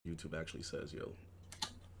YouTube actually says, yo,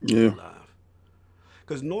 Yeah. live.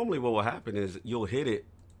 Because normally what will happen is you'll hit it,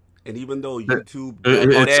 and even though It- YouTube does,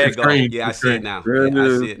 it- oh, it's there you it's go. green. Yeah, I It's see it green. now. There Yeah, I it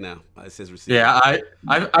is. see it now. It says receive. Yeah,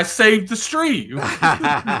 I saved the stream.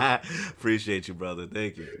 Appreciate you, brother.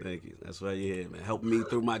 Thank you. Thank you. That's why you're here, man. Help me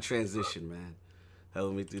through my transition, man.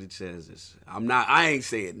 Help me through the transition. I ain't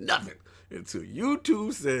saying nothing until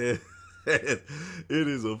YouTube says it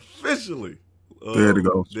is officially. There it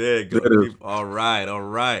goes. There you go. There it is. All right, all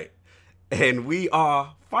right. And we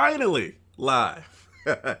are finally live.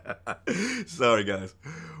 Sorry, guys.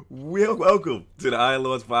 Welcome to the Iron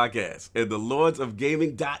Lords podcast and the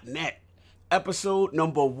lordsofgaming.net, episode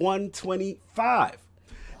number 125.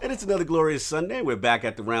 And it's another glorious Sunday. We're back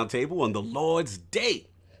at the round table on the Lord's Day.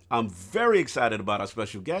 I'm very excited about our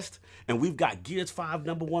special guest, and we've got Gears 5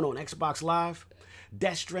 number 1 on Xbox Live,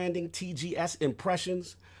 Death Stranding TGS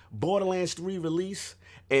impressions, Borderlands 3 release,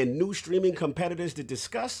 and new streaming competitors to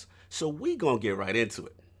discuss, so we gonna get right into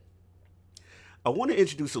it. I want to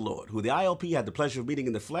introduce a Lord who the ILP had the pleasure of meeting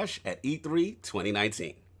in the flesh at E3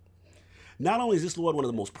 2019. Not only is this Lord one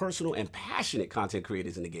of the most personal and passionate content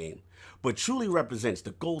creators in the game, but truly represents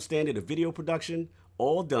the gold standard of video production,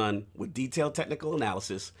 all done with detailed technical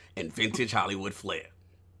analysis and vintage Hollywood flair.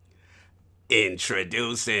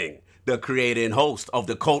 Introducing the creator and host of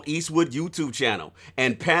the Colteastwood YouTube channel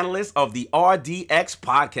and panelist of the RDX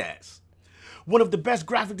podcast. One of the best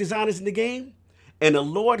graphic designers in the game, and a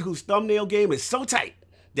Lord whose thumbnail game is so tight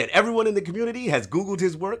that everyone in the community has Googled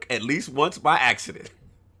his work at least once by accident.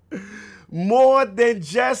 More than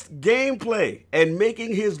just gameplay, and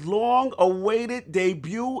making his long-awaited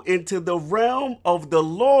debut into the realm of the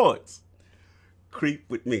Lords. Creep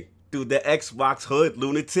with me through the Xbox hood,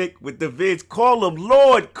 lunatic with the vids. Call him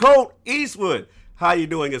Lord Colteastwood. How you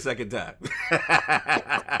doing a second time?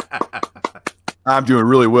 I'm doing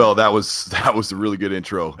really well. That was a really good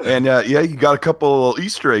intro. And yeah, you got a couple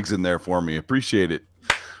Easter eggs in there for me. Appreciate it.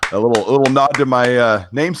 A little nod to my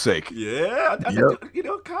namesake. Yeah, Yep.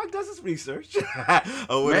 Cog does his research.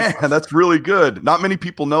 Man, that's really good. Not many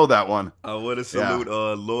people know that one. I want to salute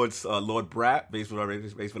Lord Brat,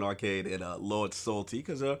 Basement Arcade, and Lord Salty,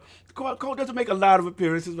 because Cole doesn't make a lot of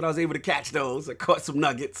appearances, but I was able to catch those. I caught some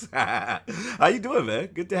nuggets. How you doing, man?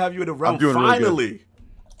 Good to have you in the realm. I'm doing really good. Finally.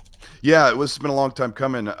 Yeah, it's been a long time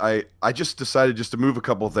coming. I just decided just to move a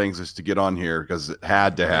couple of things just to get on here because it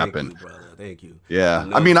had to happen. Thank you, brother. Thank you. Yeah.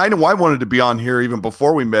 I mean, I know I wanted to be on here even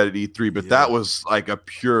before we met at E3, but Yeah. that was like a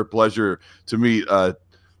pure pleasure to meet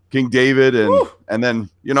King David and then,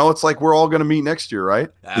 it's like we're all going to meet next year, right?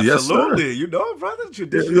 Absolutely. Yes, Brother,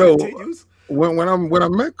 tradition Yo, continues. when I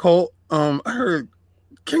met Colt, I heard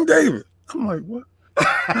King David. I'm like, what?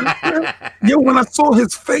 Yeah, when I saw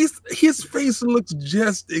his face looks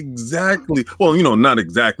just exactly. Well, not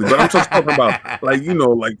exactly, but I'm just talking about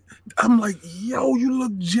I'm like, yo, you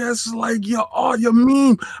look just like your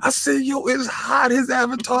meme. I said, yo, it's hot. His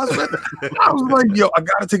avatar. I was like, yo, I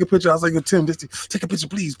gotta take a picture. I was like, yo, Tim, just take a picture,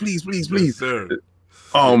 please. Yes, sir.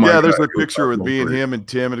 Oh my Yeah, there's God, a picture with me and him and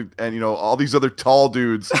Tim and all these other tall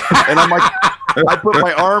dudes. And I'm like, I put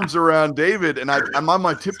my arms around David and I'm on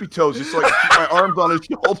my tippy toes, just like keep my arms on his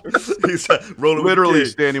shoulders. He's rolling Literally with the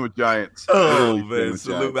standing with giants. Oh, Literally standing man, with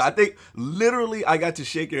salute. giants. I think literally I got to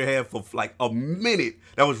shake your hand for like a minute.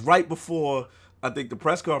 That was right before I think the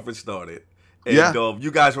press conference started. And Yeah.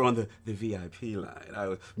 you guys were on the VIP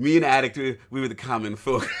line. Me and Addict, we were the common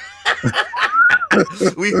folk.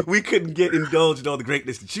 we couldn't get indulged in all the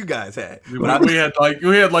greatness that you guys had. But we had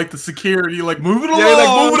the security move it along. yeah,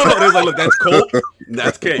 like move it along. They was like, look, that's Colt, and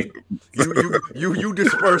that's King. You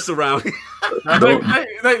disperse around.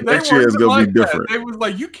 They Next year is weren't gonna like be that. different. They was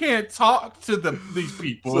like, you can't talk to these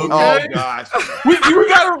people. So- Okay? Oh gosh.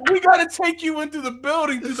 we gotta take you into the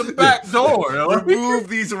building through the back door. Remove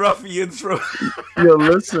these ruffians from. Yo,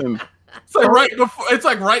 listen. It's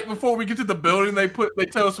like right before we get to the building, they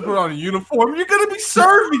tell us to put on a uniform. You're gonna be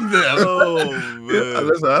serving them. Oh Yeah, man.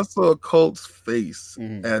 listen, I saw Colt's face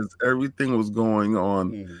Mhm. as everything was going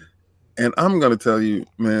on. Mhm. And I'm gonna tell you,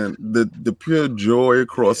 man, the pure joy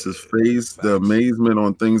across his face, the amazement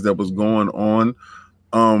on things that was going on,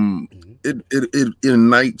 it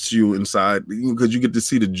ignites you inside because you get to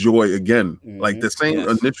see the joy again, like the same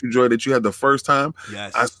Yes. initial joy that you had the first time.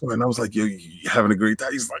 Yes. I saw, and I was like, "Yo, you having a great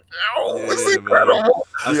time?" He's like, "Oh, it's Yeah, incredible."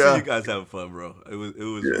 I see Yeah. you guys having fun, bro. It was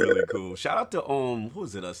really cool. Shout out to who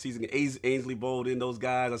was it? Season Ainsley Bolden, those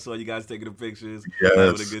guys. I saw you guys taking the pictures, Yes.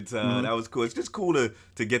 having a good time. That was cool. It's just cool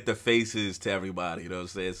to get the faces to everybody. You know what I'm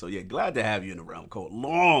saying? So yeah, glad to have you in the realm, Colt.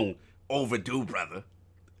 Long overdue, brother.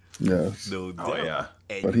 Yes. No doubt. Oh yeah.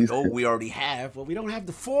 And But you know we already have. Well, we don't have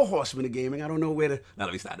the 4 horsemen of gaming. I don't know where to. Now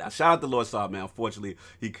let me stop. Now shout out to Lord Saab, man. Unfortunately,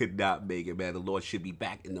 he could not make it, man. The Lord should be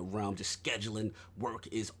back in the realm. Just scheduling work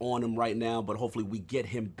is on him right now, but hopefully we get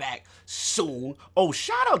him back soon. Oh,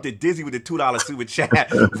 shout out to Dizzy with the $2 super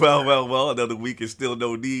chat. Well. Another week is still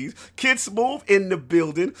no knees. Kid Smooth in the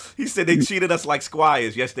building. He said they cheated us like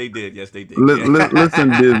squires. Yes, they did. Yes, they did. Listen,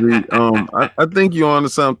 Dizzy. I think you're onto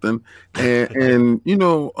something, and you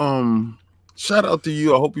know, shout out to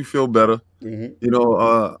you. I hope you feel better. You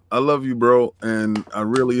know, I love you, bro, and I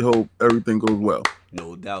really hope everything goes well.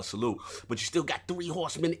 No doubt, salute. But you still got 3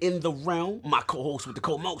 horsemen in the realm. My co-host with the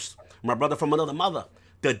co-most, my brother from another mother,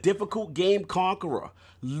 the difficult game conqueror,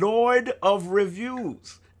 Lord of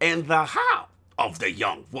Reviews, and the how of the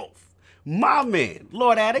young wolf. My man,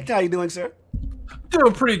 Lord Addict, how you doing, sir?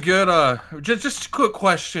 Doing pretty good. Just a quick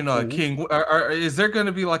question, King. Is there going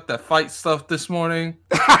to be like that fight stuff this morning?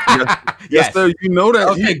 Yes, sir. You know that.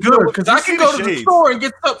 Okay, good. Because I can go to the store and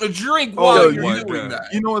get something to drink while you're doing that.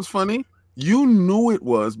 You know what's funny? You knew it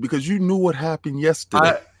was because you knew what happened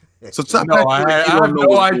yesterday. So stop. No, I have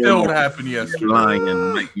no idea what happened yesterday. You're lying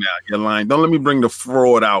right now. You're lying. Don't let me bring the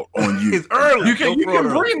fraud out on you. It's early. You can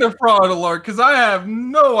bring the fraud alert because I have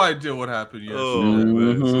no idea what happened yesterday. Oh,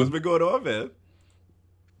 man. So what's been going on, man?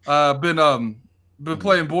 Been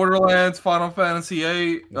playing Borderlands, Final Fantasy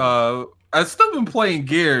VIII. I've still been playing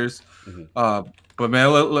Gears. But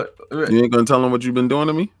man, you ain't gonna tell them what you've been doing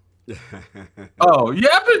to me? Oh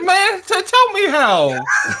yeah, but man, tell me how.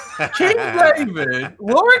 King David,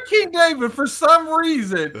 Lord King David, for some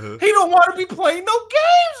reason, he don't want to be playing no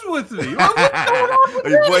games with me. What's going on with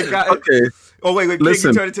this? Okay. Oh wait,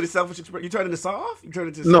 listen. King, you turned it to the selfish experience. You turned it to soft? You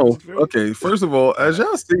turned it to no. Okay. First of all, as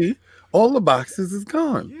y'all see, all the boxes is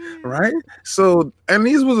gone, right? So, and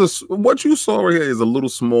these was what you saw right here is a little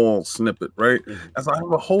small snippet, right? And so I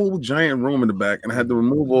have a whole giant room in the back, and I had to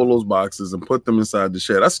remove all those boxes and put them inside the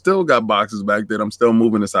shed. I still got boxes back there. I'm still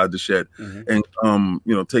moving inside the shed, and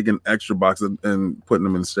you know, taking extra boxes and putting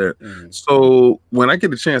them in the shed. So when I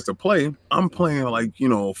get a chance to play, I'm playing like, you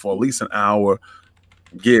know, for at least an hour.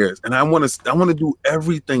 Gears, and I want to do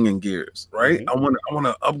everything in Gears, right? I want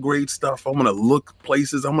to upgrade stuff. I want to look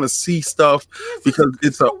places. I want to see stuff because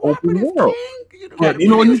it's an open world. You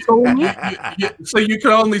know what you told me? So you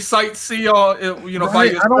can only sightsee all, you know, by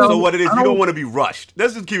yourself. So what it is, you don't want to be rushed.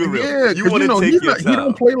 Let's just keep it real. Yeah, you want to take your time. He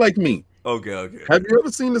don't play like me. Okay. Have you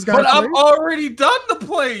ever seen this guy? But play? I've already done the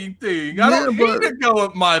playing thing. I don't need to go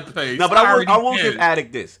at my pace. No, but I won't give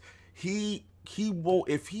Addict this. He won't,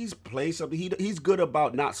 if he's playing something, he's good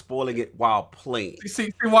about not spoiling it while playing.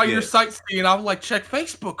 See while you're sightseeing, I'll like check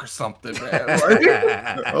Facebook or something,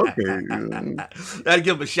 man. Okay. Gotta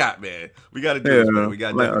give him a shot, man. We gotta do this, man. We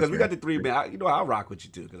gotta do it because we got the 3 man. I'll rock with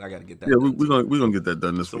you too because I gotta get that. Yeah, we're gonna get that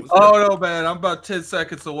done this week. Oh no, man! I'm about 10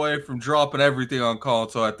 seconds away from dropping everything on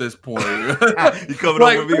console at this point. You coming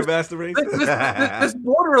up with me, Master Race? This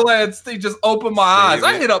Borderlands thing just opened my eyes.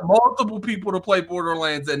 I hit up multiple people to play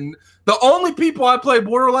Borderlands, and the only people I played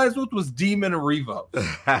Borderlands with was Demon and Revo.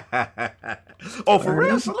 Oh, for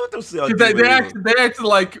real? Salute themselves. They acted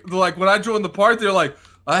like when I joined the party, they're like,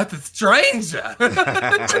 "That's a stranger."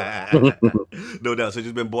 No doubt. So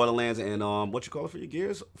just been Borderlands and what you call it for your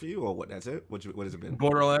Gears for you or what? That's it. What has it been?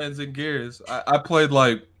 Borderlands and Gears. I played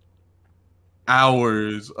like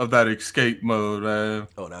hours of that escape mode, man.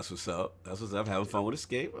 Oh, that's what's up. Having fun with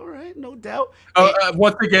escape. All right, no doubt.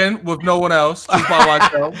 Once again, with no one else, just by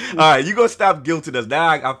myself. All right, you gonna stop guilting us. Now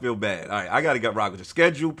I feel bad. All right, I gotta get rock with your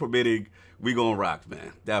schedule permitting. We gonna rock,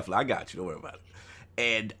 man. Definitely, I got you. Don't worry about it.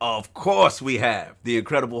 And of course, we have the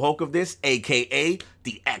Incredible Hulk of this, aka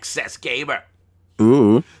the XS Gamer,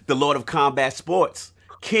 the Lord of Combat Sports,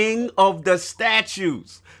 King of the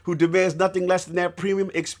Statues, who demands nothing less than that premium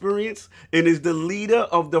experience and is the leader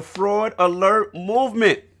of the Fraud Alert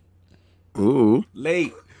movement.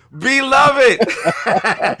 Late. Beloved.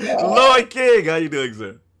 Lord King, how you doing,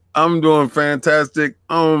 sir? I'm doing fantastic.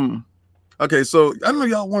 Okay, so I know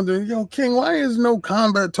y'all wondering, King, why is no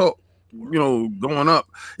combat talk, going up?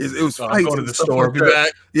 It was fights. Go to the store, be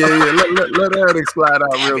back. Yeah. Let Addict slide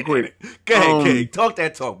out real quick. Go ahead, King. Talk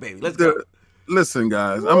that talk, baby. Let's go. Listen,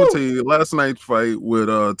 guys, I'm gonna tell you, last night's fight with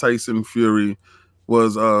Tyson Fury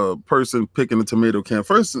was a person picking a tomato can.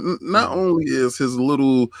 First, not only is his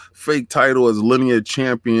little fake title as linear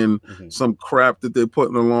champion some crap that they're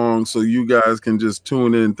putting along so you guys can just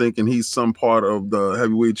tune in thinking he's some part of the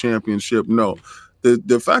heavyweight championship. No.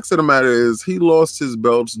 The facts of the matter is he lost his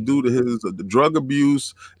belts due to his the drug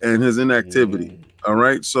abuse and his inactivity. All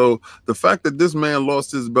right. So the fact that this man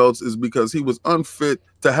lost his belts is because he was unfit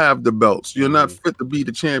to have the belts. You're not fit to be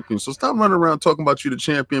the champion. So stop running around talking about you the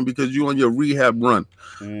champion because you're on your rehab run.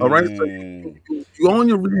 All right. So you're on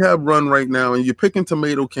your rehab run right now and you're picking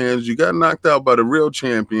tomato cans. You got knocked out by the real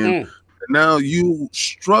champion. And now you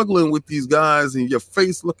struggling with these guys and your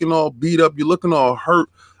face looking all beat up. You're looking all hurt.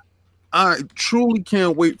 I truly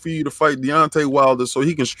can't wait for you to fight Deontay Wilder so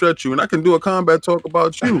he can stretch you and I can do a combat talk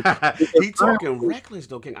about you. He talking reckless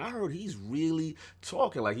though, King. I heard he's really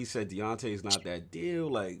talking like he said Deontay is not that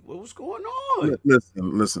deal. Like, what's going on?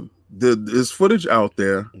 Listen. There's footage out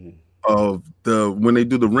there of when they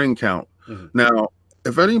do the ring count. Now,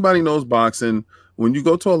 if anybody knows boxing, when you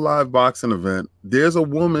go to a live boxing event, there's a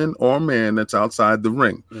woman or man that's outside the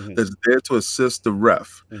ring that's there to assist the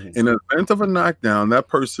ref. In the event of a knockdown, that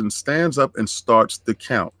person stands up and starts the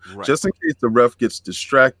count. Just in case the ref gets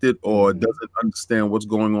distracted or doesn't understand what's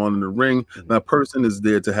going on in the ring, that person is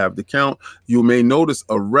there to have the count. You may notice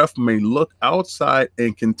a ref may look outside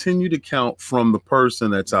and continue to count from the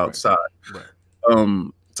person that's outside.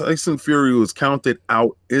 Tyson Fury was counted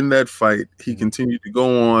out in that fight. He continued to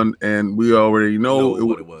go on, and we already know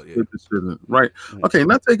it was a decision, right? Okay,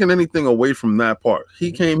 not taking anything away from that part. He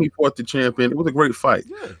came, he fought the champion. It was a great fight.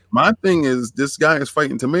 My thing is, this guy is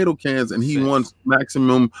fighting tomato cans, and he wants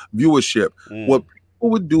maximum viewership. What people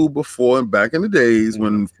would do before and back in the days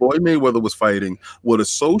when Floyd Mayweather was fighting would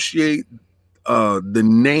associate the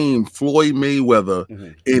name Floyd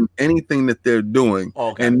Mayweather in anything that they're doing,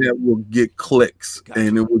 and that will get clicks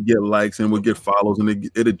and it will get likes and will get follows and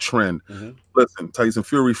it'll trend. Listen, Tyson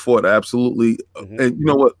Fury fought absolutely, and you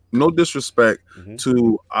know what? No disrespect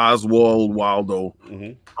to Oswald Waldo.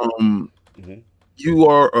 You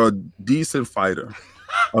are a decent fighter,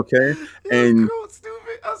 okay? And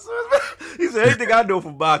he said, anything I know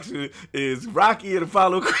from boxing is Rocky and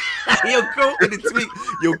Apollo. Your coat and the tweet,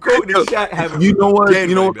 your coat and the shot having. You know what?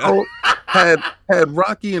 You know what? Had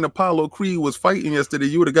Rocky and Apollo Creed was fighting yesterday,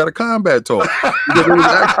 you would have got a combat talk because it was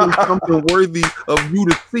actually something worthy of you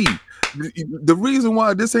to see. The reason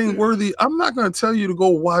why this ain't worthy, I'm not going to tell you to go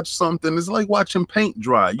watch something. It's like watching paint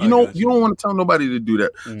dry. You know, you don't want to tell nobody to do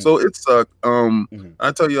that. So it sucked.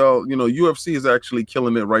 I tell y'all, you know, UFC is actually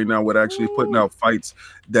killing it right now with actually putting out fights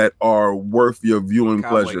that are worth your viewing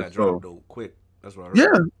pleasure. So quick. That's what I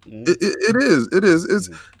heard. It is.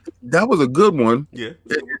 That was a good one.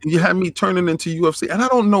 You had me turning into UFC, and I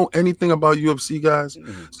don't know anything about UFC, guys.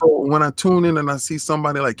 So when I tune in and I see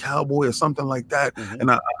somebody like Cowboy or something like that, and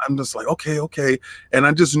I'm just like, okay, and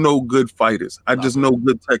I just know good fighters. I just know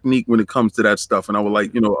good technique when it comes to that stuff, and I would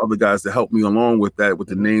like, you know, other guys to help me along with that, with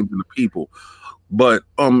the names and the people. But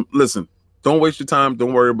listen. Don't waste your time.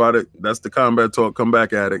 Don't worry about it. That's the combat talk. Come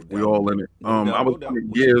back at it. We all in it. I was playing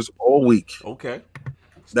Gears all week. Okay.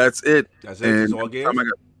 That's it. That's it. And all Gears?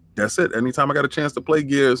 That's it. Anytime I got a chance to play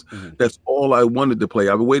Gears, that's all I wanted to play.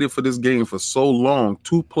 I've waited for this game for so long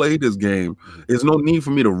to play this game. There's no need for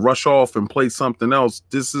me to rush off and play something else.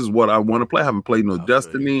 This is what I want to play. I haven't played no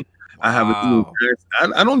Destiny. I haven't.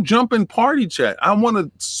 I don't jump in party chat. I want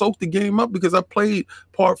to soak the game up because I played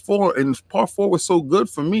part 4, and part 4 was so good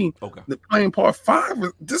for me. Playing part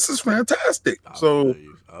 5, this is fantastic.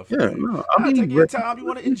 I take your time. You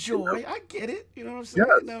want to enjoy. I get it. You know what I'm saying?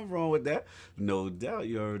 Nothing wrong with that. No doubt.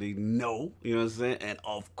 You already know. You know what I'm saying? And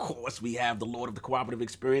of course, we have the Lord of the Cooperative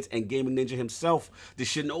Experience and Gaming Ninja himself, the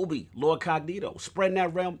Shinobi, Lord Cognito, spreading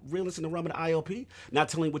that realness in the realm of the ILP. Not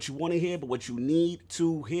telling you what you want to hear, but what you need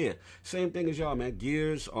to hear. Same thing as y'all, man.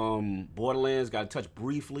 Gears, Borderlands, got to touch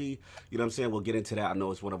briefly. You know what I'm saying? We'll get into that. I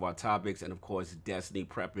know it's one of our topics. And of course, Destiny,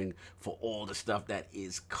 prepping for all the stuff that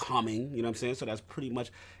is coming. You know what I'm saying? So that's pretty much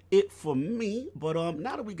it for me. But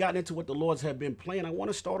now that we gotten into what the Lords have been playing, I want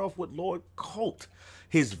to start off with Lord Colt,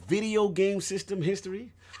 his video game system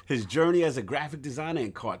history, his journey as a graphic designer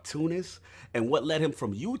and cartoonist, and what led him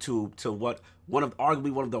from YouTube to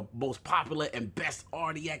arguably one of the most popular and best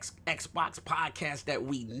RDX Xbox podcasts that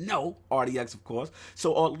we know, RDX of course.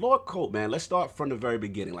 So Lord Colt, man, let's start from the very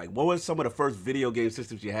beginning. Like, what were some of the first video game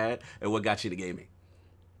systems you had, and what got you into gaming?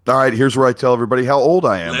 All right, here's where I tell everybody how old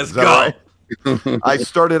I am. Let's go. Right? I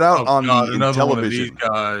started out on the television.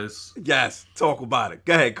 Guys. Yes, talk about it.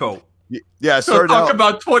 Go ahead, Colt. Yeah, I started talk out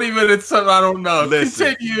about 20 minutes. I don't know.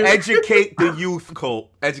 Listen, continue. Educate the youth,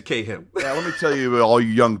 Colt. Educate him. Yeah, let me tell you, all you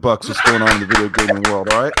young bucks, what's going on in the video gaming world.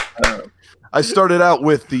 All right. I started out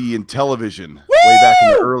with the Intellivision way back in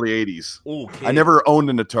the early '80s. Okay. I never owned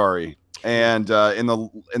an Atari. And in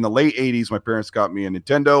the late 80s, my parents got me a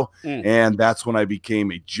Nintendo, and that's when I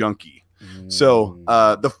became a junkie. So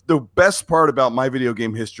the best part about my video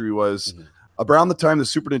game history was around the time the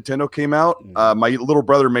Super Nintendo came out, my little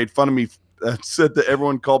brother made fun of me said that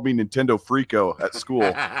everyone called me Nintendo Freako at school.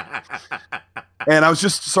 And I was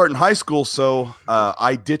just starting high school, so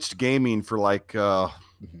I ditched gaming for like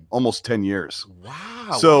almost 10 years.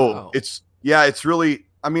 Wow. So it's really,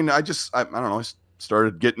 I mean, I don't know, I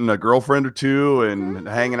started getting a girlfriend or two and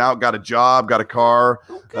hanging out, got a job, got a car,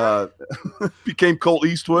 became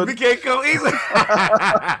Colteastwood.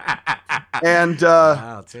 And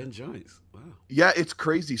wow, 10 joints. Wow. Yeah, it's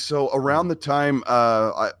crazy. So around the time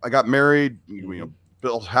I got married,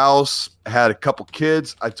 built a house, had a couple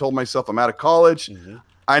kids, I told myself I'm out of college.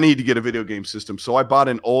 I need to get a video game system. So I bought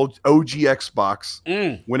an old OG Xbox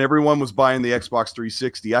when everyone was buying the Xbox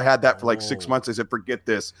 360. I had that for like 6 months. I said, forget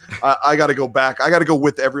this. I got to go back. I got to go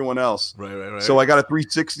with everyone else. Right. So I got a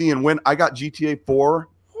 360. And when I got GTA 4,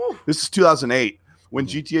 this is 2008. When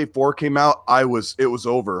GTA 4 came out, it was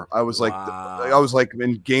over. I was like, I was like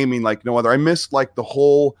in gaming like no other. I missed like the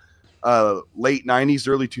whole late 90s,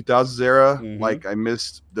 early 2000s era. Like I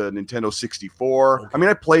missed the Nintendo 64. I mean,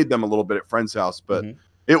 I played them a little bit at friend's house, but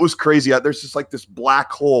it was crazy. There's just like this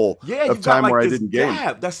black hole of time where I didn't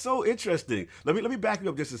game. That's so interesting. Let me back you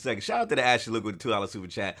up just a second. Shout out to the Ashley Look with the $2 super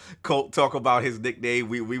chat. Colt talk about his nickname.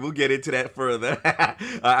 We will get into that further.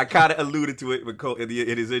 I kind of alluded to it with Colt in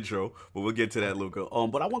his intro, but we'll get to that, Luca.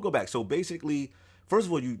 But I want to go back. So basically, first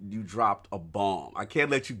of all, you dropped a bomb. I can't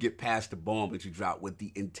let you get past the bomb that you dropped with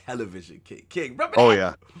the Intellivision King. Remember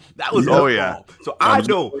that? That was bomb. So I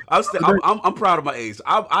know. I'm proud of my ace.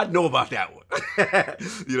 I know about that one.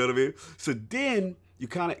 You know what I mean? So then you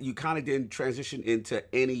kind of then transition into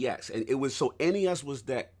NES, and it was so NES was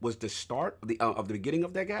the start of the beginning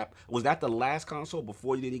of that gap. Was that the last console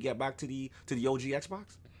before you didn't get back to the OG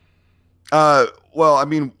Xbox? Well, I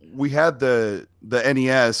mean, we had the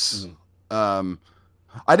NES.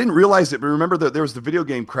 I didn't realize it, but remember that there was the video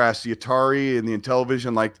game crash, the Atari and the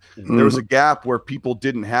Intellivision. Like there was a gap where people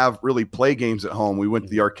didn't have really play games at home. We went to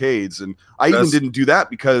the arcades, and I even didn't do that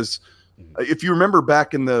because if you remember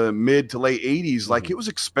back in the mid to late 80s, like it was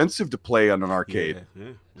expensive to play on an arcade.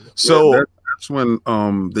 So that's when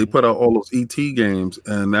they put out all those ET games,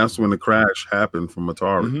 and that's when the crash happened from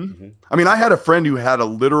Atari. I mean, I had a friend who had a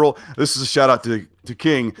literal, this is a shout out to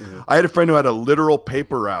King. I had a friend who had a literal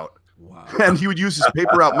paper route. Wow. And he would use his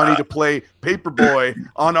paper route money to play Paperboy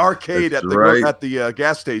on arcade at the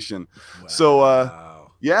gas station. Wow. So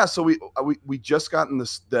so we just gotten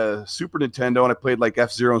the Super Nintendo, and I played like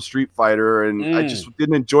F-Zero and Street Fighter, and I just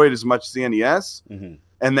didn't enjoy it as much as the NES.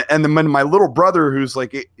 And then when my little brother, who's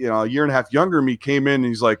like a year and a half younger than me, came in, and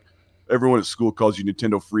he's like, everyone at school calls you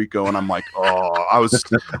Nintendo Freako, and I'm like,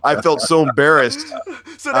 I felt so embarrassed.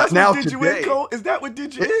 So that's what did you in, Cole? Is that what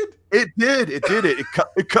did you in? It did.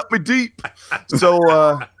 It cut me deep.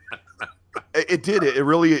 So it did. It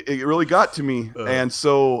really got to me. And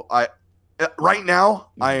so right now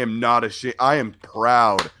I am not ashamed. I am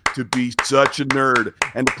proud to be such a nerd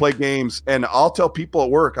and to play games. And I'll tell people at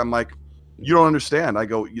work, I'm like, you don't understand. I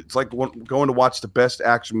go, it's like going to watch the best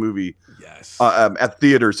action movie at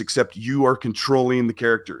theaters, except you are controlling the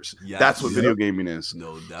characters. That's what video gaming is.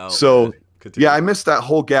 No doubt. So I missed that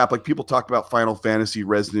whole gap. Like people talk about Final Fantasy,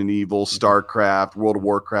 Resident Evil, StarCraft, World of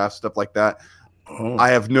Warcraft, stuff like that. I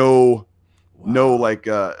have no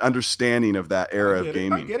understanding of that era of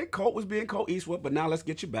gaming. I get it. Colt was being Colt Eastwood, but now let's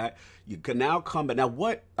get you back. You can now come back. Now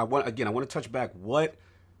what I want to touch back. What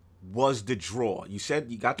was the draw? You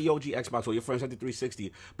said you got the OG Xbox, or your friends had the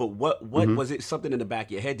 360, but what was it? Something in the back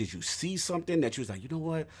of your head? Did you see something that you was like, you know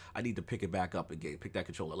what? I need to pick it back up again. Pick that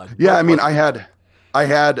controller. Like, I mean, I had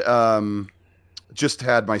just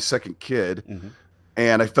had my second kid,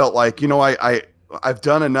 and I felt like, I've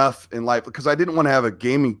done enough in life, because I didn't want to have a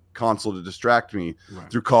gaming console to distract me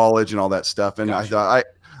through college and all that stuff. And I thought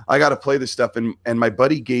I got to play this stuff. And my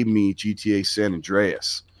buddy gave me GTA San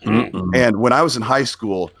Andreas. And when I was in high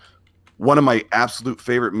school, one of my absolute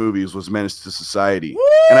favorite movies was Menace to Society. Woo!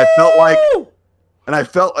 And I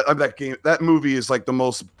felt like that movie is like the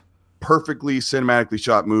most perfectly cinematically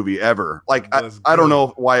shot movie ever. Like I don't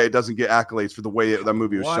know why it doesn't get accolades for the way that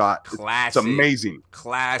movie was shot. Classic. It's amazing.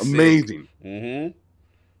 Classic. Amazing.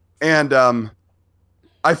 And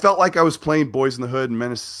I felt like I was playing Boys in the Hood and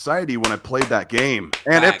Menace to Society when I played that game.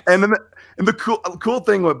 And the cool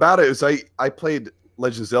thing about it is I played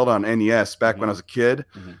Legend of Zelda on NES back when I was a kid.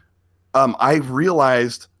 I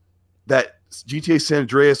realized that GTA San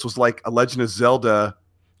Andreas was like a Legend of Zelda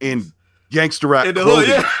in gangster rap in the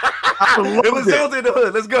clothing. Hood, it was Zelda in the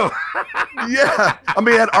Hood. Let's go. I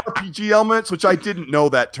mean, it had RPG elements, which I didn't know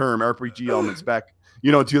that term, RPG elements, back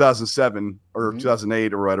 2007 or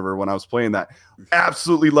 2008 or whatever when I was playing that.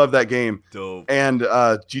 Absolutely loved that game. Dope. And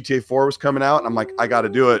GTA 4 was coming out, and I'm like, I got to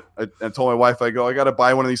do it. I told my wife, I got to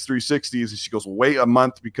buy one of these 360s, and she goes, wait a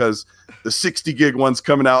month because the 60 gig one's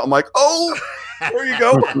coming out. I'm like, oh, there you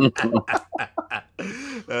go.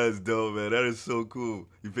 That's dope, man. That is so cool.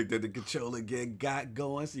 You picked up the controller again, got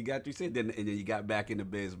going, so you got 360, and then you got back in the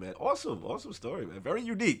biz, man. Awesome story, man. Very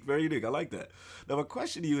unique. I like that. Now, my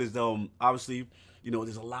question to you is, obviously,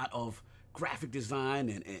 there's a lot of graphic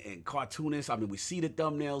design and cartoonists. I mean, we see the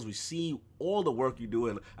thumbnails, we see all the work you do,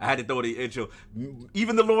 and I had to throw the intro.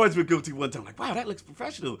 Even the Lords were guilty one time. Like, wow, that looks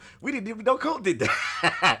professional. We didn't even know Colt did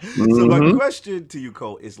that. So my question to you,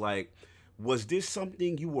 Colt, is like, was this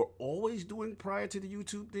something you were always doing prior to the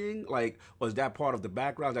YouTube thing? Like, was that part of the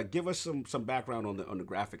background? Like, give us some background on the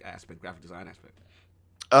graphic design aspect.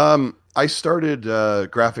 I started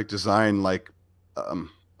graphic design like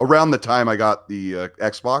around the time I got the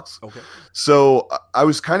Xbox. Okay. So I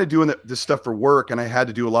was kind of doing this stuff for work, and I had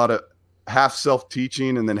to do a lot of half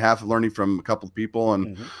self-teaching and then half learning from a couple of people.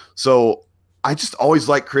 And so I just always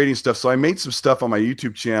liked creating stuff. So I made some stuff on my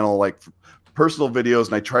YouTube channel, like personal videos,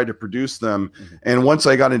 and I tried to produce them. And once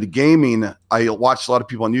I got into gaming, I watched a lot of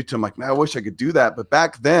people on YouTube. I'm like, man, I wish I could do that. But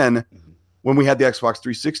back then, when we had the Xbox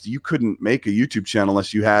 360, you couldn't make a YouTube channel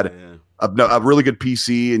unless you had a really good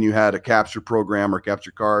PC and you had a capture program or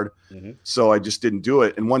capture card. So I just didn't do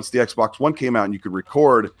it. And once the Xbox One came out and you could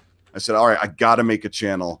record, I said, all right, I got to make a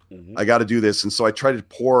channel. I got to do this. And so I tried to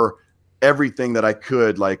pour everything that I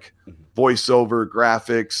could, like voiceover,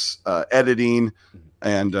 graphics, editing.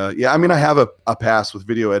 And I mean, I have a pass with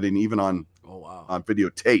video editing, even on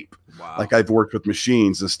videotape. Wow. Like I've worked with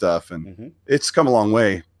machines and stuff, and it's come a long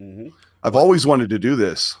way. I've always wanted to do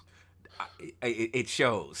this. It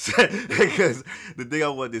shows. Because the thing I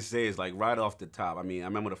wanted to say is, like, right off the top, I mean, I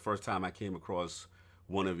remember the first time I came across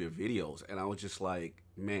one of your videos, and I was just like,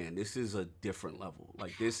 man, this is a different level.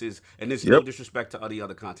 Like, this is, and this is no disrespect to any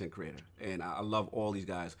other content creator, and I love all these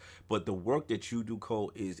guys, but the work that you do,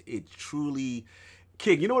 Cole, it truly,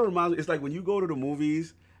 King, you know what it reminds me? It's like when you go to the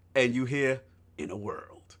movies and you hear "In a World."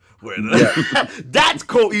 Where that's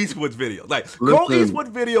Cole Eastwood's video. Like, Cole Eastwood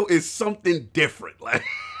video is something different. Like,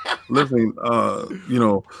 listen,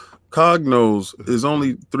 Cognos is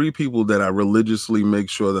only 3 people that I religiously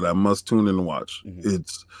make sure that I must tune in and watch.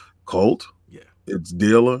 It's Colt, it's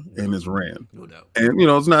Dealer, and it's Rand. No doubt. And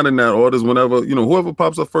it's not in that order. Whenever whoever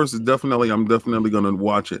pops up first is I'm definitely gonna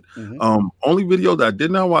watch it. Only video that I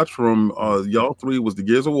did not watch from y'all 3 was the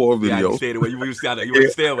Gears of War video. Yeah, you stayed away. You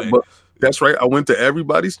stay away. But that's right. I went to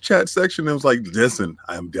everybody's chat section and was like, listen,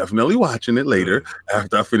 I'm definitely watching it later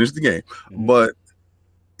after I finish the game. But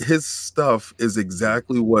his stuff is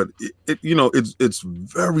exactly what it's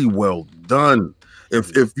very well done.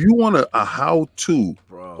 If you want a how-to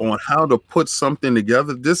on how to put something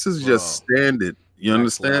together, this is just standard. You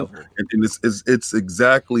understand? And it's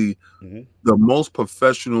exactly the most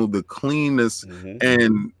professional, the cleanest,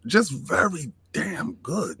 and just very damn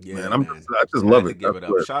good, man. I just love it. Give it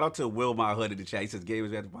up. Shout out to Will My Hood in the chat. He says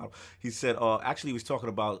gamers at the bottom. He said actually he was talking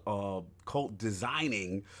about Colt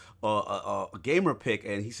designing a gamer pick,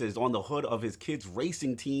 and he says on the hood of his kid's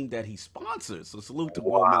racing team that he sponsors. So salute to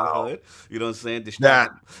Will My Hood. You know what I'm saying?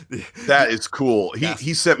 That is cool.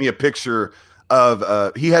 He sent me a picture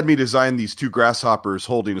of he had me design these 2 grasshoppers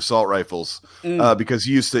holding assault rifles because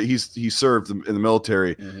he served in the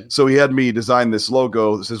military. So he had me design this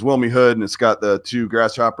logo that says Wilmy Hood, and it's got the 2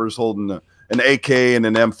 grasshoppers holding an AK and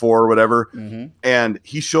an M4 or whatever. And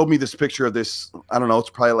he showed me this picture of this, I don't know, it's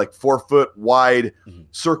probably like 4 foot wide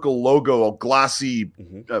circle logo, a glossy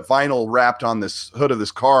vinyl wrapped on this hood of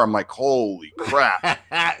this car. I'm like, holy crap.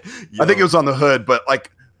 I think it was on the hood, but like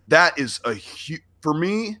that is a huge, for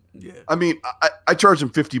me, I mean, I charged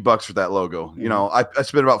him $50 for that logo. I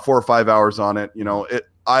spent about 4 or 5 hours on it.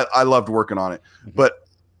 I loved working on it, but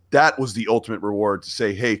that was the ultimate reward to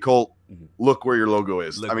say, hey, Colt, look where your logo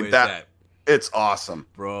is. I mean, it's awesome,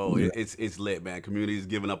 bro. It's lit, man. Community is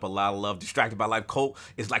giving up a lot of love. Distracted by Life. Colt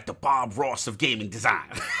is like the Bob Ross of gaming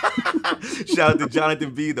design. Shout out to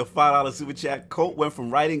Jonathan B, the $5 super chat. Colt went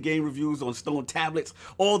from writing game reviews on stone tablets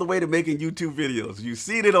all the way to making YouTube videos. You've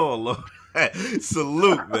seen it all, Lord.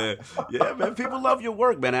 Salute, man. Yeah, man. People love your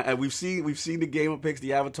work, man. And we've seen the gamer picks,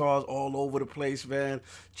 the avatars all over the place, man.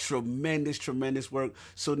 Tremendous work.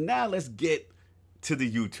 So now let's get to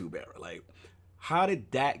the YouTube era. Like, how did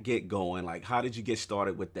that get going? Like, how did you get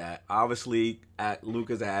started with that? Obviously,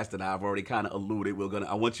 Lucas asked, and I've already kind of alluded.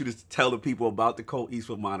 I want you to tell the people about the Colt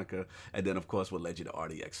Eastwood moniker, and then, of course, what led you to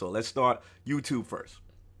RDX. So let's start YouTube first.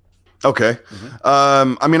 Okay.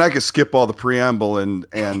 I mean, I could skip all the preamble, and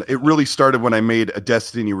it really started when I made a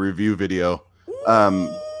Destiny review video. So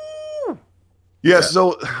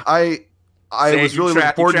I was really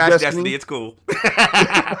looking forward to Destiny. It's cool.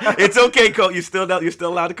 It's okay, Colt. You're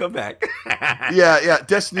still allowed to come back. Yeah.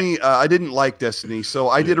 Destiny. I didn't like Destiny, so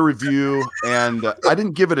I did a review, and I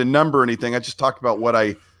didn't give it a number or anything. I just talked about what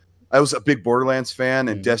I was a big Borderlands fan,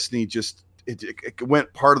 and Destiny just it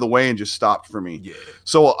went part of the way and just stopped for me. Yeah.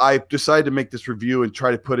 So I decided to make this review and try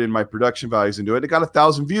to put in my production values into it. It got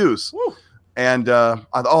 1,000 views. Woo. And I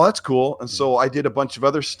thought, oh, that's cool. And so I did a bunch of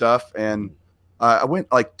other stuff, and I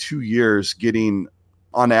went like 2 years getting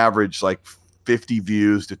on average like 50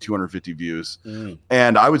 views to 250 views.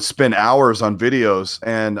 And I would spend hours on videos,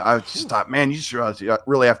 and I just thought, man, you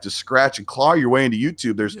really have to scratch and claw your way into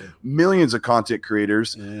YouTube. There's millions of content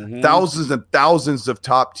creators, thousands and thousands of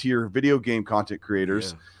top tier video game content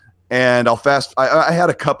creators. And I had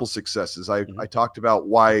a couple successes. I talked about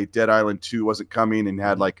why Dead Island 2 wasn't coming and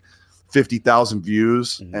had like 50,000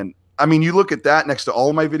 views. And I mean, you look at that next to all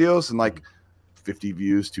of my videos and like 50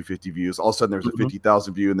 views, 250 views. All of a sudden there's a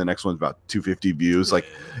 50,000 view, and the next one's about 250 views. Like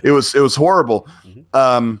it was horrible.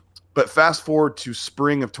 But fast forward to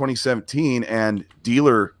spring of 2017, and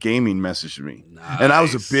Dealer Gaming messaged me. Nice. And I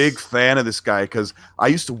was a big fan of this guy because I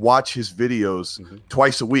used to watch his videos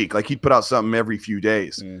twice a week. Like he'd put out something every few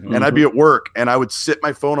days. And I'd be at work, and I would sit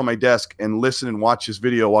my phone on my desk and listen and watch his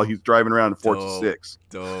video while he's driving around in Forza 6.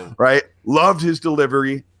 Right? Loved his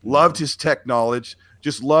delivery, loved his tech knowledge,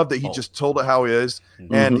 just loved that he just told it how it is.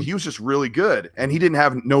 And he was just really good. And he didn't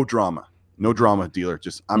have no drama. No drama, Dealer.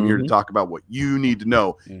 Just I'm here to talk about what you need to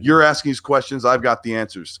know. You're asking these questions. I've got the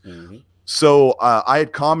answers. So I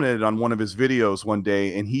had commented on one of his videos one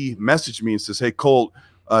day, and he messaged me and says, "Hey, Colt,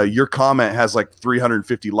 your comment has like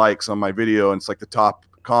 350 likes on my video, and it's like the top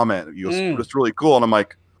comment. You go, that's really cool." And I'm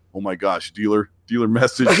like, "Oh my gosh, Dealer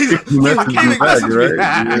message."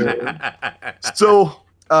 So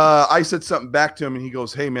I said something back to him, and he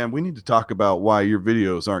goes, "Hey man, we need to talk about why your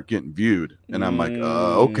videos aren't getting viewed." And I'm like,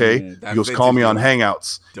 okay. He goes, "Call me on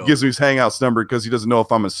Hangouts." He gives me his Hangouts number because he doesn't know if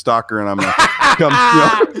I'm a stalker, and I'm gonna come.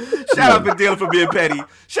 Shout out to Dealer for being petty.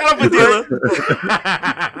 Shout out to Dealer.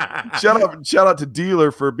 shout out to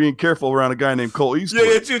Dealer for being careful around a guy named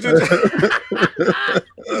Colteastwood.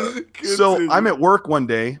 So I'm at work one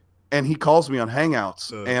day, and he calls me on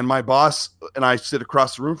Hangouts, and my boss and I sit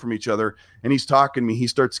across the room from each other, and he's talking to me. He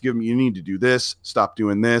starts giving me, "You need to do this, stop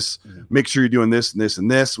doing this, make sure you're doing this and this and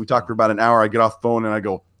this." We talk for about an hour. I get off the phone and I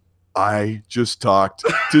go, "I just talked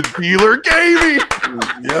to Dealer Gaming."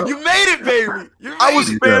 You made it, baby. I was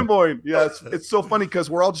fanboying. Yeah, it's so funny because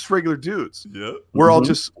we're all just regular dudes. Yeah, we're all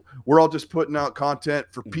just putting out content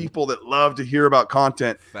for people that love to hear about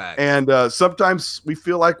content. Fact. And sometimes we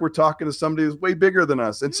feel like we're talking to somebody who's way bigger than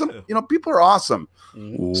us, and some people are awesome.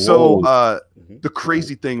 So the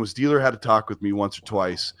crazy thing was, Dealer had to talk with me once or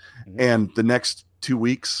twice, and the next 2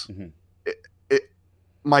 weeks,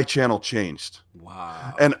 my channel changed.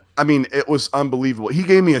 Wow. And I mean, it was unbelievable. He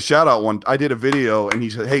gave me a shout out I did a video, and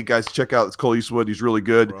he said, "Hey guys, check out this Colteastwood. He's really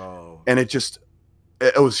good." Bro. And it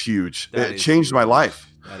was huge. It changed my life.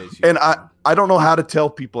 And I don't know how to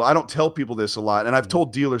tell people. I don't tell people this a lot. And I've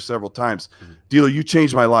told Dealer several times, "Dealer, you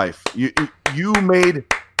changed my life. You made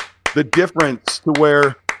the difference to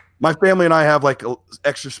where my family and I have like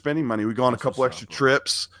extra spending money. We go on a couple extra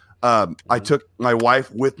trips. I took my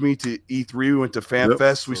wife with me to E3. We went to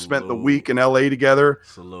FanFest. We spent the week in LA together.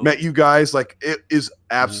 Met you guys. Like, it is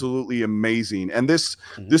absolutely amazing. And this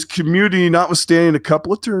community, notwithstanding a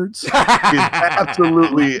couple of turds, is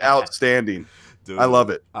absolutely outstanding." Dude, I love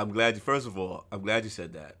it. I'm glad I'm glad you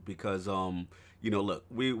said that, because look,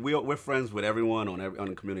 we're friends with everyone on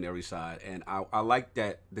the community, every side, and I like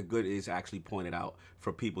that the good is actually pointed out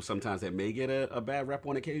for people sometimes that may get a bad rep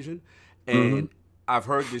on occasion. And I've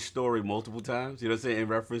heard this story multiple times, you know what I'm saying, in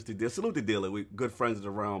reference to this. Salute to Dealer, we're good friends in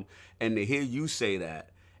the realm, and to hear you say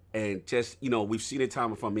that, and just, we've seen it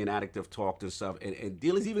time from me and Addictive talked and stuff, and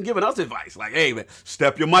Dealer's even giving us advice, like, "Hey man,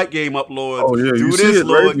 step your mic game up, Lord. Oh yeah, do you this, see it,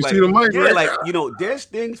 Lord." Right? You see the mic, right? Like, there's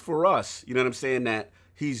things for us, you know what I'm saying, that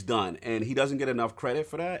he's done, and he doesn't get enough credit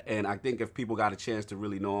for that. And I think if people got a chance to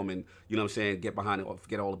really know him and, you know what I'm saying, get behind it, or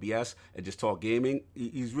forget all the BS and just talk gaming,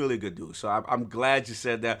 he's really a good dude. So I'm glad you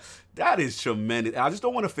said that. That is tremendous. I just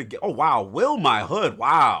don't want to forget. Oh, wow. Will My Hood.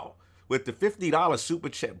 Wow. With the $50 super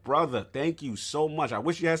chat. Brother, thank you so much. I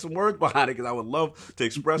wish you had some words behind it, because I would love to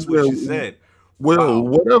express what you said. Well,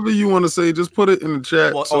 whatever you want to say, just put it in the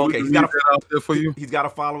chat. Well, so okay, he's got out there for you. He's got a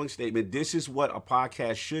following statement. "This is what a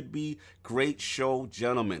podcast should be. Great show,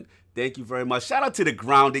 gentlemen. Thank you very much." Shout out to the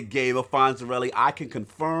grounded gamer, Fonzarelli. "I can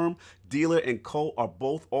confirm Dealer and Colt are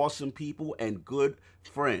both awesome people and good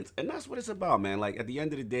friends. And that's what it's about, man. Like, at the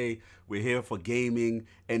end of the day, we're here for gaming.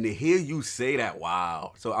 And to hear you say that,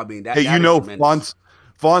 wow. So, I mean, that Hey, that you is know, tremendous.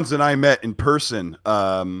 Fonz and I met in person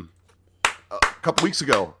a couple weeks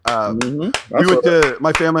ago.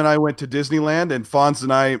 My family and I went to Disneyland, and Fonz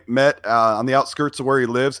and I met on the outskirts of where he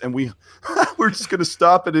lives, and we we're just gonna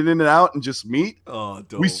stop at an In-N-Out and just meet. Oh,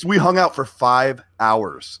 dope. We hung out for 5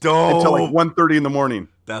 hours Dope. until like 1:30 in the morning.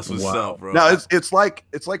 That's what's up, bro. Now it's like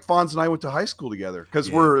Fonz and I went to high school together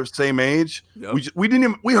because we're the same age. Yep.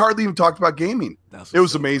 We hardly even talked about gaming. It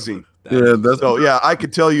was amazing. Yeah, I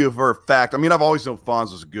could tell you for a fact. I mean, I've always known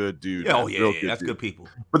Fonz was a good dude. Oh yeah, that's dude. good people.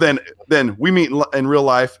 But then we meet in real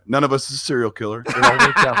life. None of us is a serial killer. It all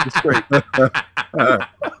works out. It's great.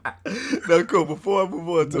 No, cool. Before I move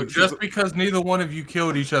on to Just because neither one of you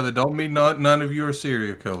killed each other, don't mean none of you are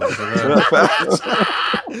serial killers.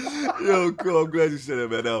 Yo, cool. I'm glad you said that,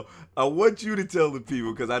 man. Now, I want you to tell the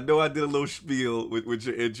people, because I know I did a little spiel with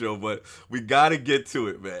your intro, but we got to get to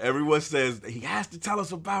it, man. Everyone says he has to tell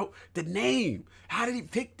us about the name. How did he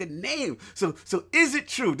pick the name? So is it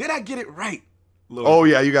true? Did I get it right? Lord. Oh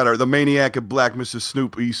yeah, you got her. The Maniac of Black, Mr.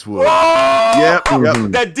 Snoop Eastwood. Whoa! Yep.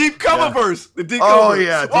 That deep cover verse. The deep cover. Oh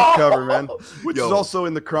yeah, deep cover, man. Which is also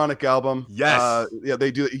in the Chronic album. Yes. Yeah,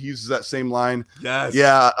 they do. He uses that same line. Yes.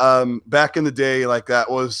 Yeah. Back in the day, like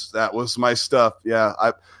that was my stuff. Yeah.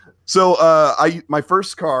 My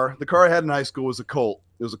first car, the car I had in high school was a Colt.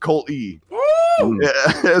 It was a Colt E. Woo! Yeah,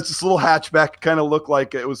 it's this little hatchback. Kind of looked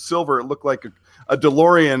like it was silver. It looked like a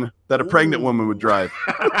DeLorean that a pregnant woman would drive.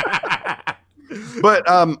 But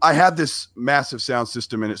I had this massive sound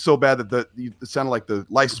system in it, so bad that it sounded like the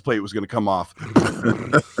license plate was going to come off.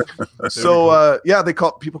 So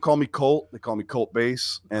people call me Colt. They call me Colt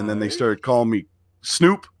Bass, and then they started calling me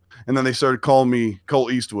Snoop, and then they started calling me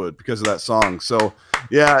Colteastwood because of that song. So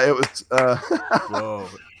yeah, it was. Whoa.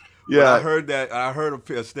 Yeah, when I heard that. I heard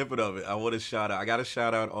a snippet of it. I want to shout out. I got to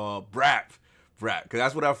shout out Brap, because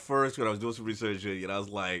that's when I was doing some research, and I was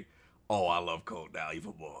like, oh, I love Colt now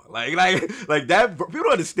even more. Like that. People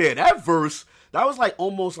don't understand that verse. That was like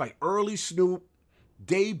almost like early Snoop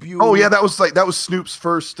debut. Oh yeah, that was Snoop's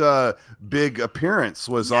first big appearance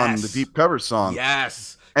was on the deep cover song.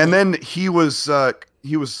 Yes, and then he was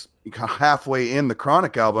halfway in the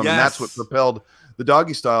Chronic album, and that's what propelled the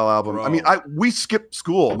Doggy Style album. Bro. I mean, we skipped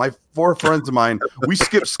school. My 4 friends of mine, we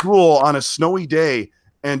skipped school on a snowy day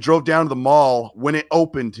and drove down to the mall when it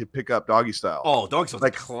opened to pick up Doggy Style. Oh, Doggy Style's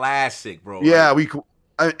like classic, bro. Yeah,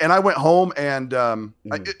 I went home, and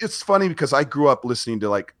it's funny because I grew up listening to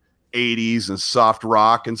like 80s and soft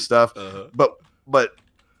rock and stuff, but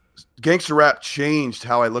gangster rap changed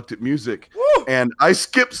how I looked at music. Woo! And I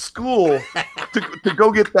skipped school to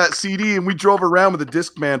go get that CD, and we drove around with a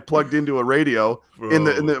Discman plugged into a radio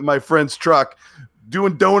in my friend's truck,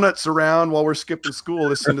 doing donuts around while we're skipping school,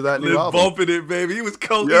 listening to that new album. Bumping it, baby. He was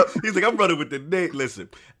cold. Yep. He's like, I'm running with the name. Listen,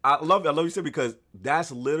 I love you said, because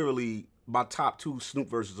that's literally my top 2 Snoop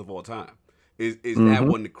verses of all time. Is that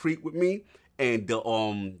one, The Creep with Me, and the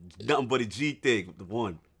Nothing But a G Thing. The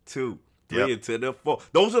 1, 2, 3, and 10, 4.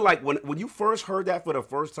 Those are like when you first heard that for the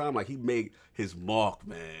first time, like he made his mark,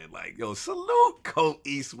 man. Like, yo, salute Colt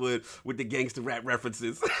Eastwood with the gangster rap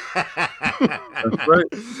references. That's right.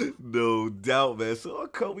 No doubt, man. So,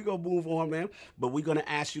 Colt, we're going to move on, man. But we're going to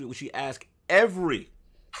ask you, which we ask every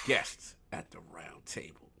guest at the round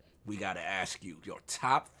table. We got to ask you your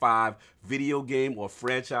top 5 video game or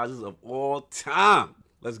franchises of all time.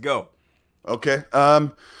 Let's go. Okay.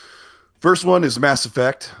 First one is Mass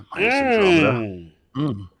Effect. I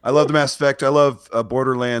love the Mass Effect. I love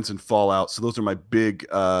Borderlands and Fallout. So those are my big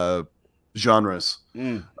genres.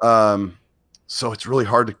 So it's really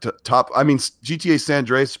hard to top. I mean, GTA San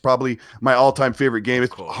Andreas is probably my all-time favorite game.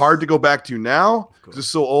 It's hard to go back to now because it's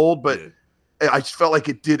so old, but I just felt like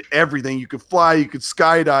it did everything. You could fly, you could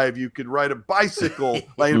skydive, you could ride a bicycle.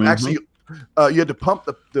 Actually, you had to pump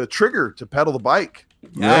the trigger to pedal the bike.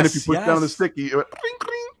 Yes, and if you put down the stick, it went cling,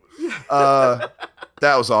 cling.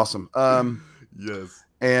 That was awesome. Yes.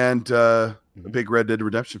 And a big Red Dead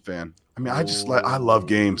Redemption fan. I mean, I love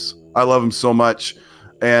games. I love them so much.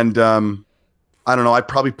 And I don't know, I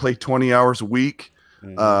probably play 20 hours a week.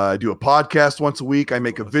 I do a podcast once a week. I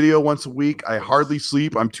make a video once a week. I hardly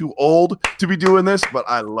sleep. I'm too old to be doing this, but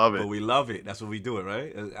I love it. But we love it. That's what we do it,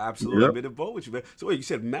 right? Absolutely. I'm in the boat with you, man. So wait, you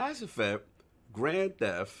said Mass Effect, Grand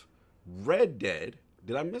Theft, Red Dead.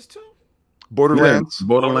 Did I miss 2? Borderlands,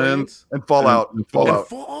 and Fallout.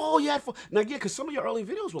 Now, because some of your early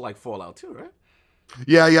videos were like Fallout too, right?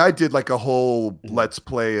 Yeah. I did like a whole Let's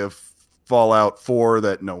Play of Fallout 4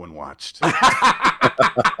 that no one watched.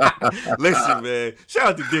 Listen, man. Shout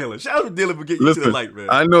out to Dylan. Shout out to Dylan for getting you to the light, man.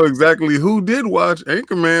 I know exactly who did watch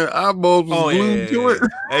Anchorman. Eyeballs was glued to it.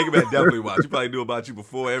 Anchorman definitely watched. He probably knew about you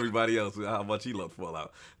before everybody else, how much he loved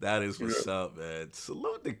Fallout. That is what's up, man.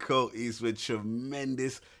 Salute to Colteastwood.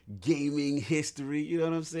 Tremendous gaming history. You know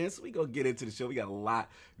what I'm saying? So we gonna get into the show. We got a lot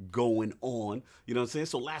going on. You know what I'm saying?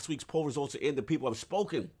 So last week's poll results are in. The people have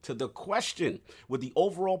spoken to the question with the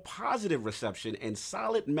overall positive reception and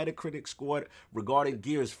solid Metacritic score regarding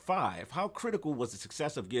Gears 5. How critical was the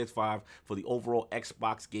success of Gears 5 for the overall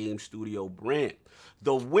Xbox Game Studio brand?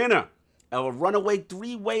 The winner of a runaway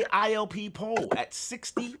three-way ILP poll at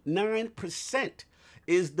 69%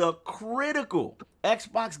 is the critical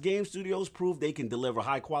Xbox Game Studios prove they can deliver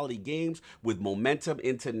high-quality games with momentum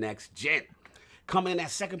into next gen. Coming in at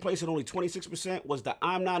second place at only 26% was the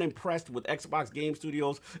I'm not impressed with Xbox Game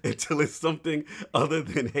Studios until it's something other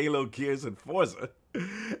than Halo, Gears, and Forza.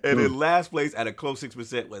 And in last place at a close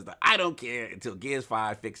 6% was the I don't care until Gears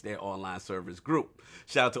 5 fix their online service group.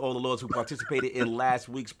 Shout out to all the lords who participated in last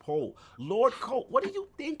week's poll. Lord Colt, what do you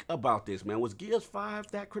think about this, man? Was Gears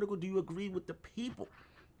 5 that critical? Do you agree with the people?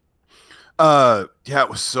 Yeah, it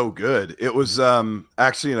was so good. It was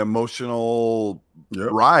actually an emotional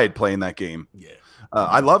ride playing that game. Yeah.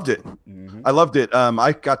 I loved it. I loved it.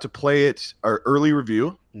 I got to play it, our early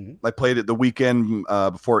review. I played it the weekend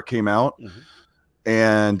before it came out,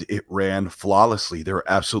 and it ran flawlessly. There were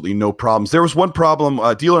absolutely no problems. There was one problem.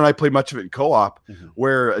 Dealer and I played much of it in co-op,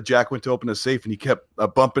 where Jack went to open a safe, and he kept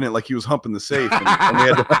bumping it like he was humping the safe. And we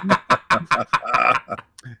had to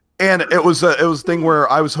And it was a thing where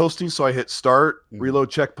I was hosting, so I hit start,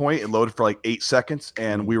 reload checkpoint. It loaded for like 8 seconds,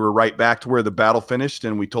 and we were right back to where the battle finished,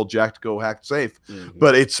 and we told Jack to go hack safe.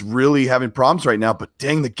 But it's really having problems right now. But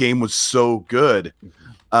dang, the game was so good.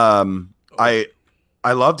 I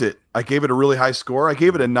loved it. I gave it a really high score. I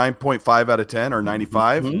gave it a 9.5 out of 10 or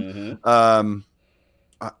 95.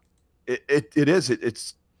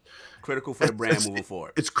 It's critical for the brand moving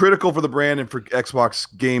forward. It's critical for the brand and for Xbox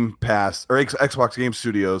Game Pass or Xbox Game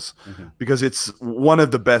Studios because it's one of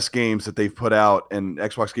the best games that they've put out, and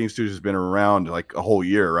Xbox Game Studios has been around like a whole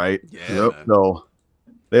year, right? Yeah. So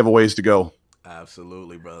they have a ways to go.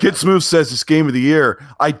 Absolutely, brother. Kid Smooth says it's Game of the Year.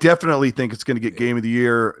 I definitely think it's going to get Game of the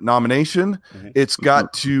Year nomination. It's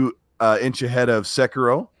got to inch ahead of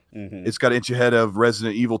Sekiro. It's got to inch ahead of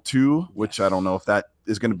Resident Evil 2, which I don't know if that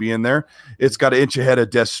is going to be in there. It's got to inch ahead of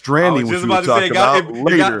Death Stranding, which we'll talk about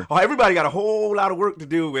later. Everybody got a whole lot of work to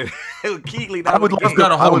do with Keighley. I've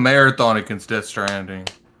got a whole marathon against Death Stranding.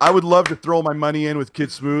 I would love to throw my money in with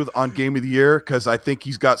Kid Smooth on Game of the Year because I think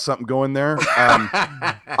he's got something going there.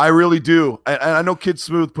 I really do. And I know Kid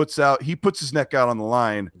Smooth puts his neck out on the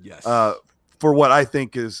line for what I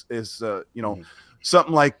think is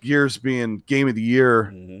something like Gears being Game of the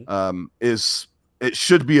Year it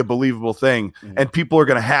should be a believable thing. And people are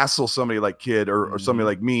going to hassle somebody like Kid or somebody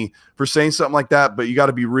like me for saying something like that. But you got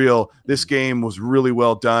to be real. This game was really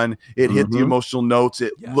well done. It hit the emotional notes.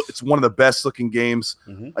 It's one of the best looking games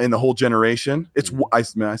in the whole generation. It's I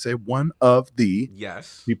say one of the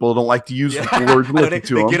people don't like to use the words looking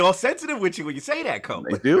to them. They get all sensitive with you when you say that, Cole.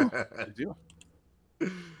 They do. They do.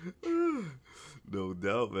 No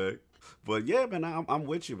doubt, man. But yeah, man, I'm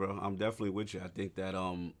with you, bro. I'm definitely with you. I think that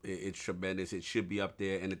it's tremendous. It should be up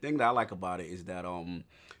there. And the thing that I like about it is that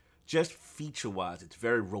just feature-wise, it's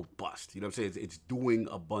very robust. You know what I'm saying? It's doing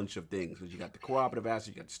a bunch of things. Because you got the cooperative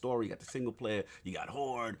aspect, you got the story, you got the single player, you got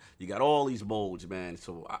Horde, you got all these modes, man.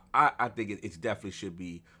 So I think it definitely should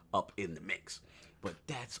be up in the mix. But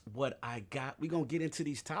that's what I got. We're going to get into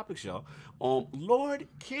these topics, y'all. Lord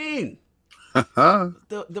King.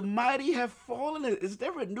 The mighty have fallen. Is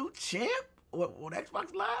there a new champ on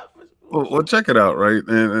Xbox Live? Well, check it out, right?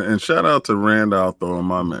 And shout out to Randolph, though,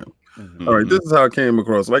 my man. All right, this is how I came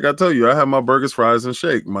across. Like I tell you, I have my burgers, fries, and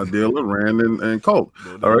shake. My dealer, Rand and Colt.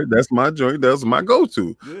 All right, that's my joint. That's my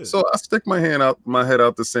go-to. Yeah. So I stick my head out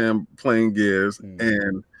the sand playing Gears,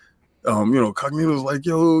 and Cognito's like,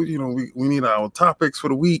 yo, we need our topics for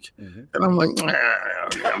the week, and I'm like,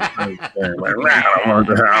 I don't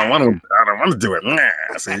want to do it.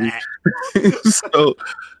 So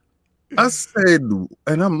I said,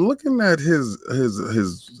 and I'm looking at his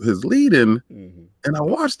lead-in, and I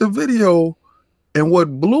watched the video, and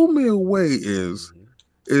what blew me away is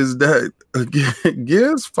that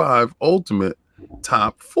Gears 5 Ultimate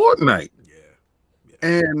top Fortnite,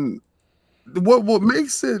 and what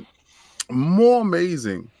makes it more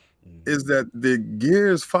amazing is that the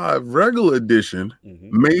Gears 5 regular edition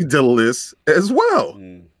made the list as well.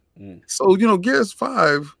 So, Gears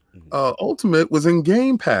 5 Ultimate was in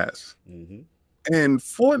Game Pass. And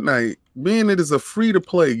Fortnite, being it is a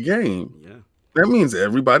free-to-play game, that means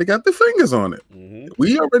everybody got their fingers on it.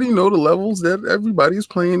 We already know the levels that everybody's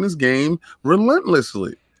playing this game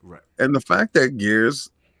relentlessly. Right. And the fact that Gears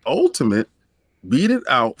Ultimate beat it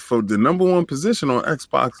out for the #1 position on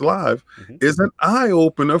Xbox Live is an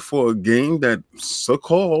eye-opener for a game that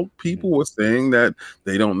so-called people were saying that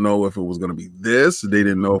they don't know if it was going to be this, they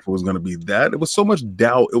didn't know if it was going to be that. It was so much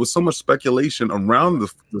doubt, it was so much speculation around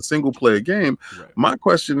the single-player game. Right. My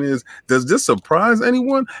question is, does this surprise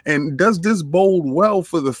anyone? And does this bode well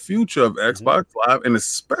for the future of Xbox Live, and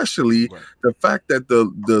especially the fact that the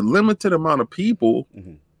limited amount of people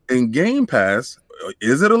in Game Pass,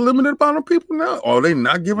 is it a limited amount of people now? Are they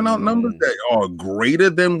not giving out numbers that are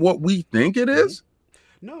greater than what we think it is?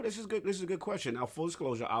 No, this is good. This is a good question. Now, full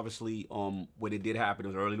disclosure, obviously, when it did happen, it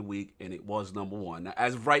was early in the week, and it was #1. Now,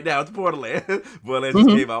 as of right now, it's Borderlands. Borderlands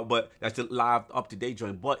just came out, but that's the live, up-to-date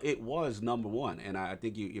joint. But it was #1, and I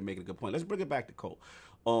think you're making a good point. Let's bring it back to Colt.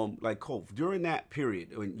 Colt, during that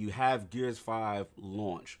period, when you have Gears 5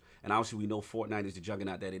 launch, and obviously we know Fortnite is the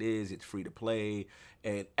juggernaut that it is. It's free to play,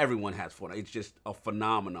 and everyone has Fortnite. It's just a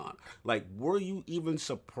phenomenon. Like, were you even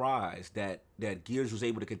surprised that Gears was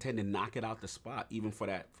able to contend and knock it out the spot, even for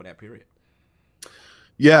that period?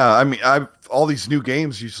 Yeah, I mean, all these new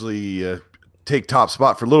games usually take top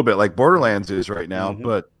spot for a little bit, like Borderlands is right now.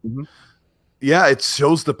 But yeah, it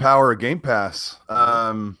shows the power of Game Pass.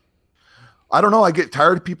 I don't know. I get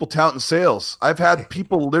tired of people touting sales. I've had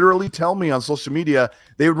people literally tell me on social media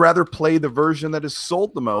they would rather play the version that is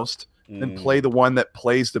sold the most than play the one that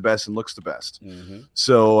plays the best and looks the best.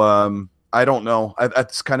 So I don't know.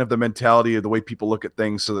 That's kind of the mentality of the way people look at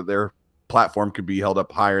things, so that their platform could be held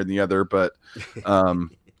up higher than the other. But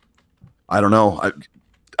I don't know.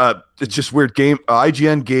 It's just weird.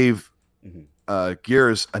 IGN gave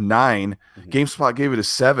Gears a 9. GameSpot gave it a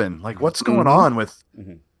 7. Like, what's going on with?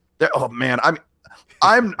 Oh man,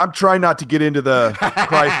 I'm trying not to get into the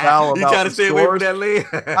cry foul about you trying to stay away from that, Lee?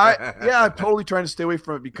 I'm totally trying to stay away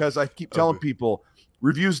from it, because I keep telling people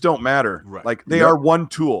reviews don't matter. Right. Like, they are one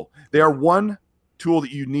tool. They are one tool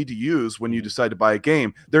that you need to use when you decide to buy a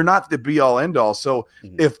game. They're not the be all end all. So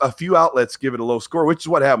if a few outlets give it a low score, which is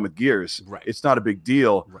what happened with Gears, it's not a big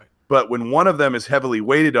deal. Right. But when one of them is heavily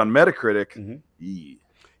weighted on Metacritic, yeah,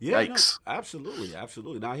 yikes. No,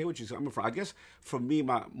 absolutely. Now I hear what you're coming from. I guess for me,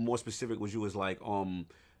 my more specific was you was like,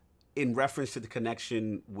 in reference to the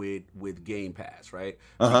connection with Game Pass, right?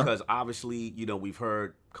 Because obviously, we've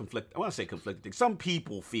heard I want to say conflicting. Some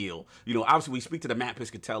people feel, obviously we speak to the Matt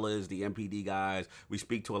Piscatellas, the MPD guys, we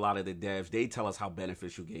speak to a lot of the devs. They tell us how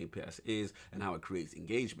beneficial Game Pass is and how it creates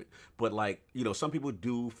engagement. But some people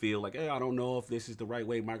do feel like, hey, I don't know if this is the right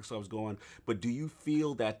way Microsoft's going. But do you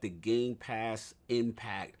feel that the Game Pass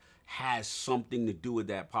impact has something to do with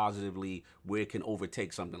that positively, where it can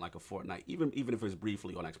overtake something like a Fortnite, even if it's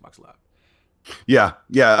briefly on Xbox Live? Yeah.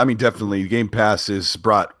 I mean, definitely, Game Pass has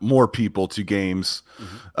brought more people to games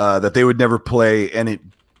that they would never play, and it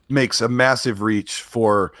makes a massive reach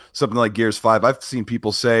for something like Gears 5. I've seen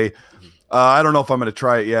people say, I don't know if I'm going to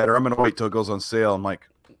try it yet, or I'm going to wait till it goes on sale. I'm like,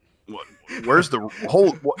 where's the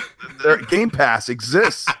whole Game Pass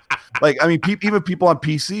exists? Like, I mean, even people on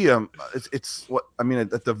PC, it's what I mean.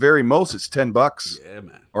 At the very most, it's $10,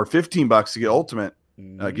 or $15 to get Ultimate.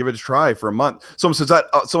 Give it a try for a month. Someone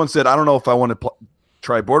said, I don't know if I want to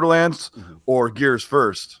try Borderlands or Gears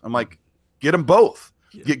first. I'm like, get them both.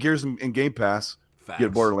 Get Gears and Game Pass.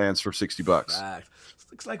 Get Borderlands for $60.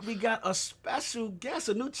 Looks like we got a special guest,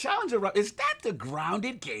 a new challenger. Is that the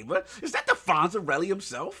Grounded Gamer? Is that the Fonzarelli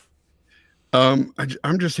himself? I'm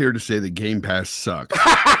just here to say the Game Pass sucks.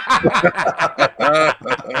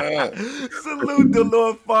 Salute the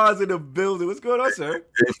Lord Fonz in the building. What's going on, sir?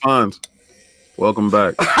 Hey, Fonz. Welcome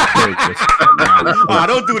back. Don't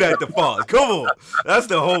do that to Fonz. Come on. That's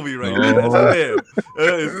the homie right there. That's fair.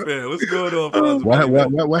 That is fair. What's going on,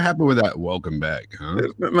 Fonz? What happened with that welcome back, huh?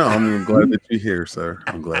 No, I'm glad that you're here, sir.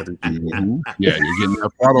 I'm glad that you're here. Yeah, you're getting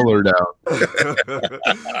that bottle alert out.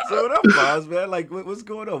 So what up, Fonz, man? Like, what's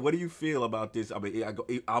going on? What do you feel about this? I mean,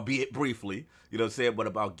 albeit briefly, but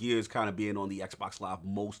about Gears kind of being on the Xbox Live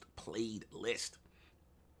most played list.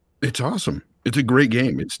 It's awesome. It's a great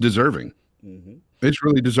game. It's deserving. It's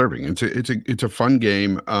really deserving. It's a fun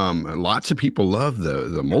game. Lots of people love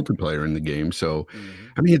the multiplayer in the game. So,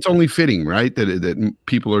 I mean, it's only fitting, right, that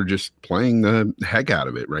people are just playing the heck out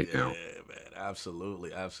of it right now. Yeah, man.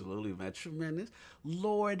 Absolutely, man. Tremendous.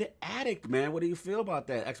 Lord Addict, man. What do you feel about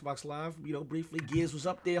that? Xbox Live, briefly, Gears was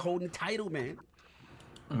up there holding the title, man.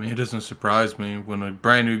 I mean, it doesn't surprise me when a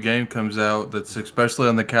brand new game comes out that's especially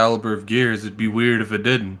on the caliber of Gears. It'd be weird if it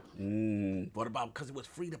didn't. What about because it was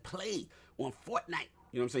free to play on Fortnite?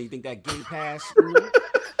 You know what I'm saying? You think that Game Pass?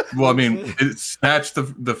 Well, I mean, it snatched the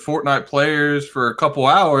Fortnite players for a couple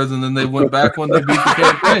hours, and then they went back when they beat the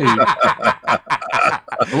campaign.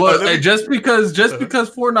 Well, hey, just because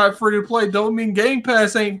Fortnite free to play don't mean Game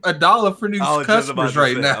Pass ain't $1 for new customers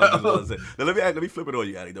right now. Let me flip it on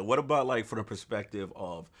you, Addy. Though, what about like from the perspective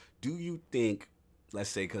of, do you think, let's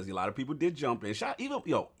say, because a lot of people did jump in,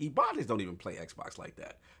 Ibanez don't even play Xbox like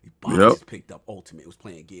that. Ibanez picked up Ultimate, was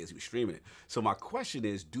playing Gears, he was streaming it. So my question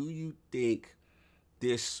is, do you think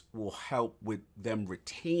this will help with them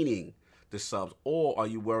retaining the subs, or are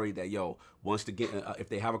you worried that once the game, if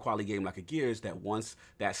they have a quality game like a Gears, that once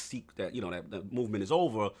that the movement is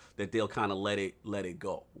over, that they'll kind of let it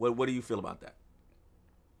go? What do you feel about that?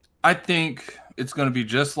 I think it's going to be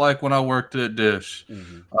just like when I worked at Dish.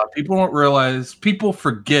 People don't realize, people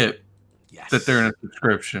forget that they're in a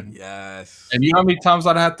subscription. Yes. And you know how many times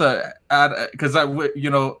I'd have to add, because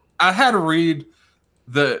I had to read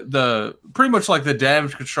the pretty much like the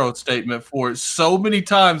damage control statement for it so many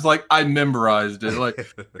times, like I memorized it. Like,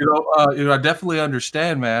 I definitely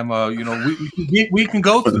understand, ma'am. We can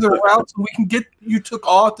go through the routes and we can get you took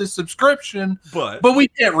off the subscription, but we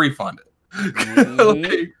can't refund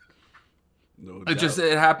it. No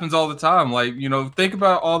it happens all the time. Like, think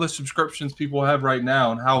about all the subscriptions people have right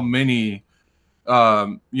now and how many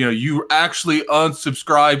you actually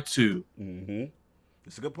unsubscribe to.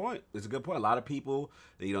 It's a good point. A lot of people,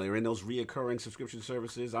 they're in those reoccurring subscription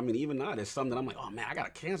services. I mean, even now, there's some that I'm like, oh man, I gotta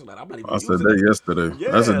cancel that. I'm not even. I said that yesterday.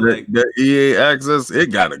 Yeah, I said that EA access,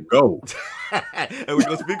 it gotta go. And we're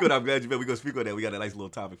gonna speak on that. I'm glad you bet we're gonna speak on that. We got a nice little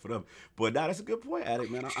topic for them. But that's a good point,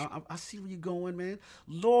 Addict, man. I see where you're going, man.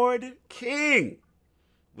 Lord King,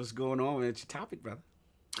 what's going on, man? It's your topic, brother.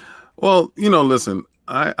 Well, listen,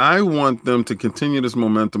 I want them to continue this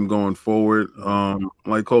momentum going forward.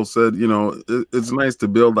 Like Cole said, it's nice to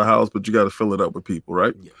build a house, but you got to fill it up with people,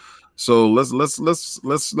 right? Yeah. So let's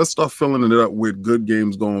start filling it up with good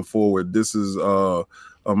games going forward. This is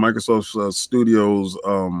Microsoft Studios'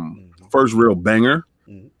 first real banger,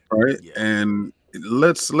 right? Yeah. And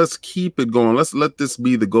let's keep it going. Let's let this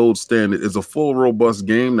be the gold standard. It's a full, robust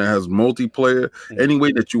game that has multiplayer. Any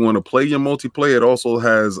way that you want to play your multiplayer. It also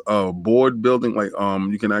has board building, like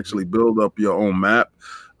you can actually build up your own map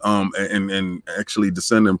and actually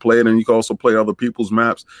descend and play it. And you can also play other people's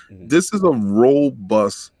maps. This is a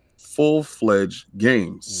robust, full-fledged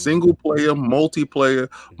game. Single player, multiplayer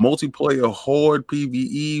horde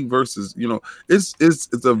PvE versus,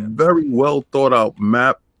 it's a very well thought out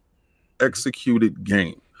map executed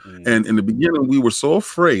game. And in the beginning, we were so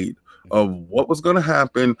afraid of what was going to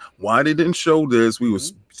happen, why they didn't show this. We were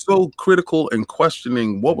so critical and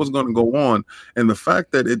questioning what was going to go on, and the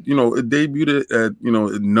fact that it debuted at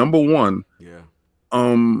number one,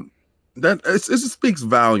 that it just speaks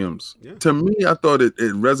volumes. To me. I thought it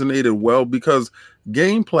resonated well because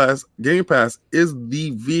Game Pass is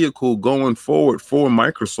the vehicle going forward for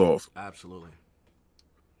Microsoft. Absolutely.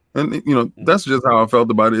 And that's just how I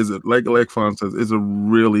felt about it. Is it like Fon says, it's a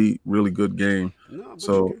really, really good game.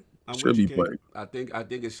 So should be played. I think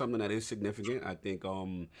it's something that is significant. I think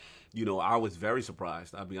I was very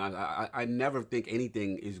surprised. I mean, I never think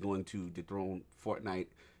anything is going to dethrone Fortnite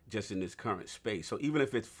just in this current space. So even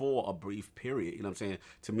if it's for a brief period, you know what I'm saying,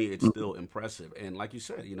 to me it's still impressive. And like you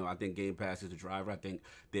said, I think Game Pass is the driver. I think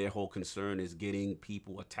their whole concern is getting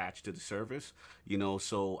people attached to the service,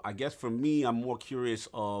 so I guess for me, I'm more curious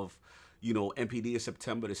of MPD in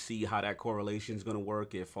September to see how that correlation is going to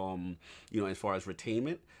work. If as far as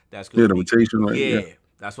retainment, that's going to be rotation, right? Yeah.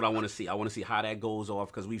 That's what I want to see. I want to see how that goes off,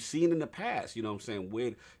 because we've seen in the past,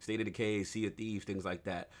 with State of Decay, Sea of Thieves, things like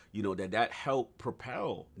that, that helped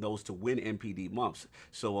propel those to win MPD months.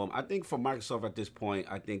 So I think for Microsoft at this point,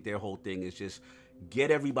 I think their whole thing is just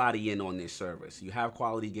get everybody in on this service. You have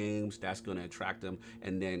quality games, that's going to attract them,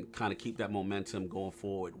 and then kind of keep that momentum going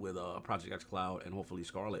forward with Project X Cloud and hopefully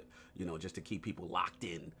Scarlet, just to keep people locked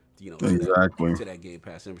in. Exactly. To that Game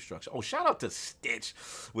Pass infrastructure. Oh, shout out to Stitch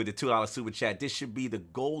with the $2 super chat. This should be the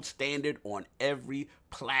gold standard on every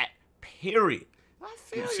plat, period. I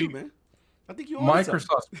feel you, man. I think you're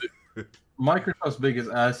Microsoft's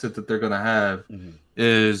biggest asset that they're going to have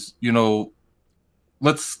is,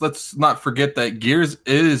 let's not forget that Gears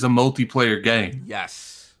is a multiplayer game.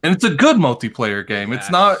 Yes. And it's a good multiplayer game. Yes.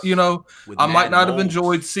 It's not, I might not have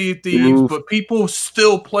enjoyed Sea of Thieves, but people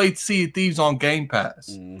still played Sea of Thieves on Game Pass.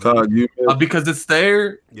 Because it's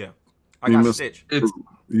there. Yeah. I got Stitch.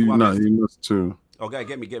 You missed two. Okay,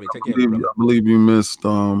 get me. Take care. I believe you missed,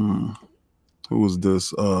 who was this?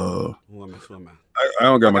 Who am I? I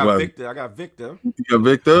don't got my glasses. Victor. I got Victor. You got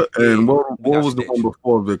Victor, and what was Stitch. the one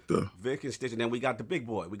before Victor? Vic and Stitch, and then we got the big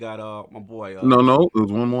boy. We got my boy. No, there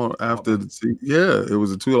was one more after. It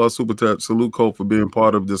was a $2 super chat. Salute Colt for being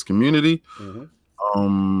part of this community.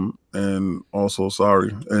 And also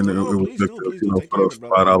sorry, and it was Victor, for the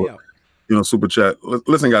 $5. Super chat.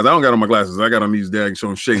 Listen, guys, I don't got on my glasses. I got on these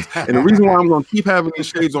daggone shades. And the reason why I'm going to keep having these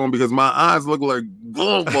shades on because my eyes look like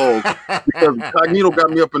golf balls because Cognito got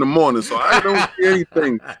me up in the morning. So I don't see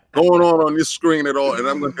anything going on this screen at all. And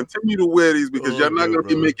I'm going to continue to wear these because y'all not going to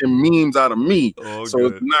be making memes out of me. It's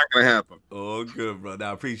not going to happen. Oh, good, bro.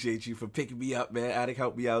 Now, I appreciate you for picking me up, man. Attic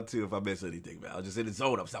helped me out, too, if I missed anything, man. I was just in the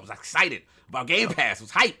zone. I was excited about Game Pass. I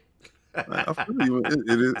was hyped. I feel you.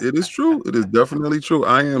 It is true. It is definitely true.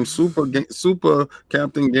 I am super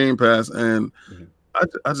Captain Game Pass, and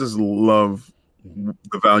I just love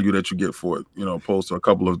the value that you get for it. Opposed to a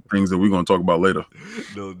couple of things that we're going to talk about later.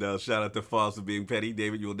 No doubt. Shout out to Falls for being petty.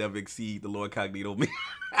 David, you'll never exceed the Lord Cognito.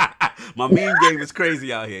 My meme game is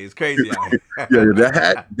crazy out here. It's crazy out here.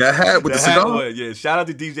 Yeah, that hat with the cigar. Yeah, shout out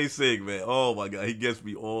to DJ Sig, man. Oh my God, he gets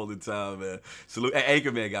me all the time, man. Salute. And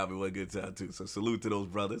Anchorman got me one good time too. So salute to those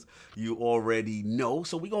brothers. You already know.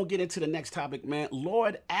 So we're gonna get into the next topic, man.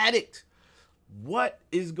 Lord Addict. What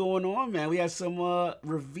is going on, man? We had some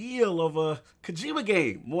reveal of a Kojima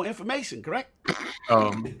game. More information, correct?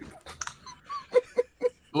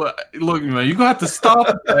 Look, man, you're going to have to stop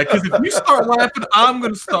that because if you start laughing, I'm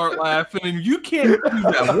going to start laughing, and you can't do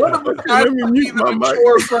that. One of us has to be the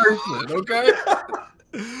mature person, okay?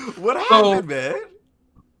 What happened, man?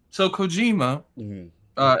 So Kojima,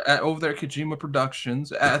 over there at Kojima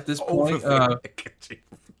Productions, at this point,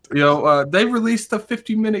 they released a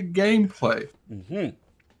 50-minute gameplay.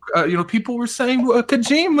 People were saying,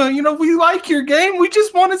 Kojima, we like your game. We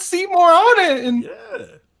just want to see more on it. And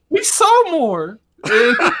we saw more.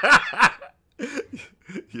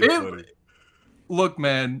 Look,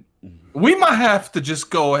 man, we might have to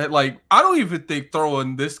just go ahead. Like, I don't even think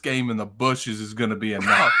throwing this game in the bushes is going to be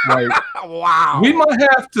enough. Like, wow, we might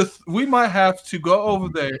have to go over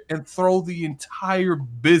there and throw the entire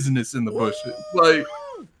business in the bushes.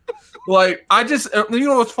 Like I just,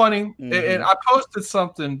 what's funny? And I posted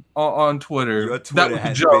something on Twitter. Your Twitter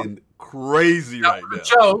has been crazy right now.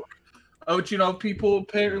 Joke. But people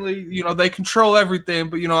apparently, they control everything.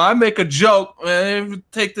 But I make a joke, man.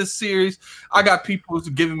 Take this serious. I got people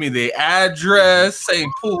giving me the address,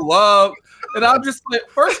 saying pull up, and I'm just like,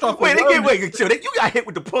 first off, wait, chill. You got hit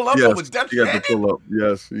with the pull up. Yes, you got the pull up.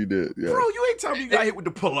 Yes, he did. Yes. Bro, you ain't telling me you got hit with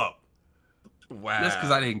the pull up. Wow. That's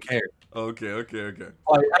because I didn't care. Okay.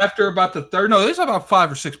 Like after about the third, there's about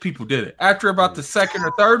 5 or 6 people did it. After about the second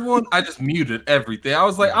or third one, I just muted everything. I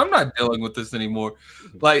was like, I'm not dealing with this anymore.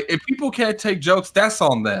 Like if people can't take jokes, that's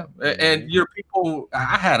on them. And your people,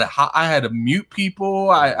 I had to mute people.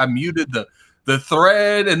 I muted the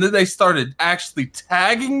thread, and then they started actually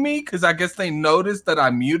tagging me because I guess they noticed that I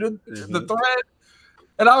muted the thread.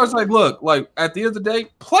 And I was like, look, like at the end of the day,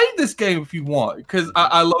 play this game if you want. Because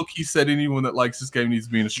I low-key said anyone that likes this game needs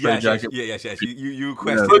to be in a straight jacket. Yes. You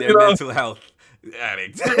question their mental health.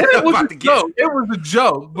 It was a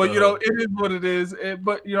joke, but it is what it is.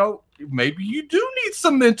 But maybe you do need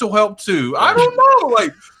some mental help too. I don't know.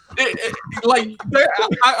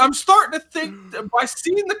 I'm starting to think that by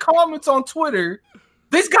seeing the comments on Twitter,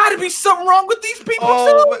 there's got to be something wrong with these people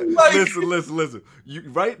too. Like, listen. You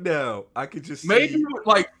right now, I could just maybe see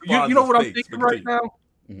like you know what I'm thinking right now.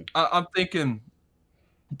 I'm thinking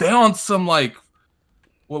they're on some like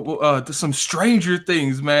some Stranger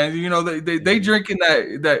Things, man. They drinking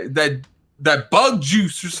that bug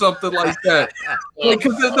juice or something like that.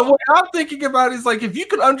 Because the way I'm thinking about it is like if you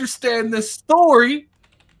could understand this story,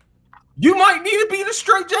 you might need to be in a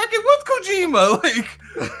straitjacket with Kojima,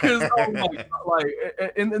 because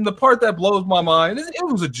and the part that blows my mind is it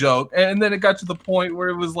was a joke, and then it got to the point where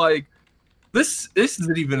it was like, this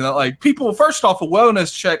isn't even like people. First off, a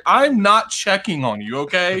wellness check. I'm not checking on you,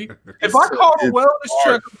 okay? If I call a wellness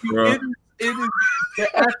check, it is the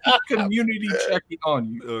actual community checking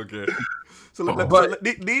on you. Okay. So, but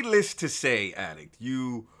needless to say, Addict,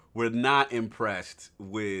 you were not impressed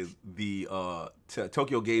with the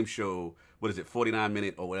Tokyo Game Show, what is it,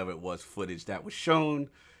 49-minute or whatever it was, footage that was shown.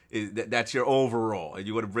 That's your overall, and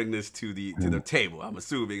you want to bring this to the table, I'm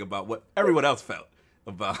assuming, about what everyone else felt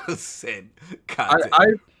about said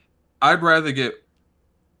content. I'd rather get,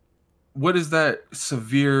 what is that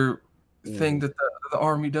severe thing that the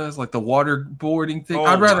army does, like the waterboarding thing?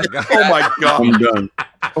 I'd rather. Oh my God! I'm done.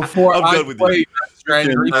 Before I play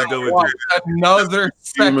Stranding, another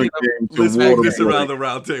second. Let's make this around the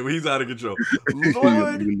round table. He's out of control.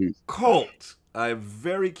 Lord Colt, I'm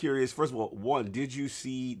very curious. First of all, one, did you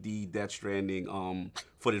see the Death Stranding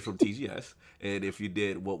footage from TGS? And if you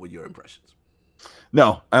did, what were your impressions?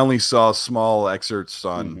 No, I only saw small excerpts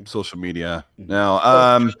on social media. Now,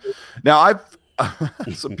 I've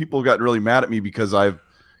some people got really mad at me because I've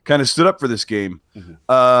kind of stood up for this game.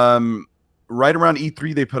 Right around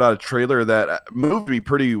E3, they put out a trailer that moved me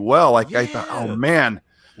pretty well. Like I thought, oh man,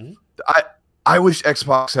 I wish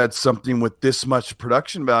Xbox had something with this much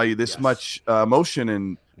production value, this much emotion,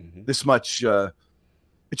 and this much. It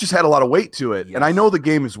just had a lot of weight to it. And I know the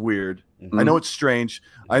game is weird. I know it's strange.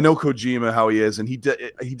 I know Kojima, how he is, and he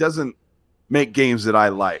doesn't make games that I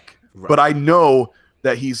like. Right. But I know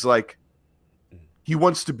that he's like, he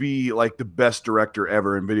wants to be like the best director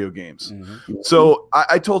ever in video games. So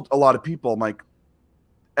I told a lot of people, I'm like,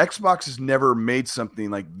 Xbox has never made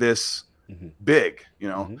something like this big, you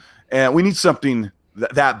know, and we need something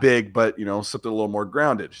that big, but you know, something a little more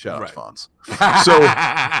grounded. Shout out to Fonz. So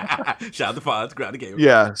shout out to Fonz, grounded gamer.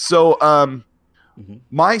 Yeah. So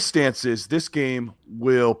my stance is this game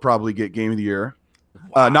will probably get Game of the Year,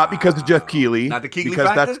 not because of Jeff Keighley, not the Keighley because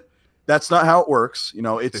factor? that's not how it works. You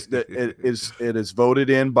know, it is voted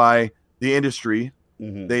in by the industry.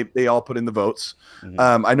 They all put in the votes.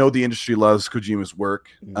 I know the industry loves Kojima's work.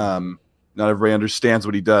 Not everybody understands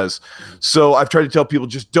what he does. So I've tried to tell people,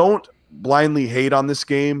 just don't blindly hate on this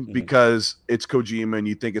game because it's Kojima and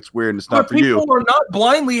you think it's weird and it's not for you. People are not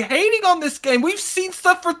blindly hating on this game. We've seen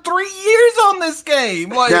stuff for 3 years on this game.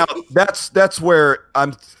 Like, now that's where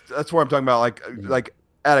I'm talking about. Like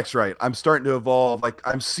Addict's right. I'm starting to evolve. Like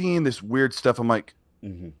I'm seeing this weird stuff. I'm like,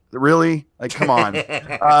 really? Like, come on.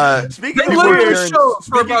 Speaking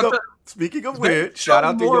of weird, shout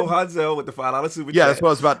out to Johan Zell with the $5 super chat. Yeah, that's what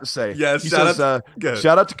I was about to say. Yes, shout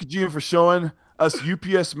out to Kojima for showing us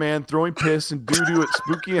UPS man throwing piss and doo-doo at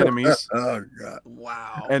spooky enemies. Oh god!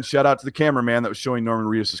 Wow! And shout out to the cameraman that was showing Norman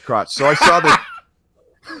Reedus' crotch. So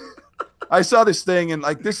I saw this thing, and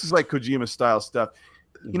like this is like Kojima style stuff.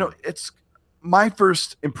 You know, it's my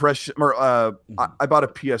first impression. Or I bought a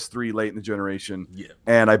PS3 late in the generation,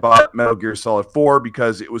 and I bought Metal Gear Solid 4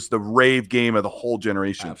 because it was the rave game of the whole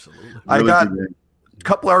generation. Absolutely. I got a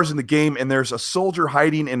couple hours in the game, and there's a soldier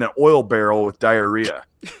hiding in an oil barrel with diarrhea.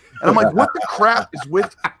 And I'm like, what the crap is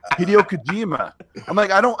with Hideo Kojima? I'm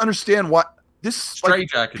like, I don't understand what this like,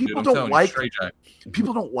 people don't like.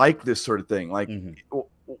 People don't like this sort of thing. Like,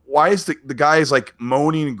 why is the guy's like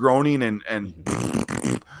moaning and groaning and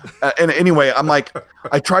anyway, I'm like,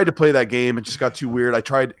 I tried to play that game. It just got too weird. I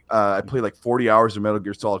played like 40 hours of Metal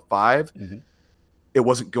Gear Solid 5. It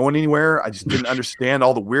wasn't going anywhere. I just didn't understand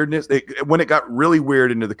all the weirdness. When it got really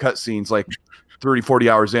weird into the cutscenes, like 30,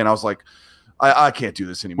 40 hours in, I was like, I can't do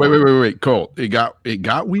this anymore. Wait, Colt. It got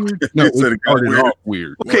weird. No, it started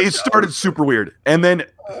weird. Okay, it started super weird, and then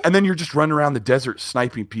you're just running around the desert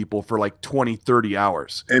sniping people for like 20, 30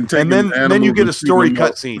 hours, and then you get a story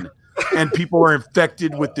cutscene, and people are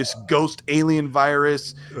infected with this ghost alien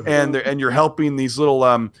virus, and you're helping these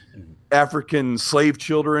little African slave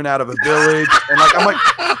children out of a village, and like I'm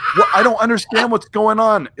like, well, I don't understand what's going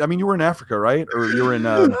on. I mean, you were in Africa, right? Or you were in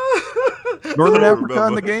Northern Africa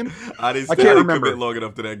in the game? I can't remember long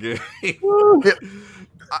enough to that game.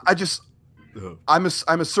 I'm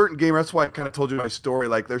a certain gamer. That's why I kind of told you my story.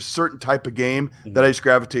 Like there's a certain type of game that I just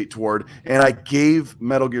gravitate toward, and I gave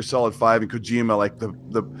Metal Gear Solid 5 and Kojima like the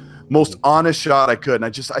most honest shot I could, and I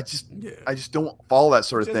just don't follow that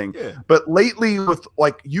sort of thing. But lately, with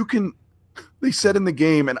like they said in the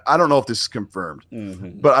game, and I don't know if this is confirmed,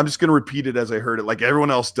 but I'm just going to repeat it as I heard it, like everyone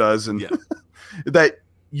else does, and that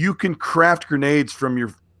you can craft grenades from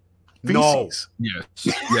your feces. Yes.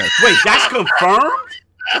 Wait, that's confirmed?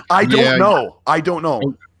 I don't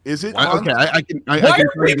know. Is it? Okay, I can. Why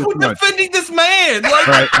are people defending this man?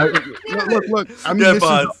 Like, look. I mean,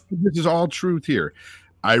 this is all truth here.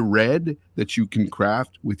 I read that you can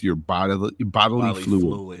craft with your bodily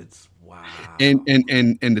fluids. Wow. And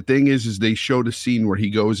the thing is they showed a scene where he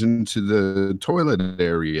goes into the toilet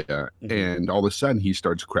area and all of a sudden he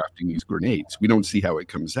starts crafting these grenades. We don't see how it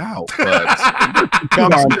comes out, but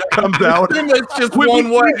comes out. It's just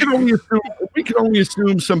one way. We can only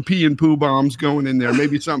assume some pee and poo bombs going in there.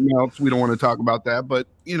 Maybe something else. We don't want to talk about that, but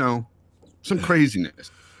you know, some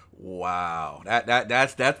craziness. Wow,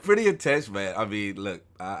 that's pretty intense, man. I mean, look,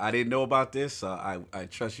 I didn't know about this. So I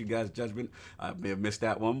trust you guys' judgment. I may have missed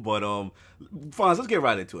that one, but Fonz, let's get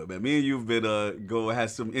right into it, man. Me and you've been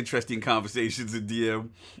had some interesting conversations in DM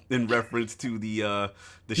in reference to the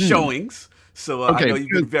showings. So I know you've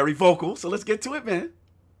been very vocal. So let's get to it, man.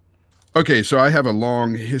 Okay, so I have a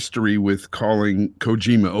long history with calling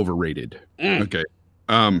Kojima overrated. Okay.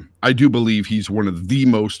 I do believe he's one of the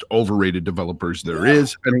most overrated developers there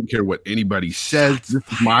is. I don't care what anybody says. This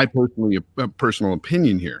is my personal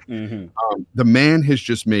opinion here. The man has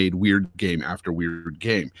just made weird game after weird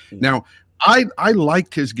game. Now, I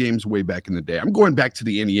liked his games way back in the day. I'm going back to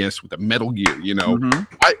the NES with the Metal Gear, you know.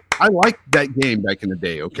 I liked that game back in the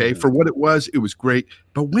day, okay? For what it was great.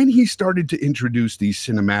 But when he started to introduce these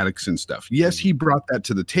cinematics and stuff, yes, he brought that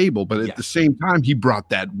to the table, but at the same time, he brought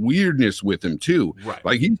that weirdness with him too.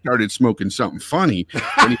 Like he started smoking something funny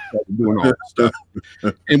when he started doing all that stuff.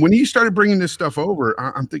 And when he started bringing this stuff over,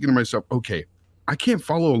 I'm thinking to myself, okay, I can't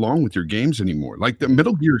follow along with your games anymore. Like the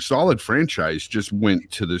Metal Gear Solid franchise just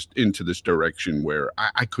went into this direction where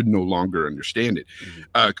I could no longer understand it.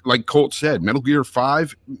 Like Colt said, Metal Gear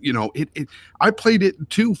 5, you know, I played it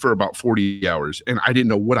too for about 40 hours and I didn't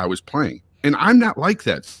know what I was playing. And I'm not like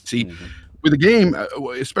that. See, with a game,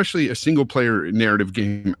 especially a single player narrative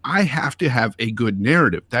game, I have to have a good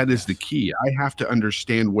narrative. That is the key. I have to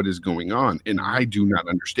understand what is going on. And I do not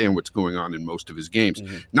understand what's going on in most of his games.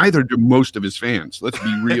 Neither do most of his fans. Let's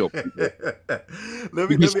be real.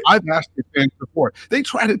 I've asked his fans before. They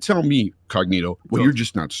try to tell me, Cognito, well, you're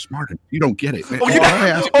just not smart enough. You don't get it. They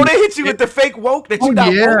hit you with the fake woke that you not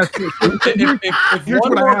woke. Here's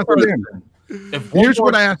what I asked them. Here's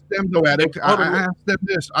what I asked them, though, Addict. I asked them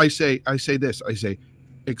this. I say this. I say,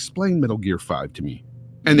 explain Metal Gear 5 to me.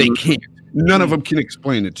 And they can't. None of them can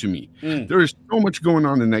explain it to me. There is so much going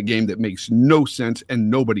on in that game that makes no sense,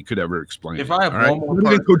 and nobody could ever explain it. If I have one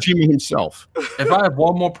more person, Kojima himself. If I have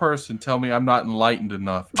one more person tell me I'm not enlightened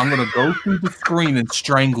enough, I'm going to go through the screen and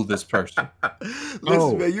strangle this person.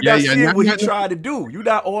 Listen, man, you're not seeing what he tried to do. You're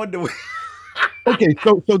not on the... Okay,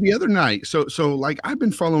 so the other night, so like I've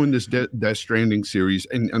been following this Death Stranding series,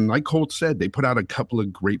 and like Colt said, they put out a couple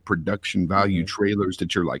of great production value trailers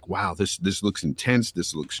that you're like, wow, this looks intense,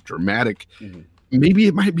 this looks dramatic, maybe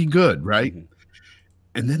it might be good, right?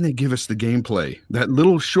 And then they give us the gameplay, that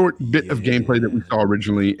little short bit of gameplay that we saw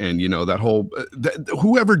originally, and you know that whole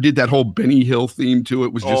whoever did that whole Benny Hill theme to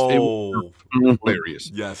it was just it was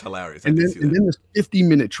hilarious. Yes, hilarious. And then this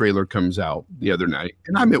 50-minute trailer comes out the other night,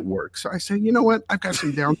 and I'm at work, so I say, you know what? I've got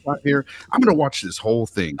some downtime here. I'm going to watch this whole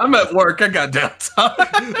thing. I'm at work. I got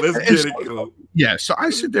downtime. Let's get it going. Yeah, so I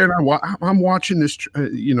sit there and I'm watching this,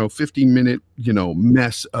 50-minute,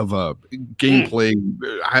 mess of a gameplay.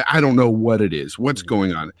 I don't know what it is, what's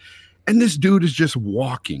going on, and this dude is just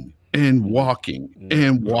walking and walking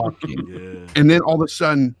and walking, and then all of a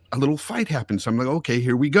sudden a little fight happens. So I'm like, okay,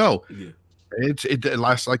 here we go. It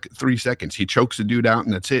lasts like 3 seconds. He chokes the dude out,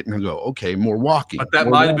 and that's it. And I go, okay, more walking. But that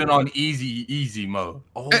might have been on easy mode.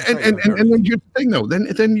 And then here's the thing, though.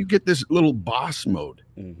 Then you get this little boss mode,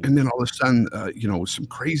 and then all of a sudden, some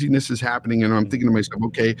craziness is happening, and I'm thinking to myself,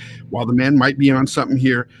 okay, while the man might be on something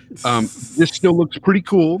here, this still looks pretty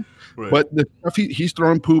cool. Right. But the stuff he's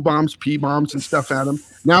throwing pee bombs, and stuff at him.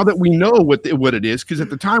 Now that we know what it is, because at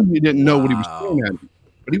the time we didn't know what he was throwing at him.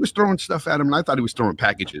 But he was throwing stuff at him, and I thought he was throwing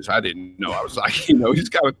packages. I didn't know. I was like, he's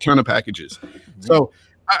got a ton of packages. So,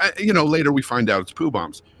 later we find out it's poo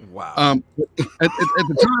bombs. Wow. At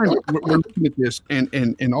the time, we're looking at this,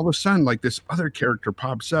 and all of a sudden, like this other character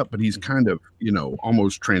pops up, but he's kind of,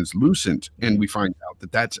 almost translucent, and we find out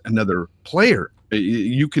that that's another player.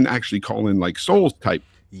 You can actually call in like Souls type,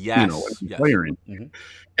 player in.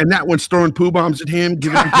 And that one's throwing poo bombs at him,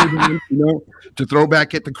 giving him, to throw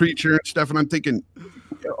back at the creature and stuff. And I'm thinking,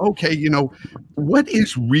 okay, what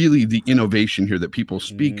is really the innovation here that people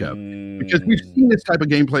speak of? Because we've seen this type of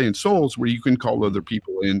gameplay in Souls where you can call other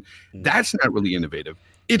people in. That's not really innovative.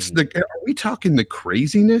 It's are we talking the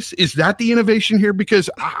craziness? Is that the innovation here? Because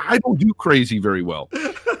I don't do crazy very well.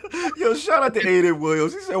 Yo, shout out to Aiden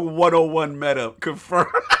Williams. He said 101 meta confirmed.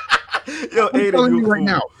 Yo,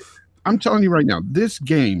 Aiden, I'm telling you right now, this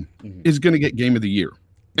game is going to get Game of the Year.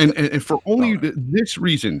 And for only this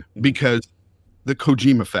reason, because the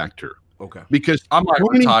Kojima factor. Okay. Because I'm like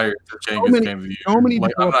retired to change this Game of the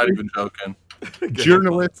Year. I'm not even joking.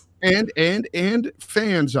 Journalists and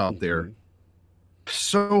fans out there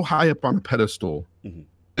so high up on a pedestal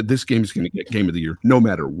that this game is going to get Game of the Year no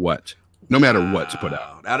matter what. No matter what's put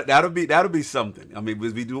out. That'll be something. I mean,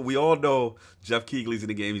 we all know Jeff Keighley's in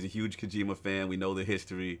the game. He's a huge Kojima fan. We know the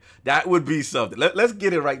history. That would be something. Let's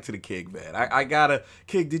get it right to the King, man. I gotta,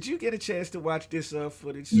 King, did you get a chance to watch this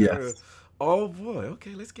footage? Yes. Oh boy.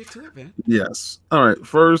 Okay, let's get to it, man. Yes. All right.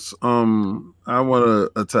 First, I want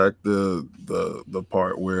to attack the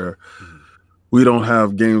part where we don't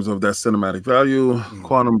have games of that cinematic value.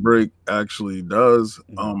 Quantum Break actually does.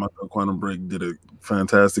 I thought Quantum Break did a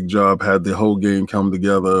fantastic job, had the whole game come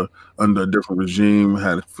together under a different regime,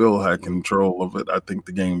 had Phil had control of it. I think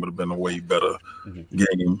the game would have been a way better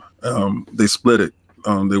game. They split it.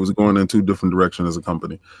 They was going in 2 different directions as a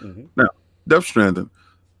company. Now, Death Stranding,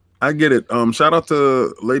 I get it. Shout out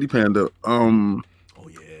to Lady Panda.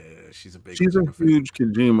 She's a huge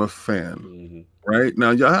Kojima fan. Right now,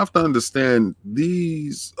 y'all have to understand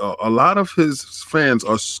these. A lot of his fans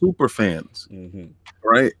are super fans,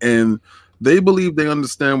 right? And they believe they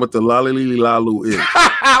understand what the lalili lalu is.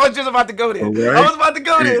 I was just about to go there. Right? I was about to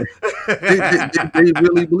go there. They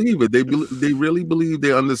really believe it. They really believe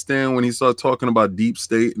they understand when he starts talking about deep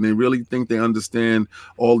state, and they really think they understand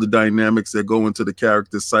all the dynamics that go into the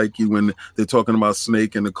character's psyche when they're talking about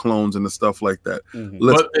Snake and the clones and the stuff like that.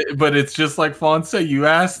 But it's just like Fawn said. You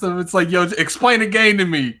ask them, it's like, yo, explain a game to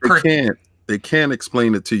me. They can't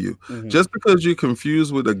explain it to you. Just because you're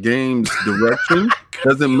confused with a game's direction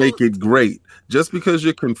doesn't make it great. Just because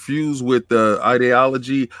you're confused with the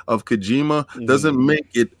ideology of Kojima doesn't make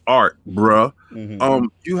it art, bruh.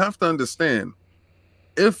 You have to understand,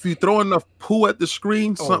 if you throw enough poo at the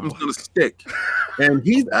screen, something's gonna stick. And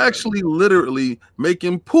he's actually literally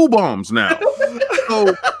making poo bombs now. So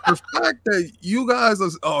the fact that you guys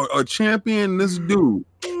are championing this dude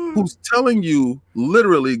who's telling you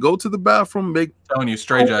literally go to the bathroom, make telling you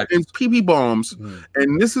straight jackets and pee bombs,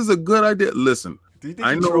 and this is a good idea. Listen,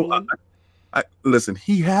 I know. Listen,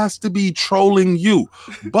 he has to be trolling you.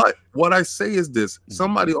 But what I say is this: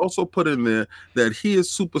 somebody also put in there that he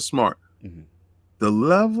is super smart. The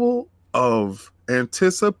level of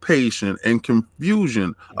anticipation and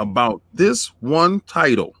confusion about this one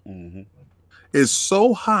title is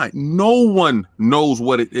so high. No one knows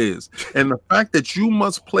what it is. And the fact that you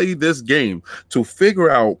must play this game to figure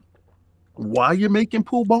out why you're making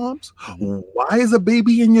pool bombs, why is a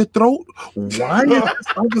baby in your throat, why is this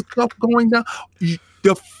other stuff going down.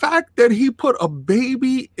 The fact that he put a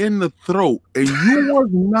baby in the throat and you were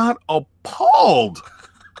not appalled.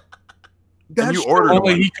 That's you ordered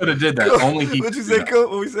only he could have did that. Only he. What you say, Cool?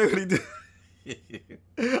 What we say what he did?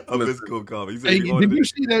 I miss Cool comment. Hey, did you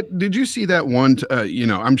see that? Did you see that one?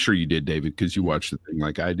 I'm sure you did, David, because you watched the thing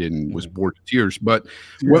like I did and was bored to tears. But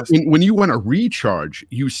when you want to recharge,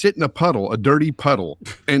 you sit in a puddle, a dirty puddle,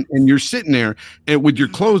 and you're sitting there and with your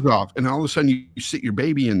clothes off, and all of a sudden you sit your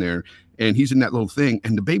baby in there. And he's in that little thing,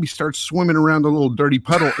 and the baby starts swimming around the little dirty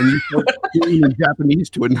puddle, and you start doing in Japanese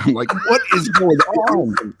to it. And I'm like, what is going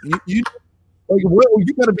on? You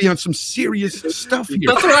got to be on some serious stuff here.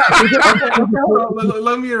 That's right.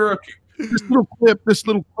 Let me interrupt you. This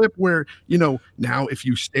little clip where, now if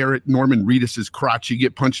you stare at Norman Reedus's crotch, you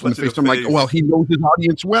get punched in the face. I'm like, well, he knows his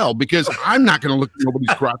audience well, because I'm not going to look at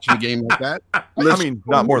nobody's crotch in a game like that. I mean,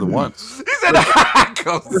 not more than once. He said,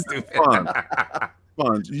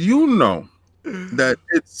 fun. You know that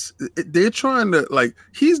they're trying to,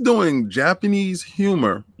 he's doing Japanese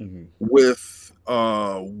humor with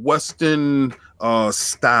Western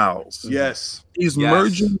styles. Yes. He's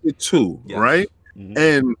merging the two, right?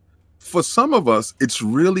 And for some of us, it's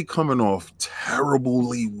really coming off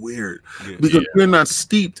terribly weird because we're not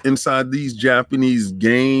steeped inside these Japanese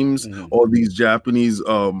games or these Japanese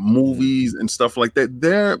movies and stuff like that.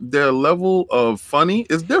 Their level of funny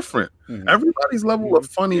is different. Everybody's level of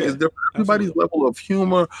funny is different. Everybody's level of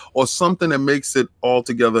humor or something that makes it all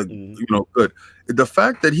together, good. The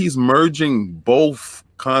fact that he's merging both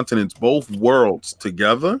continents, both worlds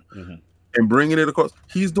together and bringing it across,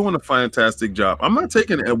 he's doing a fantastic job. I'm not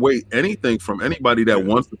taking away anything from anybody that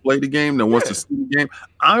wants to play the game, that wants to see the game.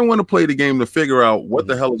 I want to play the game to figure out what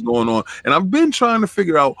the hell is going on. And I've been trying to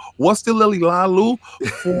figure out what's the Lily Lalu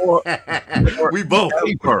for we both.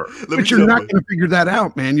 But you're not going to figure that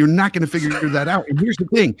out, man. You're not going to figure that out. And here's the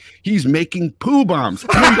thing. He's making poo bombs.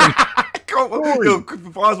 Yo,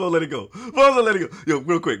 pause won't let it go. Yo,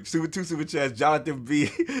 real quick. Two super chats. Jonathan B.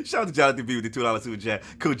 Shout out to Jonathan B with the $2 super chat.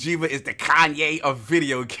 Kojima is the Kanye of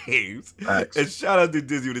video games. Nice. And shout out to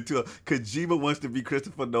Dizzy with the $2. Kojima wants to be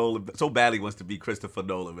Christopher Nolan. So badly wants to be Christopher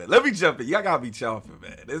Nolan, man. Let me jump in. Y'all gotta be chomping,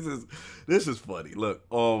 man. This is funny. Look,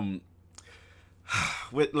 when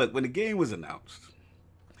the game was announced,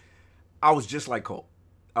 I was just like Cole.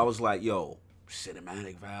 I was like, yo,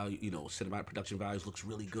 cinematic value, cinematic production values looks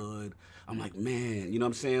really good. I'm like, man, you know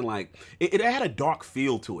what I'm saying? Like, it had a dark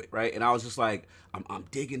feel to it, right? And I was just like, I'm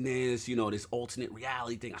digging this, this alternate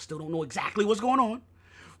reality thing. I still don't know exactly what's going on,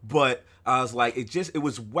 but I was like, it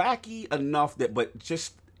was wacky enough but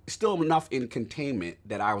just still enough in containment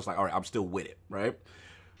that I was like, all right, I'm still with it, right?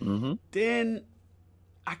 Then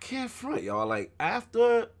I can't front, y'all. Like,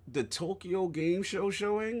 after the Tokyo Game Show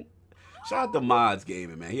showing, shout out to Mods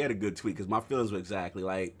Gaming, man. He had a good tweet because my feelings were exactly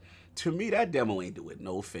like, to me, that demo ain't doing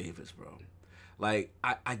no favors, bro. Like,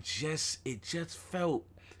 it just felt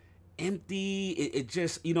empty. It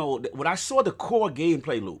just, you know, when I saw the core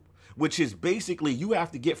gameplay loop, which is basically you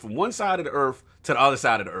have to get from one side of the earth to the other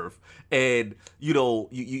side of the earth. And, you know,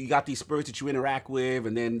 you got these spirits that you interact with,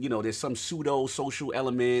 and then, you know, there's some pseudo-social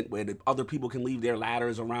element where the other people can leave their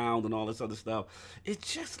ladders around and all this other stuff. It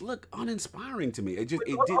just looked uninspiring to me. It didn't...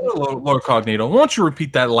 Lord Cognito, why don't you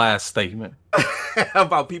repeat that last statement?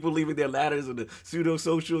 About people leaving their ladders and the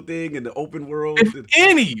pseudo-social thing and the open world. If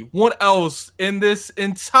anyone else in this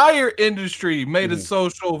entire industry made a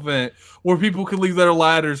social event where people could leave their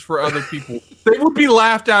ladders for other people, they would be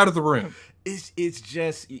laughed out of the room. It's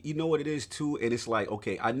just, you know what it is too, and it's like,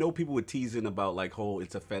 okay, I know people were teasing about like, oh,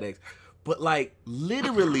 it's a FedEx, but like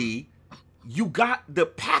literally, you got the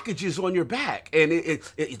packages on your back, and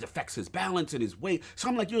it affects his balance and his weight. So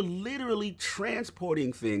I'm like, you're literally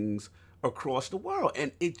transporting things across the world,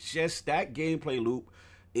 and it's just that gameplay loop.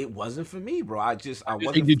 It wasn't for me, bro. I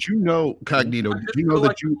wasn't. Hey, did you know, Cognito? Did you know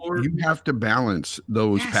that you have to balance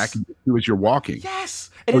those packages too as you're walking?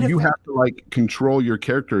 Yes. So you have to like control your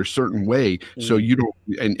character a certain way so you don't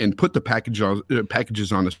and put the packages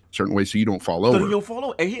on a certain way so you don't fall over. So you don't fall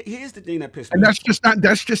over. And here's the thing that pissed me and off.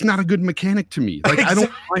 That's just not a good mechanic to me. Like I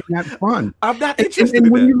don't find that fun. I'm not interested and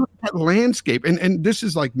in when that. you look at landscape, and this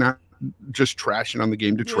is like not just trashing on the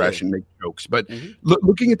game to trash and make jokes, but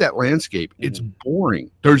looking at that landscape, it's boring.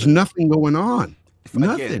 There's nothing going on.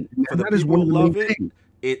 Nothing. Again, for the that is people one who of the love main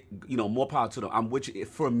it, things. you know, more power to them. I'm with you.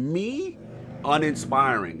 For me,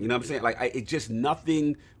 uninspiring. You know what I'm saying? Like, it just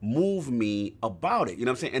nothing moved me about it. You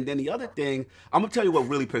know what I'm saying? And then the other thing, I'm gonna tell you what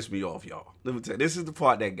really pissed me off, y'all. Let me tell you, this is the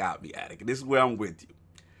part that got me, Attic. This is where I'm with you.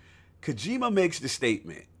 Kojima makes the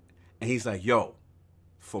statement, and he's like, "Yo,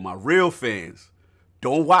 for my real fans,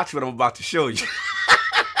 don't watch what I'm about to show you."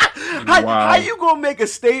 How you gonna make a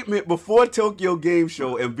statement before Tokyo Game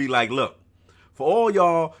Show and be like, "Look, for all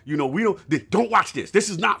y'all, you know, don't watch this. This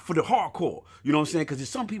is not for the hardcore." You know what I'm saying? Because there's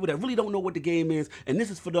some people that really don't know what the game is, and this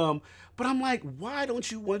is for them. But I'm like, why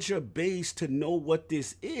don't you want your base to know what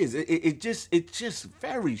this is? It's just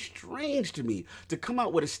very strange to me to come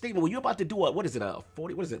out with a statement when you're about to do what is it?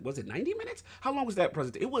 40? What is it? Was it 90 minutes? How long was that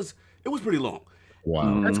presentation? It was pretty long.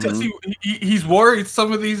 Wow. That's because he's worried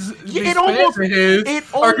some of these fans almost, of his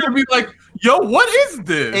are going to be like, yo, what is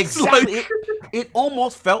this? Exactly. Like, it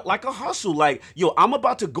almost felt like a hustle. Like, yo, I'm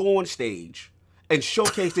about to go on stage and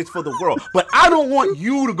showcase this for the world, but I don't want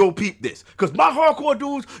you to go peep this. Because my hardcore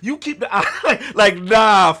dudes, you keep the eye. Like,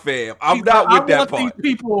 nah, fam. I'm not with that part. I want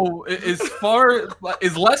these people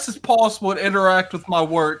as less as possible to interact with my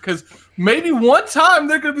work, because maybe one time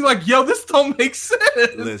they're going to be like, yo, this don't make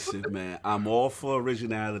sense. Listen, man, I'm all for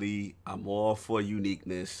originality. I'm all for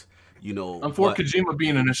uniqueness. You know, I'm for Kojima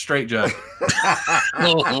being in a straitjacket.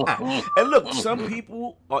 And look, some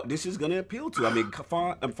people, this is going to appeal to. I mean,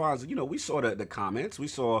 Fonz, you know, we saw the comments. We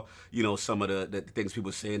saw, you know, some of the things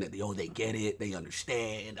people saying that, they get it. They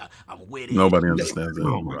understand. I'm with it. Nobody understands that.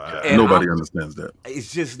 Oh, my God. Nobody understands that.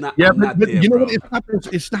 It's just not. Yeah, but you know what?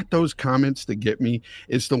 It's not those comments that get me.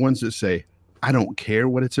 It's the ones that say, I don't care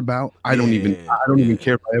what it's about. I don't even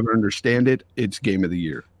care if I ever understand it. It's game of the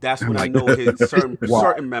year. That's when I know his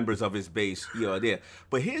certain members of his base, you know, there.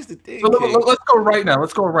 But here's the thing. So let's go right now.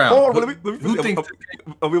 Let's go around. Oh, let me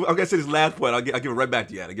I'm gonna say this last point. I'll give it right back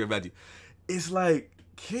to you. I'll give it back to you. It's like,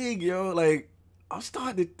 King, yo, like, I'm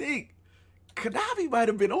starting to think Konami might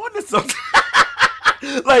have been on to something.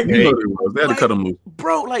 Like, they had to cut him loose,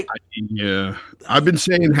 bro. Like, yeah, I've been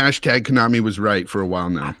saying hashtag Konami was right for a while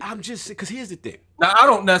now. I'm just, because here's the thing. Now, I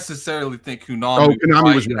don't necessarily think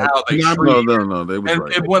Konami was right. How they no, they was and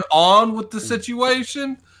right. it went on with the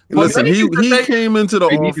situation. Listen, he came into the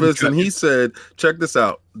office and he said, "Check this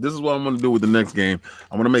out. This is what I'm going to do with the next game.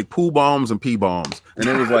 I'm going to make poo bombs and pee bombs." And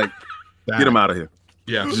it was like, get him out of here.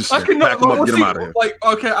 Yeah, just pack him up, get him out of here. Like,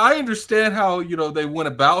 okay, I understand how they went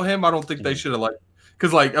about him. I don't think they should have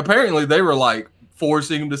because apparently they were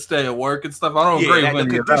forcing him to stay at work and stuff. I don't agree with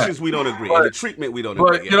the conditions. We don't agree. The treatment we don't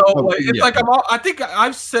agree. But it's I think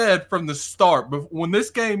I've said from the start, but when this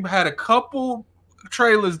game had a couple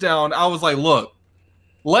trailers down, I was like, look,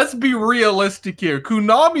 let's be realistic here.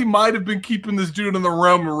 Konami might have been keeping this dude in the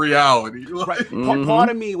realm of reality. Right. Part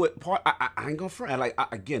of me, I ain't gonna front. Like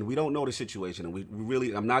again, we don't know the situation, and we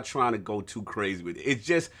really. I'm not trying to go too crazy with it. It's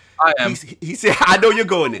just I am. He said, I know you're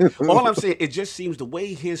going there. All I'm saying, it just seems the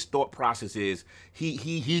way his thought process is.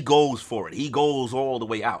 He goes for it. He goes all the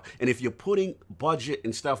way out. And if you're putting budget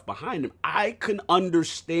and stuff behind him, I can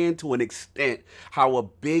understand to an extent how a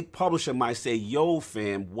big publisher might say, "Yo,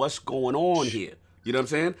 fam, what's going on here?" You know what I'm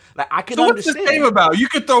saying? Like I can understand. What's the game about? You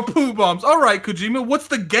can throw poo bombs. All right, Kojima. What's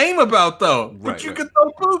the game about though? But you can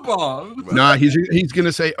throw poo bombs. Right. Nah, he's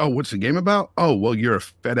gonna say, "Oh, what's the game about? Oh, well, you're a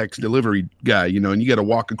FedEx delivery guy, you know, and you got to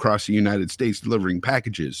walk across the United States delivering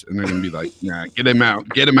packages." And they're gonna be like, "Nah, get him out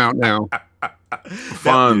now."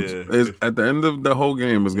 Fun. At the end of the whole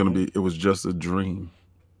game is gonna be. It was just a dream.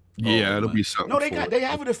 Yeah, it'll be something. No, they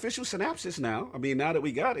have an official synopsis now. I mean, now that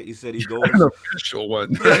we got it, he said he goes an official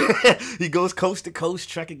one. He goes coast to coast,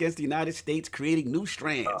 trek against the United States, creating new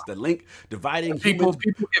strands. The link dividing people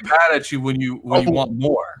get mad at you when you want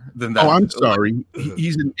more than that. Oh, I'm sorry.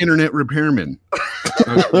 He's an internet repairman.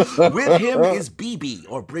 With him is BB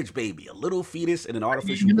or Bridge Baby, a little fetus in an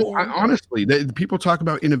artificial womb. Honestly, people talk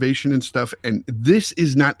about innovation and stuff, and this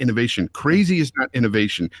is not innovation. Crazy is not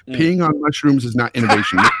innovation. Peeing on mushrooms is not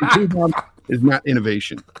innovation. Is not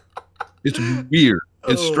innovation. It's weird.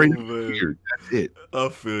 It's straight weird. That's it. I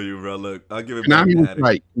feel you, bro. Look, I'll give it Konami was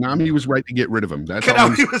right. Konami was right to get rid of him. That's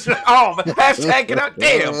Konami was right. Oh, hashtag get out.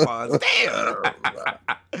 Damn, Fonz. Damn.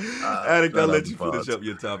 Attic, I'll let you finish up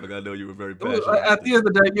your topic. I know you were very passionate. At the end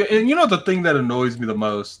of the day, and you know the thing that annoys me the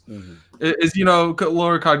most is, you know,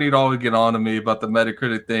 Laura Cognito always get on to me about the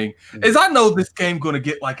Metacritic thing, is I know this game going to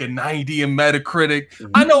get like a 90 in Metacritic.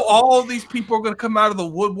 I know all these people are going to come out of the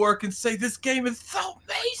woodwork and say this game is so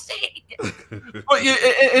amazing. But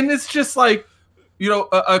and it's just like, you know,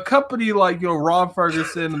 a company like, you know, Ron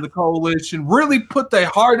Ferguson and the Coalition really put their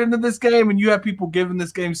heart into this game, and you have people giving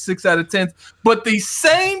this game 6 out of 10. But these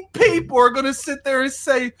same people are going to sit there and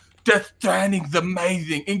say Death Stranding's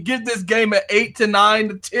amazing and give this game an 8 to 9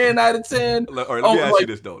 to 10 out of 10. Let me ask you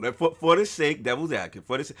this though, for the sake, devil's advocate,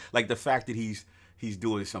 for this, like the fact that he's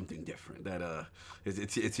doing something different, that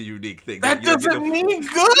it's a unique thing. That doesn't mean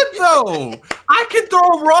good though. I could throw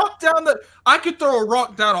a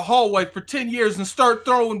rock down a hallway for 10 years and start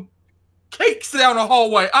throwing cakes down a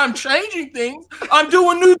hallway. I'm changing things. I'm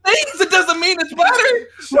doing new things. It doesn't mean it's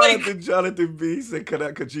better. Jonathan B said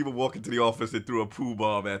Kojima walked into the office and threw a poo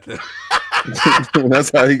bomb at them.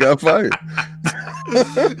 That's how he got fired.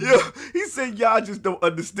 Yo, he said y'all just don't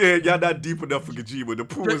understand. Y'all not deep enough for Kojima. The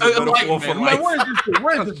poo is a metaphor for life.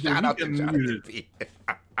 Where's this Shout out to Jonathan B.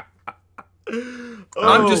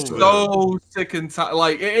 I'm just so sick and tired.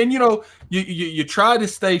 Like, and you know, you try to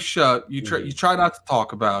stay shut. You try not to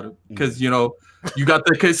talk about it because you know you got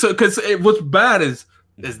the because what's bad is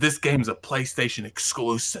this game's a PlayStation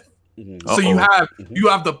exclusive. So you have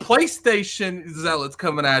the PlayStation zealots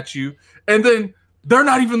coming at you, and then they're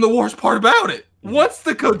not even the worst part about it. Once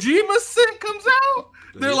the Kojima scent comes out,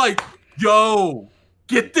 they're like, "Yo,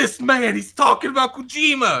 get this man. He's talking about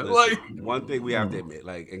Kojima." Listen, like, one thing we have to admit,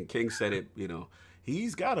 like, and King said it, you know,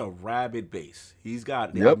 he's got a rabid base. He's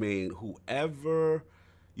got, I mean, whoever,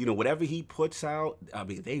 you know, whatever he puts out, I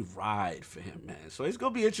mean, they ride for him, man. So it's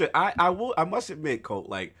gonna be interesting. I must admit, Colt,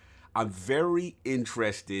 like, I'm very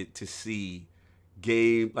interested to see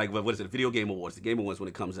what is it, Video Game Awards, the Game Awards when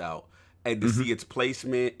it comes out, and to see its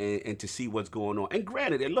placement and to see what's going on. And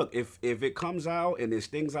granted, and look, if it comes out and there's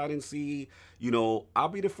things I didn't see, you know, I'll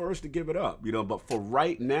be the first to give it up, you know. But for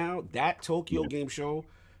right now, that Tokyo Game Show,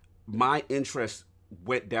 my interest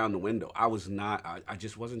went down the window. I was not, I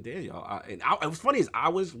just wasn't there, y'all. It was funny is I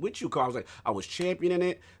was with you, Carl. I was championing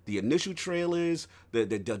it. The initial trailers, the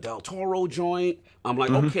Del Toro joint. I'm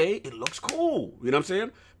like, okay, it looks cool. You know what I'm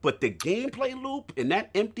saying? But the gameplay loop in that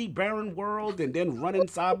empty, barren world, and then running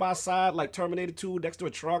side by side like Terminator 2 next to a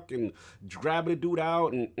truck and grabbing a dude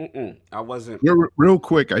out, and I wasn't. Real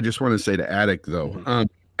quick, I just want to say to Attic though,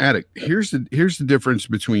 Attic, here's the difference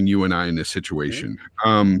between you and I in this situation.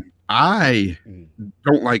 I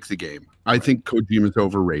don't like the game. I think Kojima's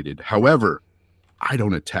overrated. However, I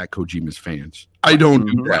don't attack Kojima's fans. I don't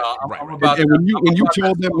do that. And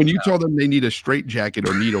when you told them they need a straight jacket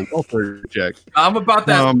or need a welfare check, I'm about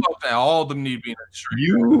that. All of them need being a straight.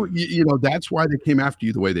 You know that's why they came after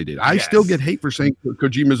you the way they did. I still get hate for saying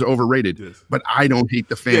Kojima's overrated, but I don't hate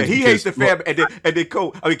the fans. Yeah, he hates the fan, and then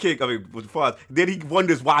King. Then he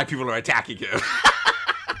wonders why people are attacking him.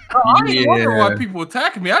 I didn't wonder why people were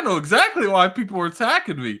attacking me. I know exactly why people were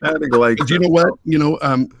attacking me. I think like you know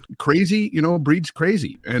what? Crazy, breeds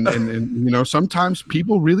crazy, and sometimes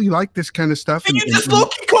people really like this kind of stuff. And you just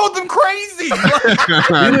low-key called them crazy.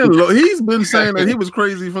 He's been saying that he was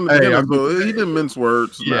crazy from the beginning, so he didn't mince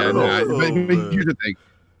words. Yeah, but here's the thing.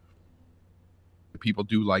 People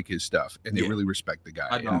do like his stuff, and they really respect the guy.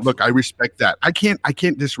 And look, I respect that. I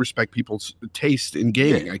can't disrespect people's taste in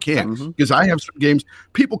gaming. I can't, because I have some games.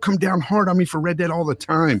 People come down hard on me for Red Dead all the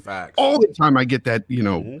time. Facts. All the time, I get that.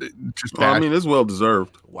 Just I mean, it's well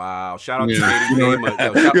deserved. Wow! Shout out to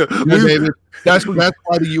David. That's why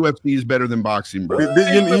the UFC is better than boxing, bro.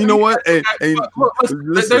 You know what? There's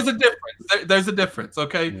a difference. There's a difference.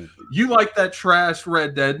 Okay, you like that trash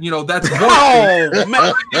Red Dead. That's man. We're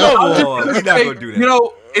not gonna do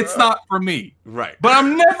that. It's not for me. Right. But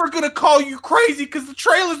I'm never going to call you crazy because the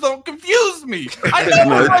trailers don't confuse me. I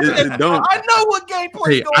know I know what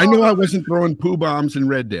gameplay I know I wasn't throwing poo bombs in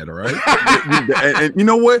Red Dead, all right? and you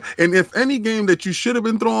know what? And if any game that you should have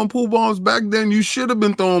been throwing poo bombs back then, you should have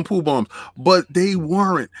been throwing poo bombs. But they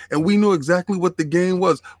weren't. And we knew exactly what the game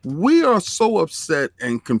was. We are so upset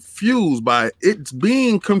and confused by it's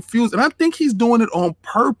being confused. And I think he's doing it on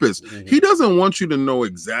purpose. He doesn't want you to know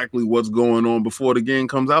exactly what's going on before the game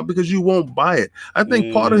comes out because you won't buy it. I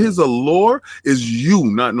think part of his allure is you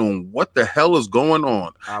not knowing what the hell is going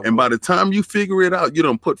on. And by the time you figure it out, you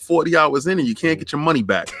done put 40 hours in and you can't get your money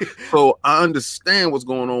back. So I understand what's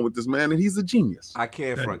going on with this man, and he's a genius. I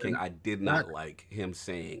can't front, King. I did not like him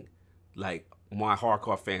saying, my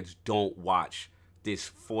hardcore fans don't watch this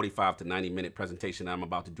 45 to 90-minute presentation I'm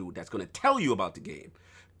about to do that's going to tell you about the game.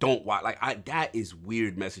 Don't watch. That is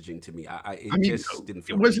weird messaging to me. Just didn't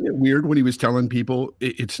feel. Wasn't it weird when he was telling people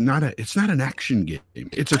it's not an action game,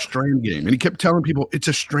 it's a Strand game, and he kept telling people it's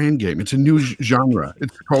a Strand game, it's a new genre,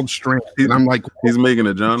 it's called Strand, and I'm like, he's making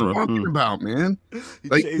a genre. What are you talking about, man? He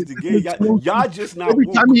changed the game. Y'all just not. Every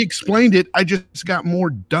time he explained it, I just got more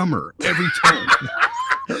dumber every time.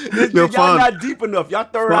 Y'all not deep enough. Y'all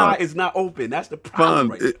third eye is not open. That's the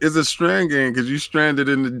problem. It's a Strand game because you stranded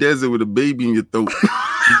in the desert with a baby in your throat.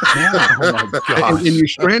 Oh my God. And you're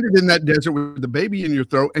stranded in that desert with the baby in your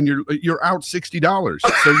throat, and you're out $60.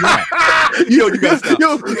 So yeah. You gotta stop.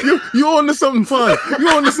 You're on to something fun.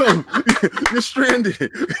 You're on to something. You're stranded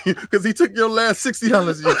because he took your last $60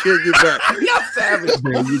 and you can't get back. Y'all savage.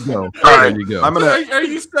 There you go. There you go. Are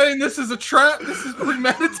you saying this is a trap? This is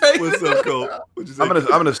premeditated? What's up, Cole? I'm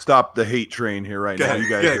gonna stop the hate train here right now. You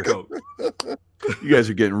guys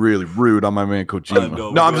are getting really rude on my man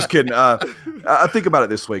Kojima. No, I'm just kidding. I think about it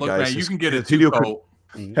this way, guys. Man, you can get it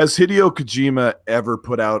Has Hideo Kojima ever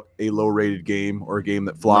put out a low-rated game or a game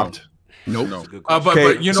that flopped? Nope. No.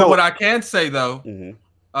 But you know what I can say though?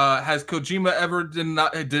 Has Kojima ever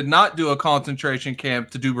did not do a concentration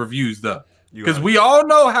camp to do reviews though? Because we all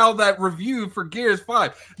know how that review for Gears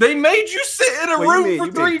 5, they made you sit in a room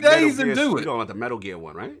for 3 days and do it. You talking about the Metal Gear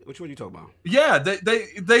one, right? Which one are you talking about? Yeah,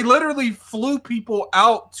 they literally flew people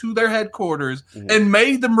out to their headquarters and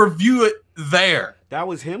made them review it there. That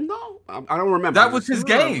was him though? I don't remember. That was his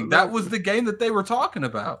game. That was the game that they were talking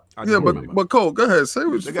about. But Cole, go ahead. Say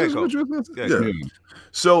what you were saying.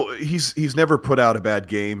 So he's never put out a bad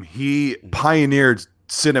game. He pioneered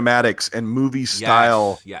cinematics and movie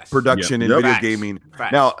style production in video gaming.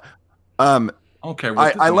 Now, okay,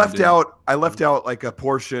 I left out like a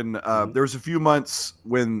portion. There was a few months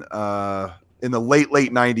when in the late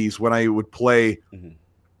 90s when I would play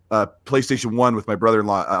PlayStation 1 with my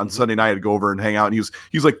brother-in-law on Sunday night. I'd go over and hang out, and he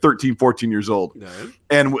was like 13, 14 years old.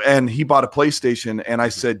 And he bought a PlayStation, and I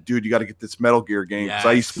said, dude, you got to get this Metal Gear game, because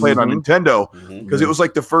I used to play it on Nintendo, because it was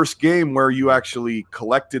like the first game where you actually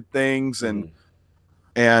collected things and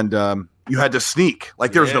you had to sneak.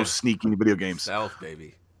 Like there was no sneaking in video games. Stealth,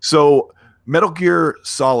 baby. So Metal Gear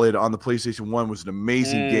Solid on the PlayStation 1 was an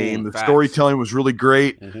amazing game. The storytelling was really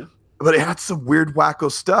great. But it had some weird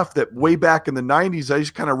wacko stuff that way back in the 90s I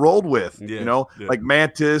just kind of rolled with, like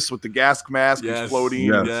Mantis with the gas mask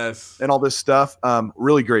exploding and all this stuff.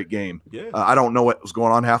 Really great game. I don't know what was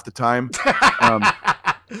going on half the time.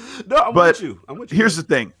 No, I'm with you. Here's the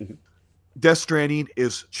thing. Death Stranding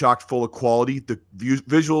is chock full of quality. The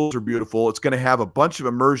visuals are beautiful. It's going to have a bunch of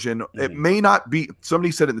immersion. It may not be,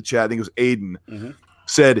 somebody said it in the chat, I think it was Aiden,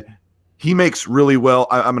 said he makes really well,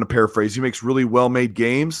 I'm going to paraphrase, he makes really well-made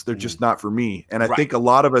games. They're just not for me. And I think a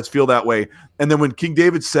lot of us feel that way. And then when King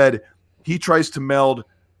David said he tries to meld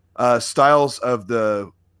styles of the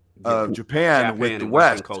Japan with the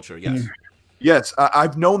West culture, yes,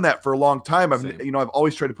 I've known that for a long time. I've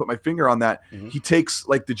always tried to put my finger on that. He takes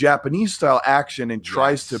like the Japanese style action and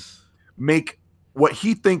tries to make what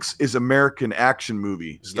he thinks is American action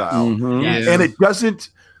movie style. Mhm. Yes. And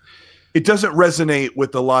it doesn't resonate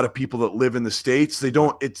with a lot of people that live in the States. They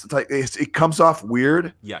don't, it comes off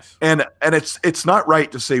weird. Yes. And it's not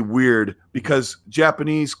right to say weird because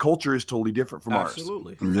Japanese culture is totally different from ours.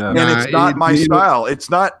 Absolutely. Yeah. And it's not my style. It's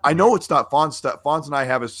not, I know it's not Fawn's style. Fawn's and I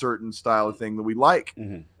have a certain style of thing that we like.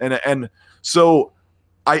 Mhm. And so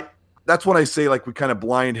that's when I say like we kind of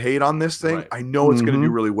blind hate on this thing. Right. I know it's going to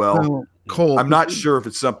do really well. Cole, I'm not sure if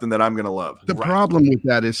it's something that I'm going to love. the problem with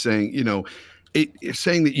that is saying,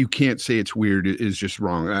 saying that you can't say it's weird is just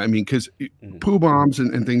wrong. I mean, because poo bombs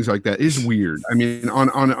and things like that is weird. I mean, on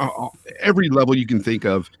every level you can think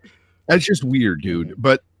of, that's just weird, dude.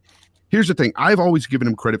 But here's the thing: I've always given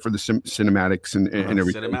him credit for the cinematics and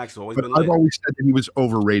everything. Cinematics has always But been I've lit. always said that he was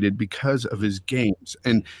overrated because of his games.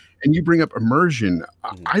 And you bring up immersion.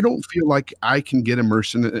 I don't feel like I can get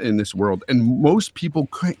immersed in this world. And most people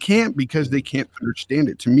can't because they can't understand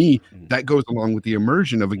it. To me, that goes along with the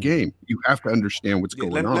immersion of a game. You have to understand what's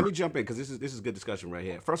going on. Let me jump in because this is good discussion right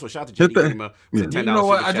here. First of all, shout out to JD Gamer with the $10 You know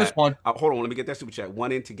what? super I just chat. want- Hold on, let me get that super chat.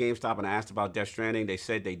 Went into GameStop and I asked about Death Stranding. They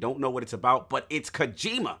said they don't know what it's about, but it's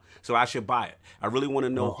Kojima, so I should buy it. I really want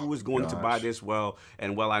to know who is going to buy this.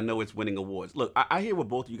 I know it's winning awards. Look, I hear what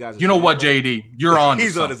both of you guys are You know saying. what, JD? You're on.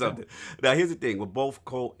 He's on to something. Now, here's the thing. Well, both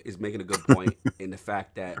Cole is making a good point in the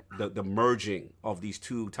fact that the merging of these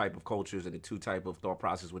two type of cultures and the two type of thought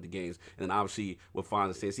process with the games, and then obviously what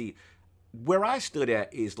Fonz says. See, where I stood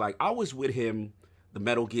at is like I was with him, the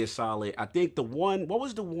Metal Gear Solid. I think the one, what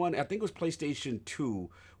was the one? I think it was PlayStation 2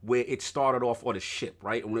 where it started off on a ship,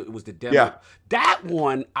 right? And it was the demo. Yeah. That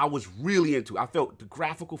one I was really into. I felt the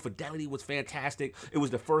graphical fidelity was fantastic. It was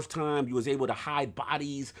the first time you was able to hide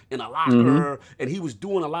bodies in a locker, and he was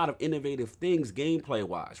doing a lot of innovative things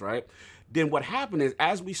gameplay-wise, right? Then what happened is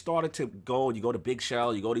as we started to go, you go to Big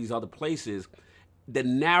Shell, you go to these other places, the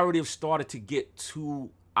narrative started to get too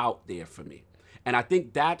out there for me. And I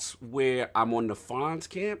think that's where I'm on the Fonz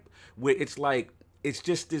camp, where it's like, it's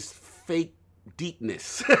just this fake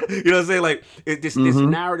deepness. You know what I'm saying? Like this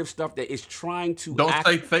narrative stuff that is trying to Don't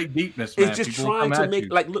say fake deepness, man. it's just People trying come to at make you.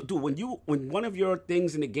 like look, dude, when one of your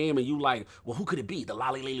things in the game and you like, well, who could it be? The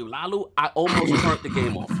Lolly Lalu? I almost turned the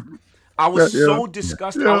game off. I was so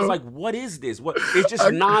disgusted. I was like, what is this? What it's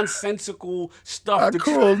just nonsensical stuff. I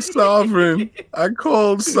called Sovereign.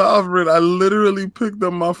 I literally picked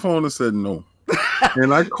up my phone and said no.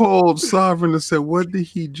 And I called Sovereign and said, what did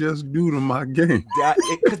he just do to my game?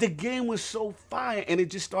 Because the game was so fire and it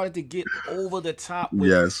just started to get over the top with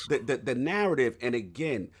the narrative. And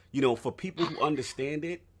again, for people who understand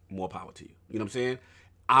it, more power to you. You know what I'm saying?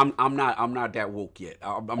 I'm not that woke yet.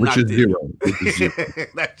 I'm Which not is there. zero.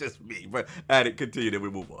 That's just me. But continue, then we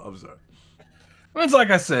move on. I'm sorry. It's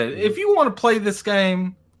like I said, if you want to play this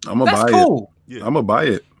game, I'm gonna that's buy cool. it. I'm gonna buy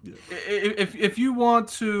it. If you want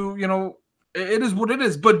to, it is what it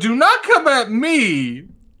is. But do not come at me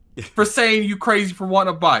for saying you crazy for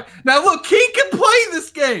wanting to buy it. Now, look, King can play this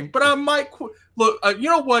game, but I might quit. Look, you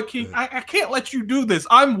know what, King? I can't let you do this.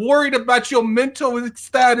 I'm worried about your mental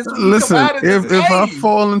status. Listen, if I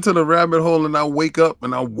fall into the rabbit hole and I wake up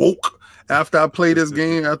and I woke after I play this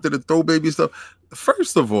game, after the throw baby stuff,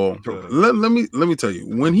 first of all, let me tell you,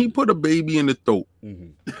 when he put a baby in the throat,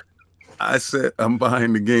 I said I'm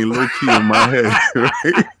behind the game, low key in my head,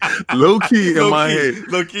 right? Low key in my head.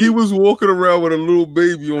 He was walking around with a little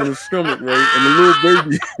baby on his stomach, right? And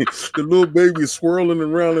the little baby is swirling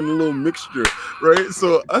around in a little mixture, right?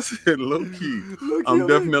 So I said, low key, I'm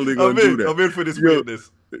definitely gonna do that. I'm in for this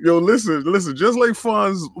weirdness. Yo, listen. Just like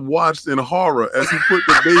Fonz watched in horror as he put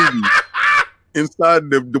the baby inside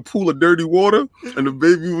the pool of dirty water, and the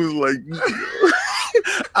baby was like.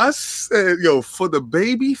 I said, for the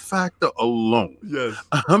baby factor alone,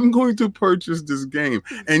 I'm going to purchase this game.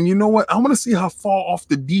 And you know what? I want to see how far off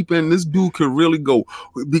the deep end this dude could really go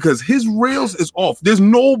because his rails is off. There's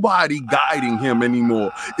nobody guiding him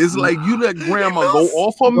anymore. It's like you let grandma go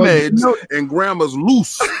off her meds and grandma's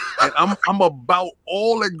loose. And I'm about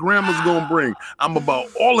all that grandma's going to bring. I'm about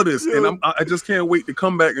all of this. And I just can't wait to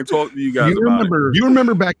come back and talk to you guys about it. You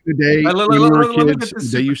remember back in the day when we were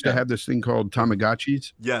kids, they used to have this thing called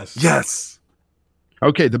Tamagotchis? Yes.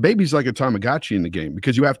 Okay, the baby's like a Tamagotchi in the game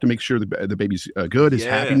because you have to make sure the baby's good, his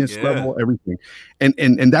happiness level, everything.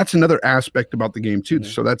 And that's another aspect about the game too.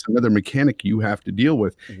 So that's another mechanic you have to deal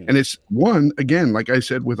with. And it's one, again, like I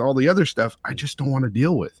said, with all the other stuff, I just don't want to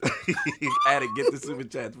deal with. Get the super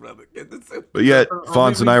chats, brother. Get the super. But yet,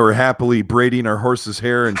 Fonz and I were happily braiding our horse's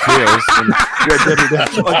hair and tails. Get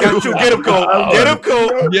him, Cole. Get him,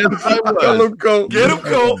 Cole. Yes, I was. Get him, Cole. Get him,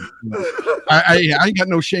 Cole. I ain't got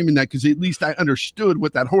no shame in that because at least I understood understood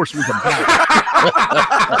what that horse was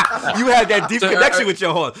about. You had that deep connection with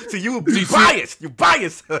your horse, so you biased. You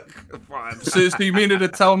biased. So you mean to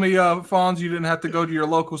tell me, Fonz, you didn't have to go to your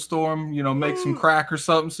local store and, make some crack or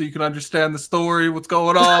something so you can understand the story, what's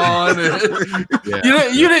going on?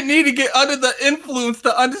 You didn't need to get under the influence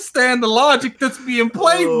to understand the logic that's being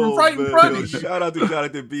played right in front of you. Shout out to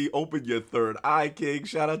Jonathan B. Open your third eye, King.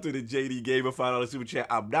 Shout out to the JD Gamer $5 super chat.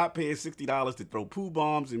 I'm not paying $60 to throw poo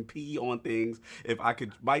bombs and pee on things. If I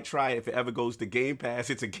might try it if it ever goes to Game Pass.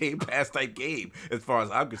 It's a Game Pass type game as far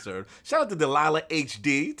as I'm concerned. Shout out to Delilah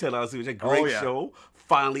HD. $10 super chat. Great show.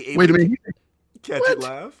 Finally able to catch it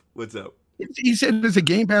live. What's up? He said it's a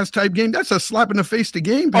Game Pass type game. That's a slap in the face to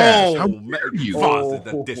Game Pass. How dare you?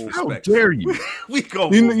 Fonz, how dare you? We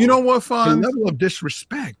go. You know what, Fonz? The level of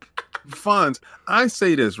disrespect. Fonz, I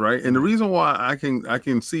say this, right? And the reason why I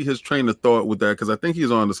can see his train of thought with that, because I think he's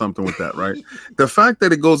on to something with that, right? The fact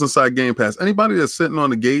that it goes inside Game Pass, anybody that's sitting on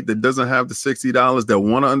the gate that doesn't have the $60 that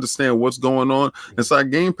want to understand what's going on, inside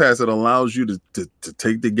Game Pass, it allows you to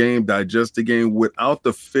take the game, digest the game without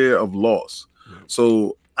the fear of loss.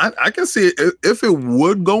 So I can see it. If it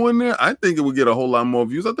would go in there, I think it would get a whole lot more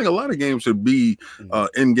views. I think a lot of games should be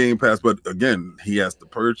in Game Pass, but again, they have to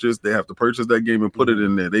purchase that game and put it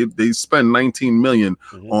in there. They spend $19 million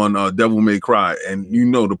on Devil May Cry, and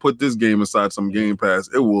to put this game inside some Game Pass,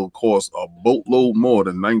 it will cost a boatload more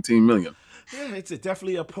than $19 million. Yeah, it's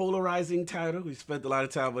definitely a polarizing title. We spent a lot of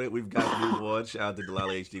time on it. We've got new awards. Shout out to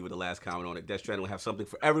Delilah HD with the last comment on it. Death Stranding will have something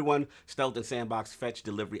for everyone. Stealth and sandbox, fetch,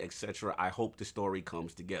 delivery, etc. I hope the story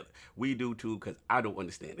comes together. We do too, because I don't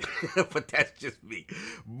understand it. But that's just me.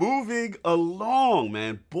 Moving along,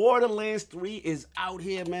 man. Borderlands 3 is out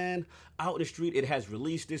here, man. Out in the street. It has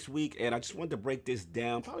released this week, and I just wanted to break this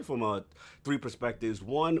down probably from three perspectives.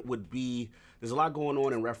 One would be there's a lot going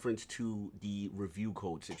on in reference to the review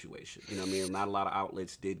code situation. You know what I mean? Not a lot of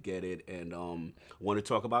outlets did get it, and want to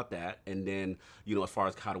talk about that. And then, as far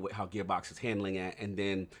as how Gearbox is handling it. And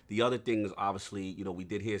then the other thing is obviously, we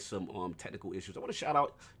did hear some technical issues. I want to shout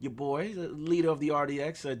out your boy, the leader of the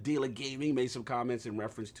RDX, Dealer Gaming, made some comments in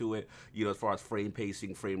reference to it, as far as frame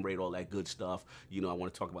pacing, frame rate, all that good stuff. I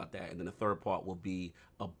want to talk about that. And then the third part will be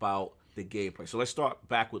about the gameplay. So let's start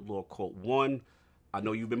back with Lord Colt. One, I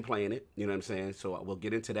know you've been playing it, you know what I'm saying? So we'll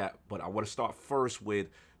get into that, but I want to start first with,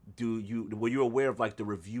 were you aware of the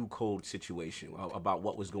review code situation about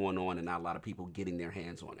what was going on and not a lot of people getting their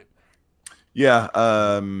hands on it? Yeah,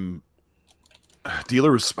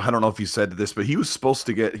 Dealer was, I don't know if he said this, but he was supposed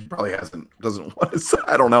to get, he probably doesn't want to say,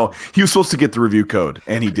 I don't know. He was supposed to get the review code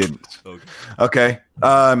and he didn't. Okay.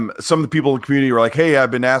 Some of the people in the community were like, hey,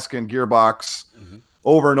 I've been asking Gearbox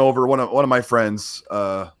over and over. One of my friends,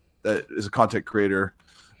 that is a content creator,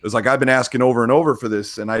 it was like, I've been asking over and over for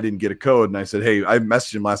this and I didn't get a code. And I said, hey, I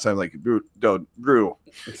messaged him last time, like, Drew,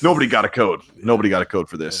 nobody got a code. Nobody got a code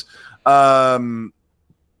for this. I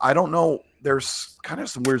don't know. There's kind of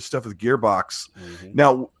some weird stuff with Gearbox.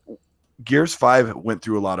 Now, Gears 5 went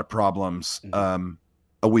through a lot of problems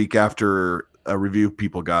a week after a review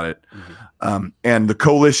people got it. And the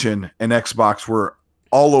Coalition and Xbox were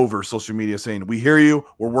all over social media saying, we hear you,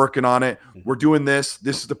 we're working on it, we're doing this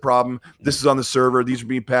is the problem, this is on the server, these are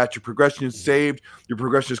being patched, your progression is saved, your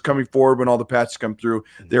progression is coming forward when all the patches come through.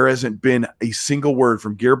 There hasn't been a single word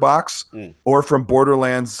from Gearbox or from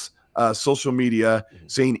Borderlands social media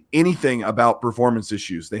saying anything about performance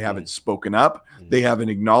issues. They haven't spoken up, they haven't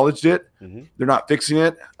acknowledged it, they're not fixing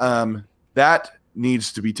it. That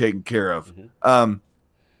needs to be taken care of.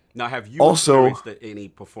 Now, have you also experienced any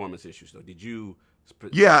performance issues though? Did you?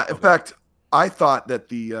 Yeah, in fact, I thought that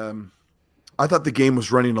the game was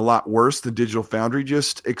running a lot worse than Digital Foundry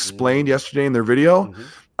just explained yesterday in their video.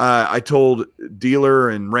 I told Dealer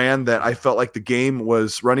and Rand that I felt like the game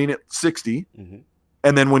was running at 60,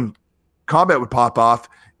 and then when combat would pop off,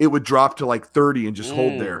 it would drop to like 30 and just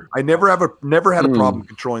hold there. I never had a problem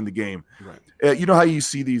controlling the game. You know how you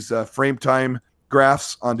see these frame time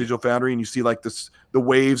graphs on Digital Foundry, and you see like the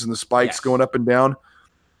waves and the spikes going up and down?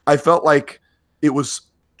 I felt like it was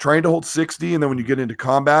trying to hold 60, and then when you get into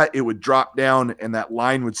combat, it would drop down and that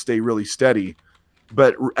line would stay really steady.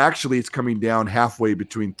 But actually, it's coming down halfway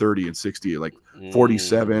between 30 and 60, like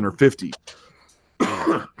 47 or 50.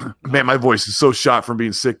 Man, my voice is so shot from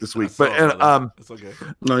being sick this week. But it's okay.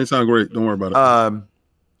 No, you sound great. Don't worry about it.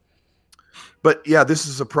 But yeah, this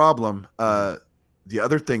is a problem. The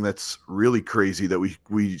other thing that's really crazy that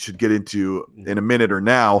we should get into in a minute or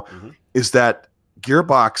now is that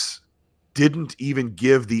Gearbox didn't even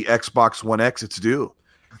give the Xbox One X its due.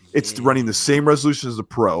 It's running the same resolution as the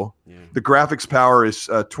Pro. The graphics power is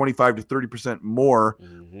 25 to 30% more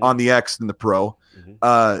on the X than the Pro.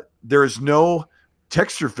 There is no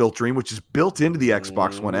texture filtering, which is built into the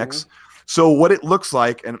Xbox One X. So what it looks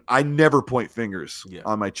like, and I never point fingers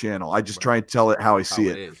on my channel. I just try and tell it how I see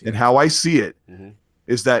it. And how I see it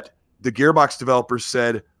is that the Gearbox developers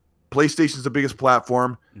said, PlayStation's the biggest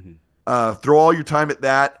platform. Throw all your time at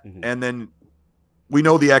that, and then we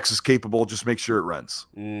know the X is capable. Just make sure it runs.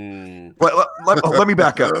 But let me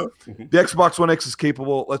back up. The Xbox One X is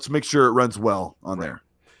capable. Let's make sure it runs well on there.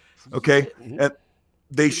 Okay? And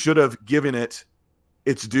they should have given it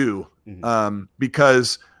its due,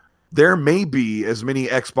 because there may be as many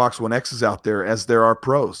Xbox One X's out there as there are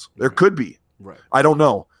pros. There could be. Right. I don't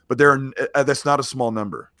know, but that's not a small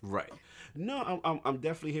number. Right. No, I'm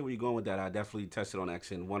definitely here where you're going with that. I definitely tested on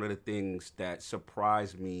X, and one of the things that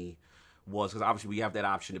surprised me was, because obviously we have that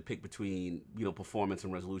option to pick between, you know, performance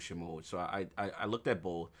and resolution mode. So I looked at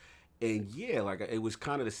both, and yeah, like it was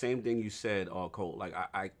kind of the same thing you said, Colt. Like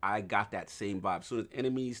I got that same vibe. So as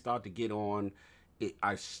enemies start to get on,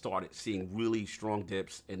 I started seeing really strong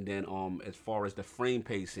dips, and then as far as the frame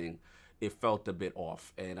pacing, it felt a bit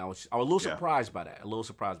off, and I was a little surprised by that.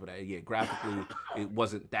 Yeah, graphically, it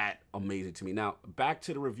wasn't that amazing to me. Now, back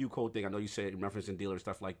to the review code thing. I know you said referencing dealer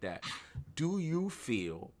stuff like that. Do you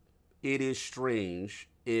feel it is strange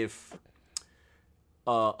if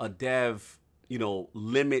a dev, you know,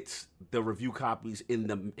 limits the review copies in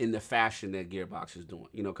the fashion that Gearbox is doing?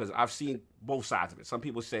 You know, because I've seen both sides of it. Some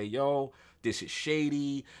people say, yo, this is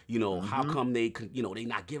shady. You know, how come they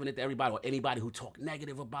not giving it to everybody, or anybody who talk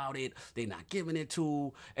negative about it, they not giving it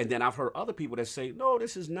to. And then I've heard other people that say, no,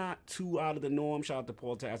 this is not too out of the norm. Shout out to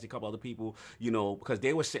Paul Tassi, a couple other people, you know, because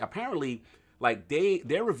they were saying, apparently, like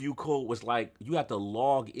their review code was like you have to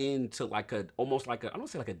log into like almost like I don't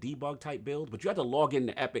say like a debug type build, but you have to log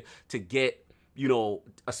into Epic to get, you know,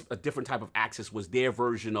 a different type of access was their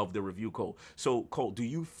version of the review code. So, Colt,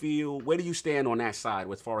 where do you stand on that side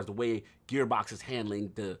as far as the way Gearbox is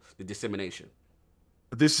handling the dissemination?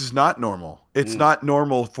 This is not normal. It's not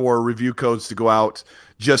normal for review codes to go out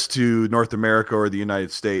just to North America or the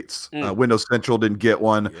United States. Windows Central didn't get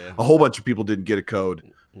one. Yeah. A whole bunch of people didn't get a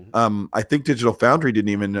code. I think Digital Foundry didn't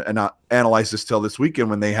even analyze this till this weekend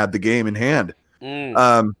when they had the game in hand.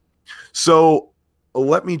 So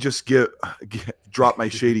let me just drop my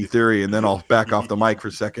shady theory, and then I'll back off the mic for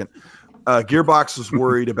a second. Gearbox was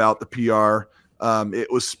worried about the PR.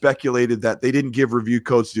 It was speculated that they didn't give review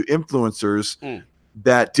codes to influencers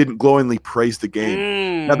that didn't glowingly praise the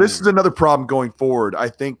game. Now, this is another problem going forward. I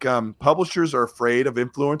think publishers are afraid of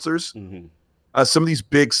influencers. Some of these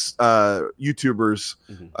big YouTubers,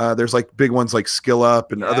 there's like big ones like Skill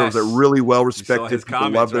Up and others that are really well respected.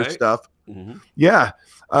 People love their stuff. Yeah.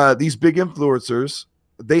 These big influencers,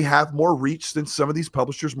 they have more reach than some of these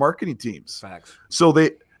publishers' marketing teams. Facts. So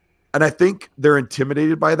and I think they're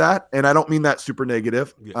intimidated by that. And I don't mean that super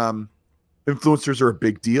negative. Influencers are a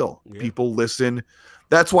big deal. People listen.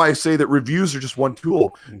 That's why I say that reviews are just one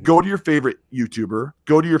tool. Go to your favorite YouTuber,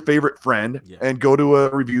 go to your favorite friend, and go to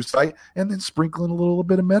a review site, and then sprinkle in a little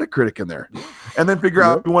bit of Metacritic in there. And then figure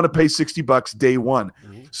out if you want to pay $60 day one.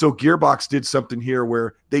 So Gearbox did something here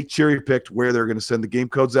where they cherry-picked where they're going to send the game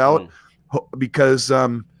codes out because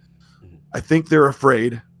I think they're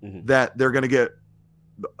afraid that they're going to get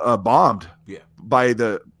bombed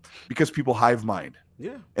because people hive mind.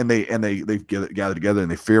 Yeah, and they gather together and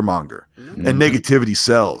they fearmonger, and negativity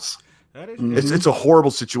sells. It's a horrible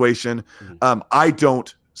situation. I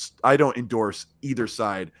don't endorse either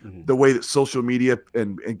side. The way that social media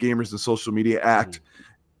and gamers and social media act,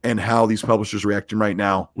 and how these publishers are reacting right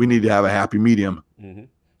now, we need to have a happy medium.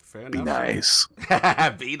 Fair enough. Be nice.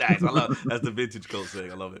 Be nice. I love that's the vintage code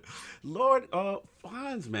saying. I love it. Lord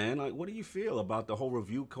Fonz, man, like, what do you feel about the whole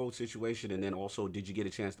review code situation? And then also, did you get a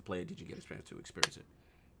chance to play it? Did you get a chance to experience it?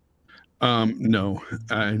 No,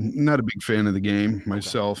 I'm not a big fan of the game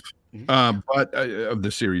myself, but of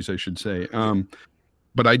the series, I should say.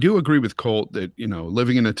 But I do agree with Colt that, you know,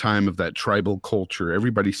 living in a time of that tribal culture,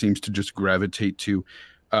 everybody seems to just gravitate to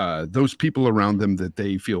those people around them that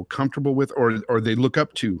they feel comfortable with, or they look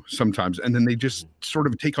up to sometimes, and then they just sort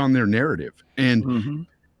of take on their narrative, and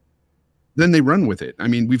then they run with it. I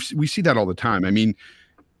mean, we see that all the time. I mean,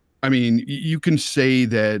 you can say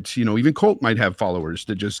that, you know, even Colt might have followers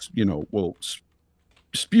that just, you know, will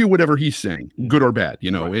spew whatever he's saying, good or bad,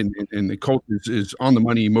 you know, and the Colt is on the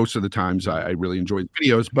money most of the times. I really enjoy the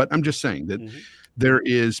videos, but I'm just saying that there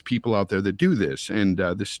is people out there that do this, and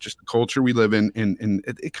this is just the culture we live in, and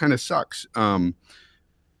it kind of sucks.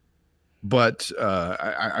 But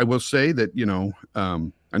I will say that, you know,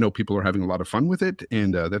 I know people are having a lot of fun with it,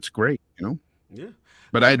 and that's great, you know. Yeah.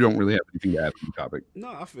 But I don't really have anything to add to the topic. No,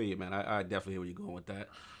 I feel you, man. I definitely hear where you're going with that.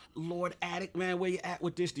 Lord Addict, man, where you at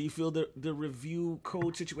with this? Do you feel the review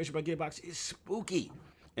code situation by Gearbox is spooky?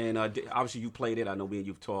 And obviously you played it. I know me and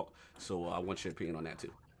you've talked, so I want your opinion on that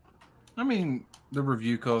too. I mean, the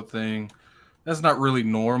review code thing, that's not really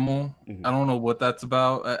normal. I don't know what that's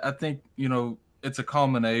about. I think, it's a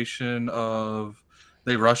culmination of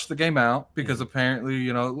they rushed the game out because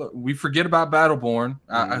apparently, look, we forget about Battleborn.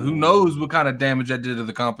 Who knows what kind of damage that did to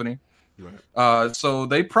the company. Right. So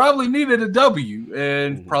they probably needed a W,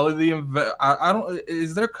 and probably I don't.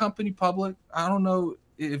 Is their company public? I don't know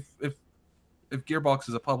if Gearbox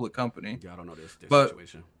is a public company. Yeah, I don't know this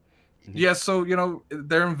situation. Yeah, so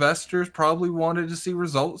their investors probably wanted to see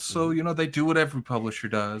results, so they do what every publisher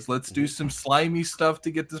does. Let's do some slimy stuff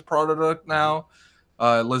to get this product out.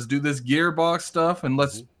 Let's do this Gearbox stuff, and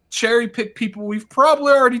let's cherry pick people we've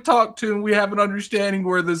probably already talked to, and we have an understanding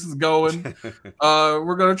where this is going.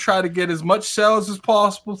 We're gonna try to get as much sales as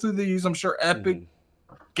possible through these. I'm sure Epic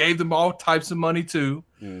gave them all types of money too,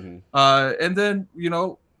 and then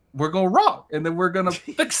we're gonna rock, and then we're gonna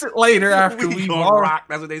fix it later after we've all rock.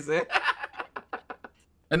 That's what they said.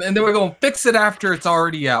 And then we're gonna fix it after it's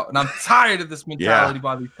already out. And I'm tired of this mentality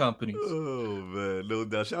by these companies. Oh man, no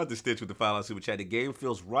doubt. Shout out to Stitch with the $5 super chat. The game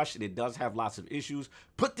feels rushed and it does have lots of issues.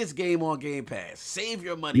 Put this game on Game Pass. Save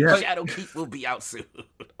your money. Yeah. Shadowkeep will be out soon.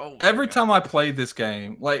 Every time I play this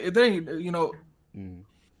game, like the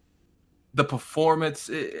performance,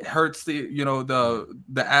 it hurts the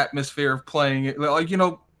atmosphere of playing it. Like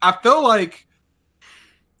I feel like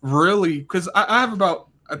really because I have about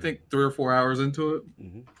I think 3 or 4 hours into it.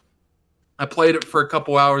 I played it for a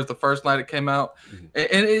couple hours the first night it came out,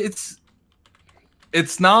 and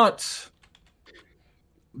it's not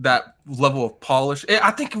that level of polish.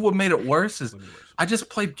 I think what made it worse is I just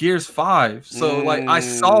played Gears 5, so like I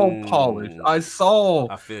saw polish, I saw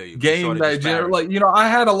game that I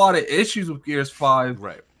had a lot of issues with Gears 5,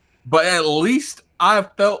 right? But at least I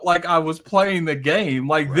felt like I was playing the game.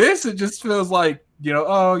 Like this, it just feels like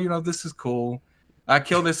this is cool. I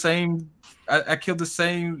killed the same. I killed the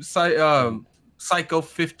same psycho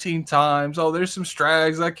 15 times. Oh, there's some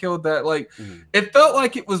strags. I killed that. Like it felt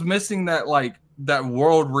like it was missing that that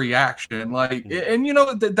world reaction. Like and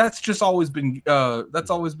that's just always been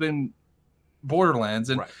Borderlands,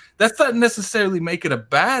 and that's not necessarily make it a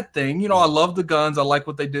bad thing. I love the guns. I like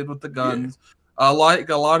what they did with the guns. I like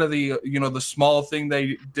a lot of the the small thing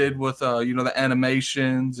they did with the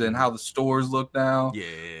animations and how the stores look now.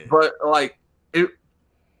 Yeah, but like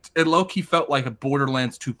it low-key felt like a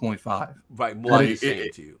Borderlands 2.5. Right, more than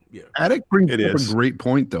saying to you. Yeah. Addict brings up a great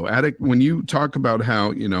point, though. Addict, when you talk about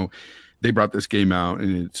how, they brought this game out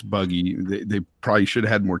and it's buggy, they probably should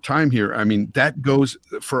have had more time here. I mean, that goes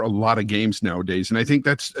for a lot of games nowadays. And I think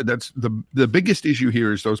that's the biggest issue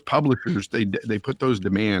here is those publishers, they put those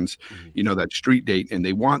demands, that street date, and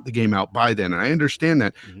they want the game out by then. And I understand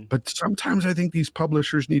that. But sometimes I think these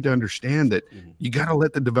publishers need to understand that you got to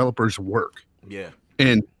let the developers work. Yeah.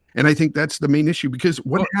 And I think that's the main issue, because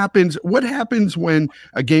what happens when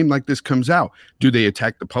a game like this comes out? Do they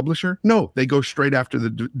attack the publisher? No, they go straight after the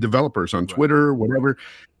developers on Twitter or whatever.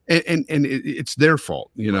 And it's their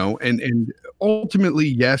fault, and ultimately,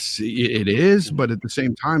 yes, it is. But at the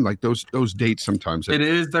same time, like those dates, sometimes it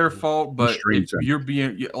is their fault, but you're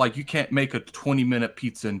being like, you can't make a 20-minute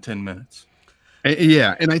pizza in 10 minutes.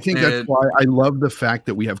 Yeah, and I think that's why I love the fact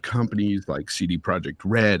that we have companies like CD Projekt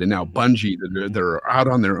Red and now Bungie that are out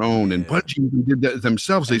on their own. And Bungie did that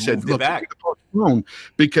themselves. They said, "Look,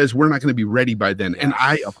 because we're not going to be ready by then." And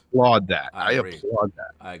I applaud that. I applaud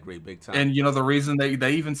that. I agree, big time. And the reason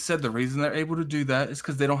they even said the reason they're able to do that is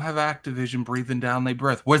because they don't have Activision breathing down their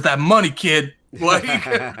breath. Where's that money, kid? Like,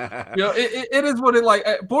 it is what it like.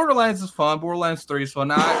 Borderlands is fun. Borderlands 3 is fun.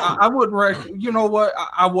 Now, I wouldn't. You know what?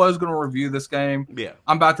 I was going to review this game. Yeah,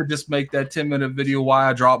 I'm about to just make that 10-minute video why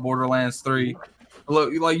I dropped Borderlands 3.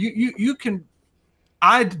 Look, like you can.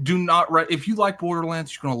 I do not. If you like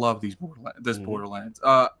Borderlands, you're going to love this Borderlands.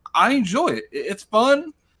 I enjoy it. It's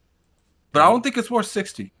fun, but I don't think it's worth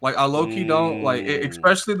 60. Like I low key don't like,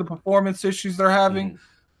 especially the performance issues they're having.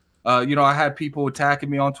 I had people attacking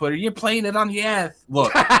me on Twitter. You're playing it on the S.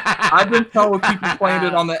 Look, I've been told people playing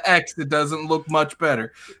it on the X, it doesn't look much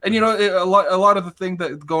better. And a lot of the thing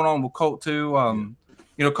that's going on with Colt too.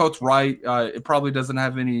 Colt's right. It probably doesn't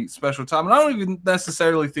have any special time, and I don't even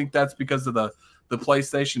necessarily think that's because of the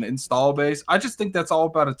PlayStation install base. I just think that's all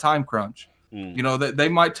about a time crunch. That they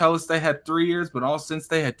might tell us they had 3 years, but all since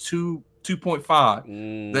they had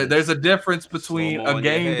 2.5. There's a difference between a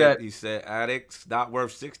game that he said, "Addicts not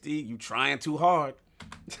worth 60. You trying too hard."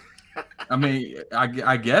 I mean,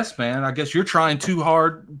 I guess, man. I guess you're trying too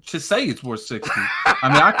hard to say it's worth 60. I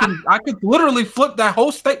mean, I could literally flip that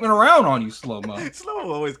whole statement around on you, Slow-Mo. Slow-Mo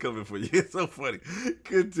always coming for you. It's so funny.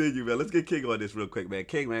 Continue, man. Let's get King on this real quick, man.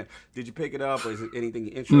 King, man, did you pick it up, or is it anything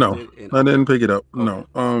you're interested in? No, I didn't pick it up. Okay. No.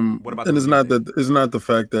 What about and it's not the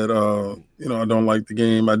fact that I don't like the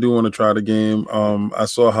game. I do want to try the game. I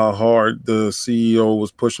saw how hard the CEO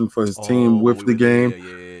was pushing for his team with the game.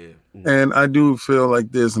 Yeah. And I do feel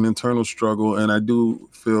like there's an internal struggle, and I do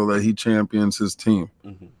feel that he champions his team.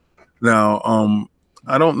 Now,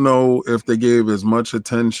 I don't know if they gave as much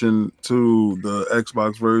attention to the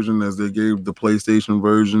Xbox version as they gave the PlayStation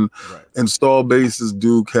version. Right. Install bases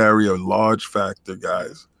do carry a large factor,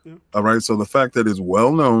 guys. Yeah. All right. So the fact that it's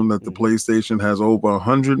well known that the PlayStation has over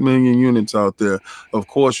 100 million units out there, of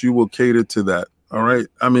course, you will cater to that. All right.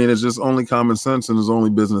 I mean, it's just only common sense and it's only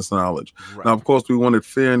business knowledge. Right. Now, of course, we want it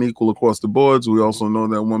fair and equal across the boards. We also know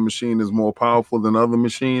that one machine is more powerful than other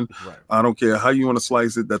machine. Right. I don't care how you want to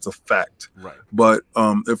slice it. That's a fact. Right. But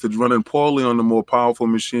if it's running poorly on the more powerful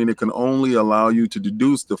machine, it can only allow you to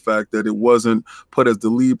deduce the fact that it wasn't put as the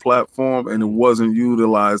lead platform and it wasn't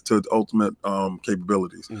utilized to its ultimate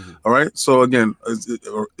capabilities. All right. So again,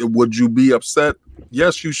 would you be upset?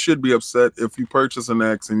 Yes, you should be upset if you purchase an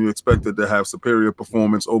X and you expect it to have superior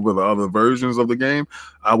performance over the other versions of the game.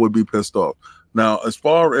 I would be pissed off. Now, as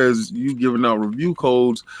far as you giving out review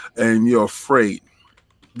codes and you're afraid,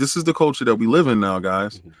 this is the culture that we live in now,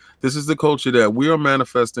 guys. This is the culture that we are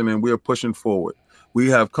manifesting and we are pushing forward. We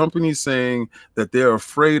have companies saying that they're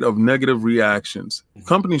afraid of negative reactions.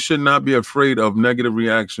 Companies should not be afraid of negative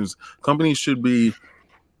reactions. Companies should be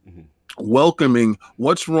welcoming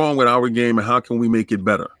what's wrong with our game and how can we make it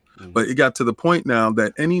better. But it got to the point now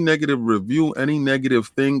that any negative review, any negative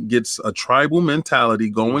thing gets a tribal mentality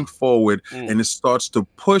going forward, and it starts to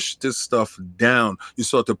push this stuff down. You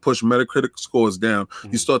start to push Metacritic scores down.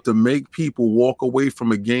 You start to make people walk away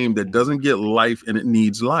from a game that doesn't get life and it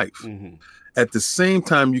needs life. At the same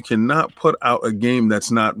time, you cannot put out a game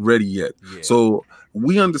that's not ready yet. So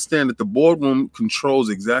we understand that the boardroom controls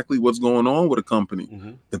exactly what's going on with a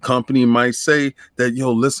company. The company might say that,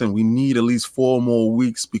 yo, listen, we need at least 4 more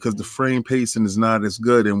weeks because the frame pacing is not as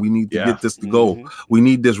good and we need to get this to go. We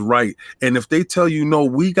need this right. And if they tell you, no,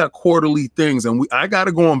 we got quarterly things and I got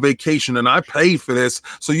to go on vacation and I paid for this,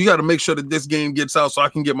 so you got to make sure that this game gets out so I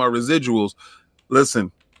can get my residuals.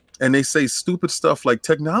 Listen, and they say stupid stuff like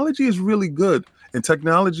technology is really good and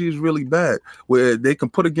technology is really bad, where they can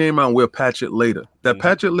put a game out and we'll patch it later. That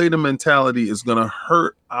patch it later mentality is going to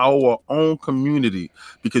hurt our own community,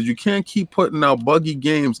 because you can't keep putting out buggy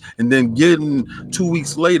games and then getting 2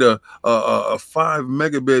 weeks later a 5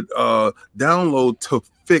 megabit download to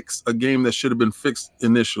fix a game that should have been fixed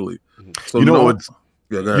initially. So you know what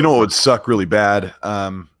would suck really bad,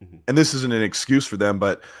 and this isn't an excuse for them,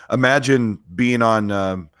 but imagine being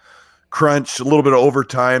on crunch, a little bit of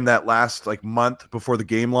overtime that last like month before the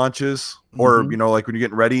game launches, or like when you're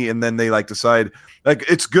getting ready, and then they like decide, like,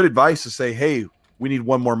 it's good advice to say, hey, we need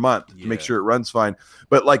 1 more month to make sure it runs fine,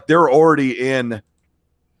 but like they're already in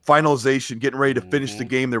finalization, getting ready to finish the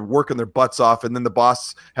game, they're working their butts off, and then the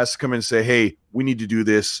boss has to come in and say, hey, we need to do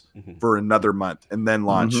this for another month and then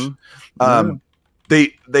launch.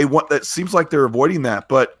 They want, that seems like they're avoiding that,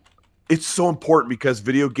 but it's so important because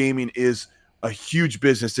video gaming is a huge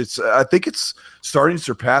business. It's I think it's starting to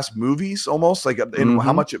surpass movies almost, like in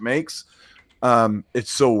how much it makes.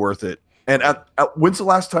 It's so worth it. And when's the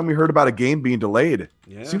last time we heard about a game being delayed?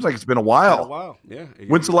 Seems like it's been a while.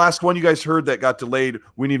 When's the last one you guys heard that got delayed?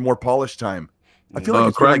 We need more polish time. I feel like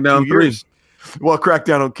it's Crackdown like 3. Well,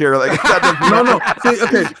 Crackdown don't care. Like, no. See,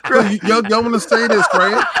 okay, y'all want to say this,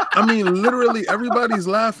 right? I mean, literally, everybody's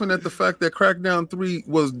laughing at the fact that Crackdown 3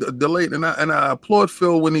 was delayed, and I applaud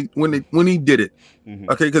Phil when he did it.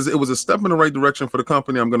 Okay, because it was a step in the right direction for the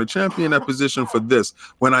company. I'm going to champion that position for this.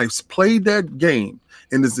 When I played that game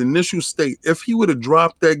in its initial state, if he would have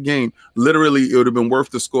dropped that game, literally, it would have been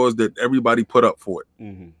worth the scores that everybody put up for it.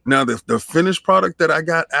 Now, the finished product that I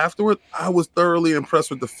got afterward, I was thoroughly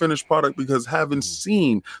impressed with the finished product because having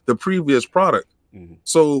seen the previous product.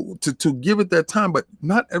 So to give it that time, but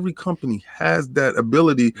not every company has that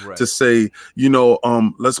ability to say,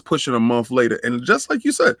 let's push it a month later. And just like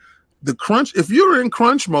you said, the crunch, if you're in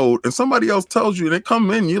crunch mode and somebody else tells you, and they come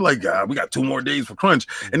in, you're like, we got 2 more days for crunch.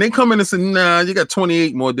 And they come in and say, nah, you got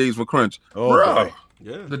 28 more days for crunch. Bro.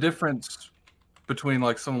 Yeah. The difference between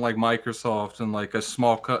like someone like Microsoft and like a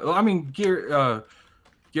small I mean,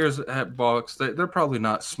 Gears box, they're probably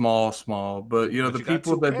not small, but you know, the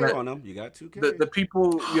people that on them, you got 2K. The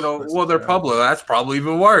people, you know, well, they're public. That's probably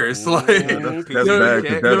even worse. Like, that's bad.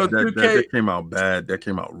 That came out bad. That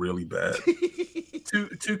came out really bad.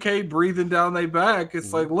 2K breathing down their back.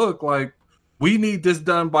 It's like, look, like, we need this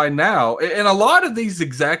done by now. And a lot of these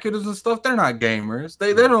executives and stuff, they're not gamers.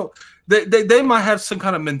 They might have some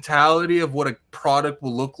kind of mentality of what a product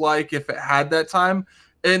will look like if it had that time.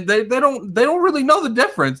 And they don't really know the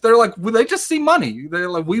difference. They're like, well, they just see money. They're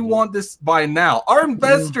like, we want this by now. Our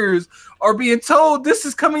investors are being told this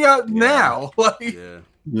is coming out now. Like,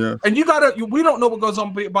 yeah. And we don't know what goes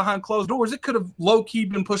on behind closed doors. It could have low key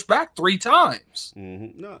been pushed back 3 times.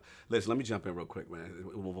 No, listen, let me jump in real quick, man.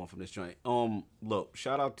 We'll move on from this joint. Look,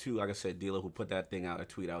 shout out to, like I said, Dealer, who put that thing out, a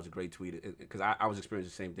tweet. That was a great tweet, because I was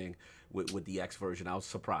experiencing the same thing with the X version. I was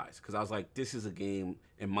surprised, because I was like, this is a game,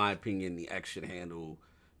 in my opinion, the X should handle,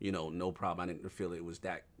 you know, no problem. I didn't feel it was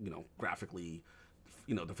that, you know, graphically,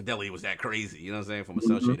 you know, the fidelity was that crazy, you know what I'm saying, from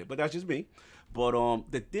Associated. But that's just me. But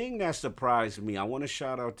the thing that surprised me, I want to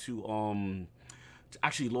shout out to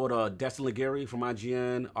actually Lord Destin Legary from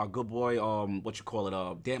IGN, our good boy, Dan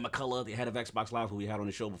McCullough, the head of Xbox Live, who we had on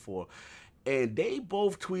the show before. And they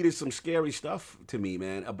both tweeted some scary stuff to me,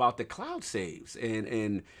 man, about the cloud saves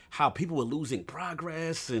and how people were losing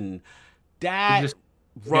progress, and that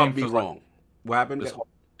rubbed me wrong. What happened?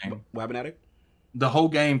 What happened at it? The whole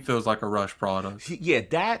game feels like a rush product. Yeah,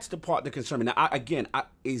 that's the part that concerns me. Now,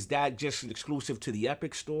 is that just exclusive to the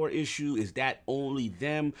Epic Store issue? Is that only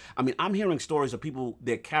them? I mean, I'm hearing stories of people,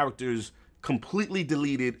 their characters completely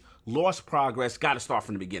deleted, lost progress, got to start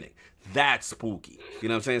from the beginning. That's spooky. You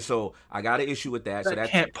know what I'm saying? So I got an issue with that. That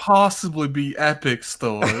can't possibly be Epic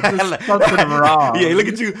Store. There's something wrong. Yeah, look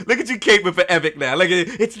at you caping for Epic now. Like,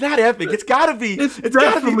 it's not Epic. It's gotta be. It's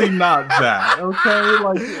definitely not that. Okay,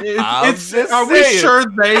 like are we sure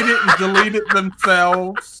they didn't delete it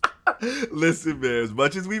themselves? Listen, man, as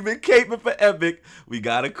much as we've been caping for Epic, we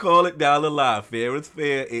gotta call it down the line. Fair is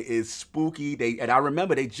fair. It is spooky. And I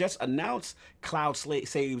remember they just announced cloud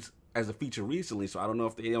saves as a feature recently, so I don't know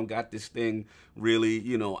if they don't got this thing really,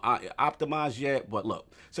 you know, optimized yet. But look,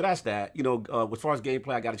 so that's that. You know, as far as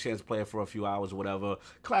gameplay, I got a chance to play it for a few hours or whatever.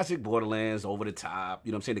 Classic Borderlands, over the top.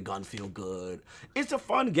 You know what I'm saying? The guns feel good. It's a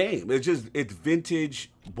fun game. It's vintage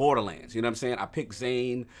Borderlands. You know what I'm saying? I picked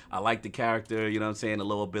Zane. I like the character. You know what I'm saying? The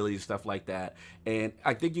low abilities, stuff like that. And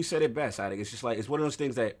I think you said it best. I think it's just like, it's one of those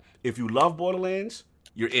things that if you love Borderlands,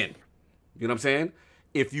 you're in. You know what I'm saying?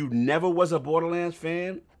 If you never was a Borderlands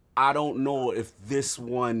fan, I don't know if this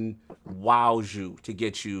one wows you to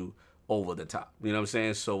get you over the top. You know what I'm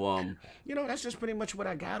saying? So, you know, that's just pretty much what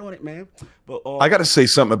I got on it, man. But I got to say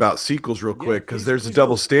something about sequels real quick, because there's a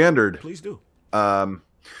double standard. Please do.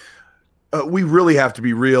 We really have to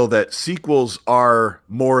be real that sequels are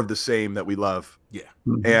more of the same that we love. Yeah.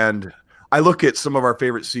 And I look at some of our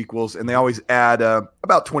favorite sequels, and they always add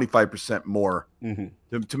about 25% more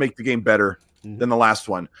to make the game better than the last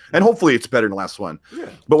one. And hopefully it's better than the last one. Yeah.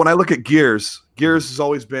 But when I look at Gears has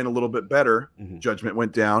always been a little bit better. Judgment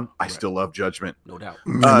went down. I still love Judgment. No doubt.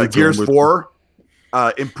 Gears 4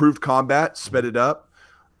 improved combat, sped it up.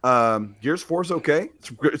 Gears 4 is okay.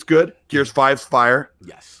 It's good. Gears 5's fire.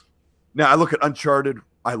 Yes. Now I look at Uncharted.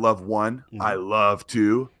 I love 1. I love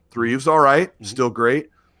 2. 3 is all right. Still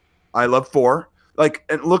great. I love 4. Like,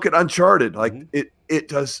 and look at Uncharted. Like it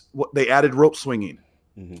does what they added, rope swinging.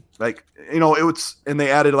 Like, you know, and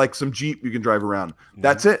they added like some Jeep you can drive around.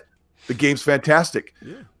 That's it. The game's fantastic.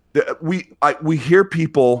 Yeah. We hear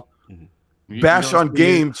people bash on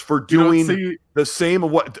games for doing the same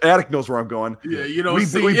of what Attic knows where I'm going. Yeah, you don't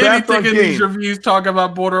see anything in these reviews talking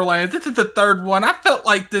about Borderlands. This is the third one. I felt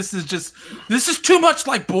like this is too much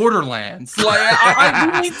like Borderlands. Like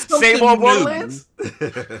I need something same old new. Borderlands.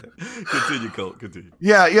 Continue, Colt. Continue.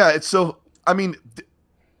 Yeah. It's so. I mean,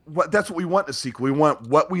 that's what we want in a sequel. We want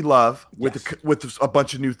what we love with a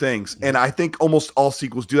bunch of new things, and I think almost all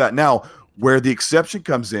sequels do that. Now, where the exception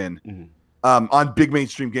comes in. On big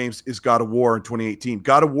mainstream games is God of War in 2018.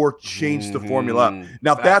 God of War changed the formula up.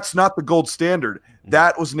 Now, that's not the gold standard.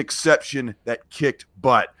 That was an exception that kicked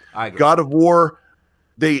butt. God of War,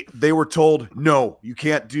 they were told, no, you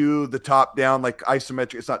can't do the top-down, like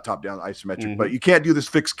isometric. It's not top-down isometric, but you can't do this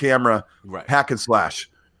fixed camera hack and slash.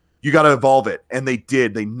 You got to evolve it. And they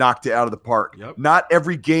did. They knocked it out of the park. Yep. Not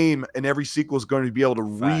every game and every sequel is going to be able to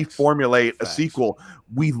reformulate a sequel.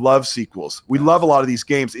 We love sequels. We love a lot of these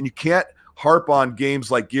games, and you can't harp on games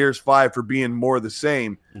like Gears 5 for being more the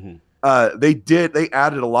same. They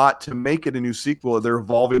added a lot to make it a new sequel. They're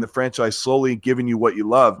evolving the franchise slowly and giving you what you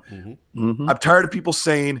love. I'm tired of people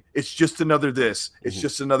saying it's just another this, it's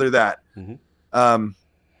just another that.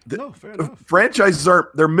 No, fair enough. Franchises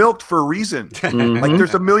they're milked for a reason. Mhm. Like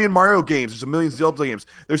there's a million Mario games, there's a million Zelda games,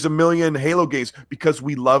 there's a million Halo games because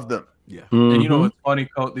we love them. Yeah. And you know Mhm. what's funny,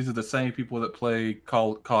 Colt? These are the same people that play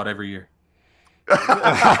COD every year.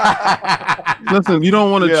 Listen, you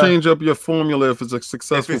don't want to Yeah. change up your formula if it's a If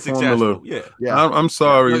successful it's formula. successful, yeah. Yeah. I'm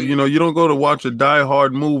sorry, Yeah. you know, you don't go to watch a Die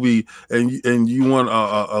Hard movie and you want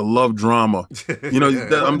a love drama. You know,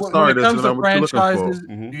 I'm When sorry, it that's comes what to I'm looking for. franchises,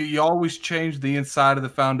 Mhm. you always change the inside of the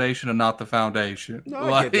foundation and not the foundation.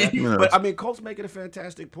 No, I get that. Yeah. But I mean, Colt's making a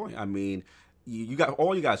fantastic point. I mean, you got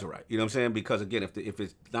all you guys are right. You know what I'm saying? Because again, if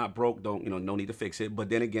it's not broke, don't no need to fix it. But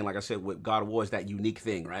then again, like I said, with God of War is that unique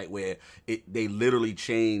thing, right? Where they literally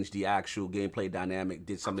changed the actual gameplay dynamic,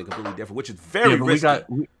 did something completely different, which is very but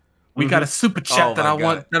risky. we got a super chat Oh that my I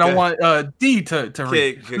want God. I want D to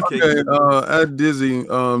read. Okay, at Dizzy,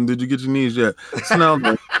 did you get your knees yet? So now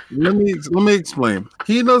let me explain.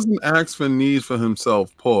 He doesn't ask for needs for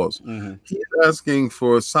himself. Pause. Mhm. He's asking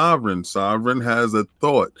for Sovereign. Sovereign has a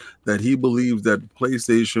thought that he believes that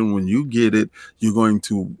PlayStation, when you get it, you're going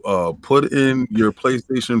to put in your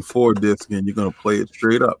PlayStation 4 disc and you're going to play it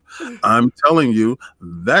straight up. I'm telling you,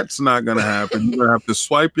 that's not going to happen. You're going to have to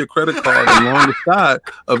swipe your credit card along the side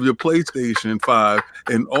of your PlayStation 5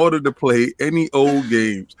 in order to play any old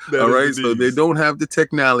games. That All is right, the so they news. don't have the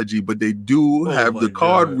technology, but they do have my the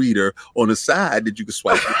card God. reader on the side that you can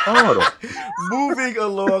swipe the card on. Moving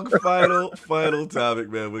along, final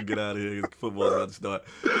topic, man. We'll get out of here. Football's about to start.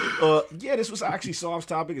 Yeah, this was actually Soft's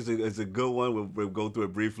topic. It's a good one. We'll go through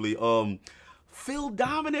it briefly. Phil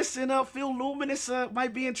Dominus and Phil Luminous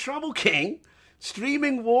might be in trouble, King.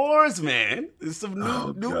 Streaming wars, man. There's some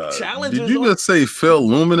new God. challenges. Did you just say Phil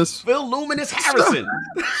Luminous? Phil Luminous Harrison.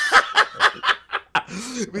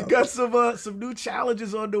 We got some new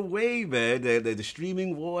challenges on the way, man. The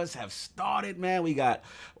streaming wars have started, man. We got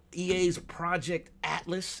EA's Project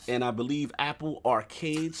Atlas and I believe Apple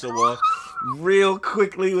Arcade. So real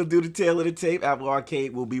quickly, we'll do the tail of the tape. Apple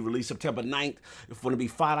Arcade will be released September 9th. It's going to be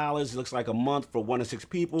 $5. It looks like a month for 1 to 6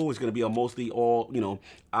 people. It's going to be on mostly all,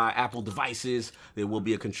 Apple devices. There will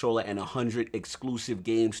be a controller and 100 exclusive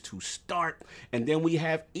games to start. And then we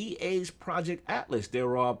have EA's Project Atlas.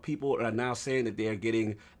 There are people that are now saying that they're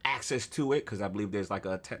getting access to it because I believe there's like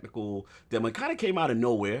a technical demo. It kind of came out of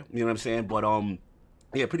nowhere, you know what I'm saying? But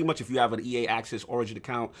yeah, pretty much if you have an EA Access Origin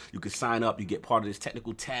account, you can sign up, you get part of this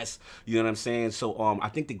technical test, you know what I'm saying? So I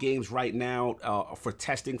think the games right now for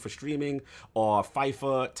testing, for streaming, are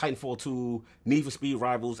FIFA, Titanfall 2, Need for Speed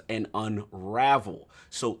Rivals, and Unravel.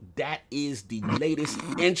 So that is the latest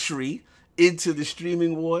entry into the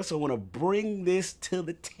streaming war. So I want to bring this to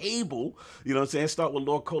the table, you know what I'm saying? Start with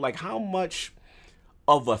Lord Cole. Like, how much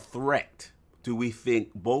of a threat do we think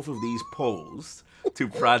both of these pose to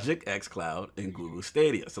Project xCloud and Google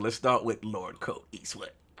Stadia? So let's start with Lord Colteastwood.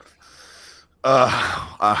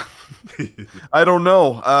 I don't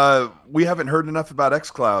know. We haven't heard enough about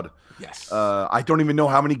xCloud. Yes. I don't even know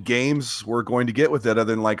how many games we're going to get with it other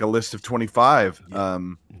than like a list of 25. Yeah.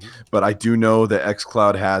 But I do know that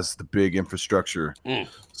xCloud has the big infrastructure.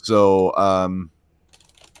 So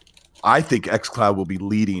I think xCloud will be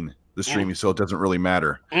leading the streaming, so it doesn't really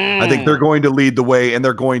matter. I think they're going to lead the way, and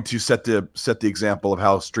they're going to set the example of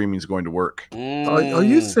how streaming is going to work. Are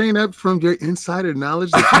you saying that from your insider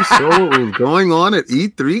knowledge that you saw what was going on at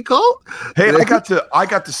E3, Colt? Hey, I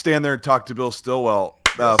got to stand there and talk to Bill Stillwell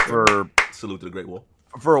for Salute to the Great Wall.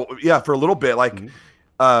 for a little bit. Like,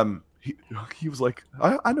 he was like,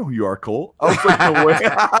 I know who you are, Cole. I was like, no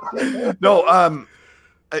way. No,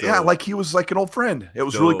 yeah, like he was like an old friend. It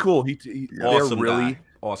was really cool. Awesome they're really guy.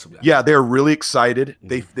 Awesome guy. Yeah, they're really excited.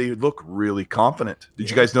 They look really confident. Did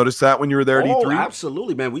you guys notice that when you were there at E3?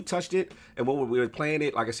 Absolutely, man. We touched it, and when we were playing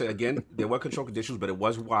it, like I said, again, there were control conditions, but it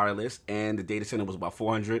was wireless, and the data center was about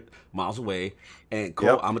 400 miles away. And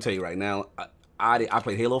Cole, I'm gonna tell you right now, I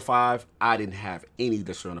played Halo 5. I didn't have any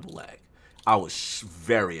discernible lag. I was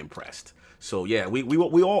very impressed. So yeah, we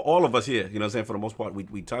all of us here, you know what I'm saying, for the most part,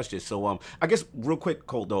 we touched it. So I guess real quick,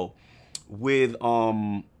 Colt, though, with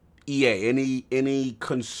EA, any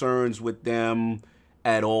concerns with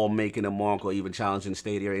at all making a mark or even challenging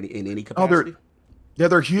Stadia in any capacity?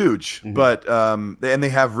 They're huge, but and they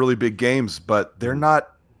have really big games, but they're not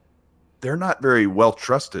very well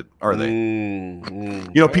trusted, are they? You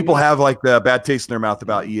know, people have like the bad taste in their mouth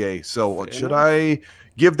about EA. So should I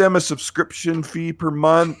give them a subscription fee per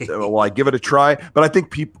month? Will I give it a try? But I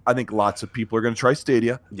think lots of people are going to try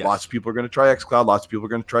Stadia. Yes. Lots of people are going to try xCloud. Lots of people are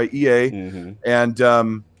going to try EA. And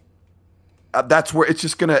that's where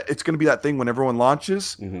it's gonna be that thing when everyone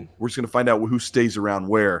launches. We're just gonna find out who stays around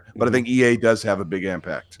where. But I think EA does have a big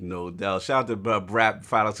impact. No doubt. Shout out to Brad,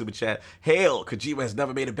 final super chat. Hail, Kojima has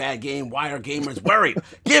never made a bad game. Why are gamers worried?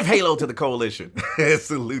 Give Halo to the coalition.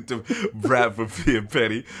 Salute to Brad for being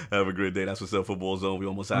petty. Have a great day. That's what's up, Football Zone. We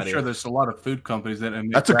almost out I'm here. sure there's a lot of food companies that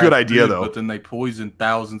make that's a good idea, though. But then they poison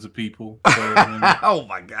thousands of people. So, Oh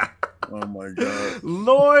my god. Oh my god.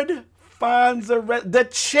 Lord Fonza, the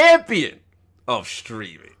champion of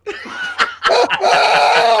streaming.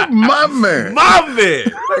 My man.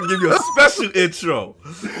 I give you a special intro.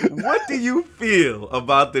 What do you feel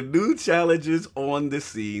about the new challenges on the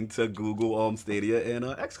scene to Google Stadia and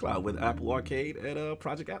xCloud with Apple Arcade and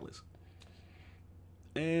Project Atlas?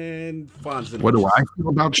 And Fonz. What do I feel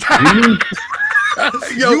about streaming?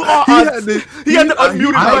 Yo, You are he had to unmute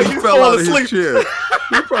it right. He fell out of asleep. his chair.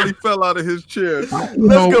 He probably fell out of his chair. Let's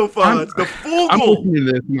go, Fonz. The I'm Fugel. looking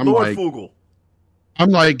at this and Lord like, Fugel. I'm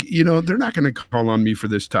like, they're not going to call on me for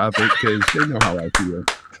this topic because they know how I feel.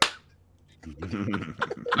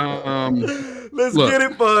 Let's look, get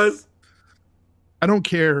it, Buzz. I don't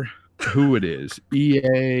care who it is,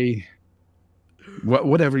 EA,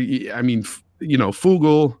 whatever. I mean,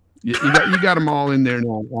 Fugel. You got them all in there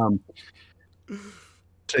now.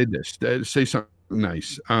 Say this. Say something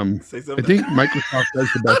nice. Say something I think Microsoft has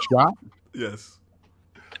the best shot. Yes.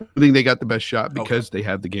 I think they got the best shot because they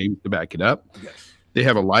have the games to back it up. Yes. They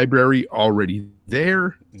have a library already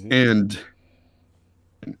there, and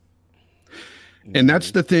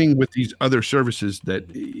that's the thing with these other services that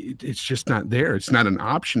it's just not there. It's not an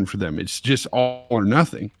option for them. It's just all or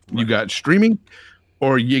nothing. Right. You got streaming,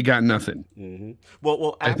 or you got nothing.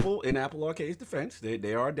 Well, Apple in Apple Arcade's defense,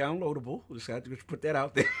 they are downloadable. We just have to put that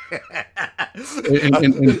out there.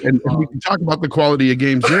 and we can talk about the quality of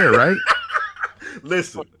games there, right?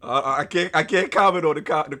 Listen, I can't comment on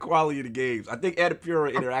the quality of the games. I think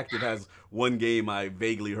Annapurna Interactive has one game I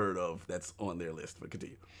vaguely heard of that's on their list. But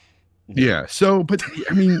continue. Yeah. So, but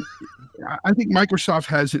I mean, I think Microsoft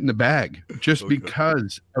has it in the bag just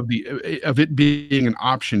because of it being an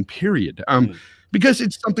option. Period. Because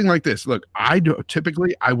it's something like this. Look, I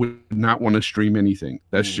would not want to stream anything.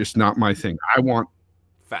 That's just not my thing. I want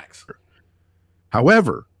facts.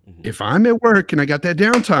 However, if I'm at work and I got that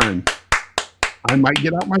downtime, I might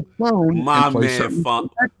get out my phone and play something on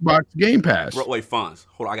Xbox Game Pass. Wait, Fonz,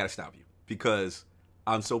 hold on, I gotta stop you because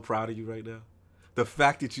I'm so proud of you right now. The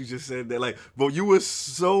fact that you just said that, like, but you were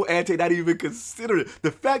so anti, not even consider it.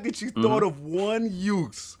 The fact that you thought of one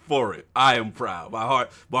use for it, I am proud. My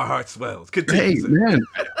heart swells. Continue. Hey, man,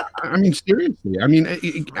 I mean, seriously. I mean,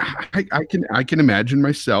 I can imagine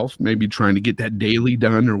myself maybe trying to get that daily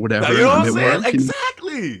done or whatever. Now, you know what I'm saying?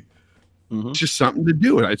 Exactly. It's just something to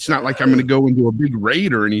do. It's not like I'm going to go into a big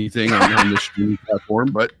raid or anything on this streaming platform,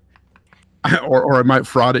 but or I might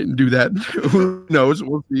fraud it and do that. Who knows?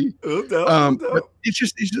 We'll see. But it's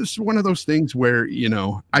just one of those things where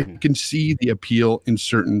I can see the appeal in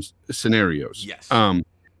certain scenarios. Yes. And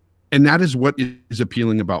that is what is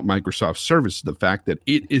appealing about Microsoft's service: the fact that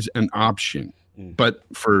it is an option. But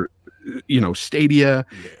for Stadia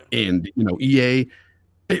and EA,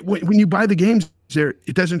 when you buy the games there,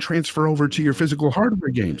 it doesn't transfer over to your physical hardware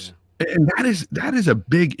games. And that is a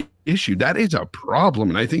big issue. That is a problem.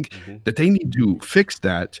 And I think that they need to fix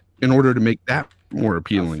that in order to make that more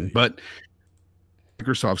appealing. But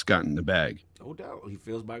Microsoft's gotten the bag. No doubt. He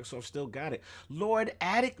feels Microsoft still got it. Lord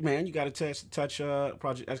Addict, man, you got to touch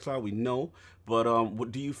Project xCloud, we know. But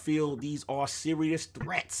what do you feel these are serious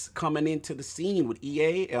threats coming into the scene with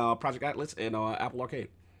EA, Project Atlas, and Apple Arcade?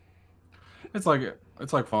 It's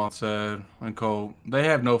like Font said and Cole. They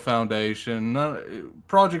have no foundation.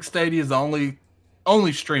 Project Stadia is the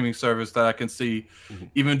only streaming service that I can see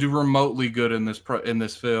even do remotely good in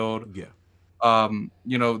this field. Yeah.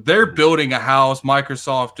 They're building a house.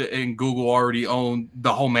 Microsoft and Google already own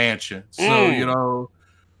the whole mansion. So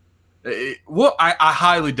I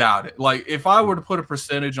highly doubt it. Like, if I were to put a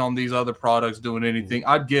percentage on these other products doing anything,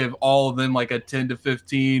 I'd give all of them like a 10 to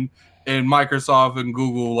 15. And Microsoft and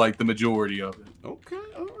Google, like, the majority of it. Okay,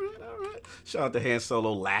 all right. Shout out to Han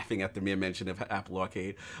Solo laughing at the mere mention of Apple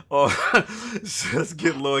Arcade. So let's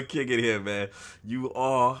get Lord King in here, man. You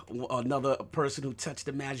are another person who touched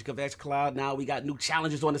the magic of xCloud. Now we got new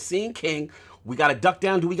challenges on the scene, King. We got to duck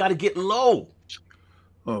down. Do we got to get low?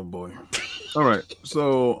 Oh, boy. All right.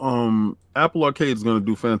 So, Apple Arcade is going to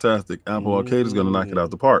do fantastic. Apple Arcade is going to knock it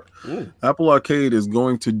out the park. Apple Arcade is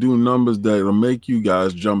going to do numbers that will make you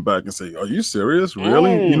guys jump back and say, are you serious?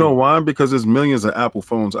 Really? You know why? Because there's millions of Apple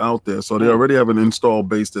phones out there. So they already have an install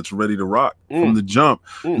base that's ready to rock from the jump.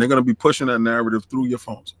 And they're going to be pushing that narrative through your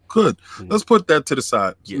phones. Good. Let's put that to the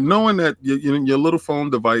side. Knowing that your little phone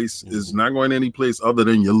device is not going any place other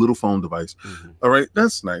than your little phone device. All right.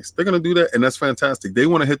 That's nice. They're going to do that. And that's fantastic. They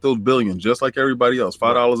want to hit those billions just like everybody else.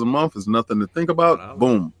 $5 a month is nothing to think about.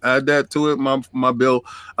 Boom. Add that to it. My bill.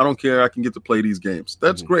 I don't care. I can get to play these games.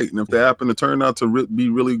 That's great. And if they happen to turn out to be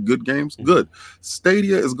really good games, good.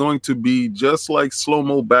 Stadia is going to be just like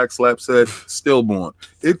Slow-Mo Backslap said, stillborn.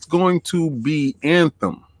 It's going to be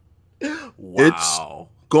Anthem. Wow. It's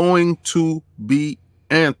going to be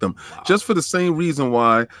Anthem. Just for the same reason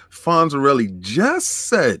why Fonzarelli just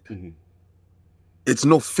said it's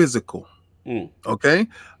no physical. Okay,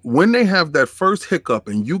 when they have that first hiccup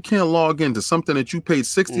and you can't log into something that you paid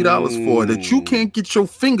 $60 for that you can't get your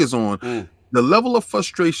fingers on, the level of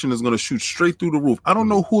frustration is going to shoot straight through the roof. I don't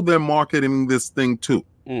know who they're marketing this thing to.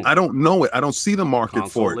 I don't know it. I don't see the market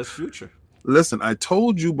for it. Future. Listen, I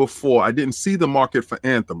told you before, I didn't see the market for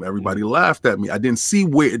Anthem. Everybody laughed at me. I didn't see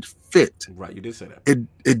where it fit. Right, you did say that.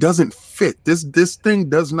 It doesn't fit. This thing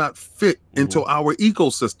does not fit into our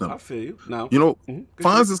ecosystem. I feel you. Now,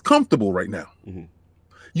 Fonz is comfortable right now.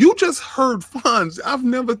 You just heard Fonz. I've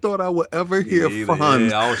never thought I would ever hear Fonz.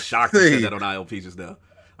 Yeah, I was shocked you said that on ILP just now.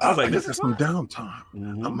 I was like, this is some downtime.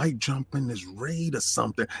 I might jump in this raid or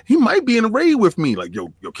something. He might be in a raid with me. Like,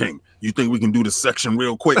 yo, King, you think we can do this section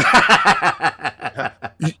real quick?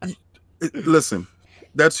 Listen,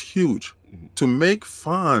 that's huge. To make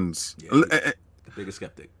Fonz, the biggest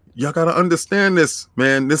skeptic. Y'all gotta understand this,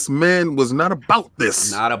 man. This man was not about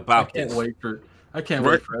this. Not about this. I can't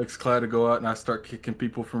wait for XCloud to go out and I start kicking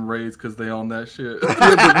people from raids because they own that shit.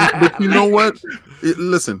 But you know what?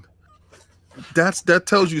 Listen. That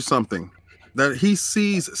tells you something, that he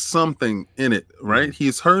sees something in it, right?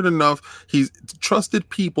 He's heard enough. He's trusted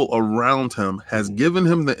people around him has given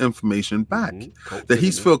him the information back that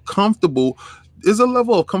he's feel comfortable. There's a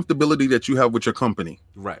level of comfortability that you have with your company,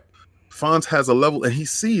 right? Fonz has a level, and he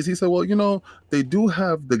said, well, they do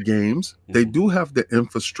have the games, they do have the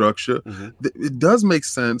infrastructure. It does make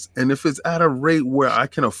sense. And if it's at a rate where I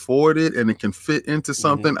can afford it and it can fit into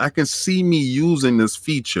something, I can see me using this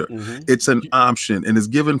feature. It's an option, and it's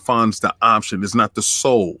giving Fonz the option. It's not the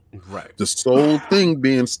sole. Right. The sole thing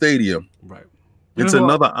being Stadia. Right. It's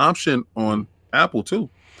another option on Apple too.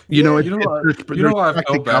 There's I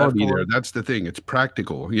felt bad for. there. That's the thing. It's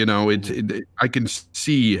practical. I can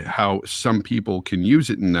see how some people can use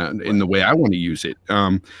it in the way I want to use it.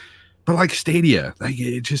 But like Stadia,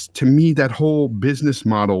 it just, to me, that whole business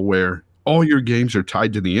model where all your games are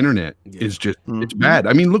tied to the internet is just it's bad.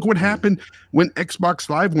 I mean, look what happened when Xbox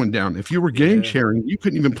Live went down. If you were game sharing, you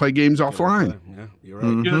couldn't even play games offline. Yeah, you're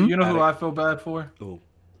right. You know who I feel bad for? Ooh.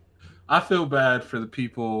 I feel bad for the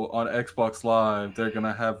people on Xbox Live. They're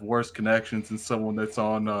gonna have worse connections than someone that's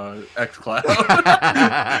on XCloud.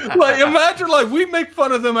 Imagine, we make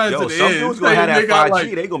fun of them as it some is. dudes gonna have that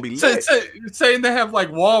 5G. They gonna be lit. Saying they have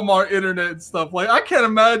Walmart internet and stuff. I can't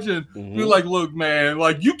imagine. Be like, look, man,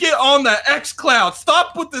 you get on that XCloud.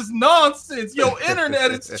 Stop with this nonsense. Yo,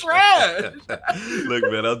 internet is trash.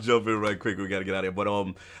 Look, man, I'll jump in right quick. We gotta get out of here. But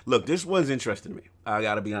look, this one's interesting to me. I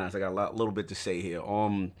gotta be honest. I got a little bit to say here.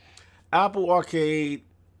 Apple Arcade,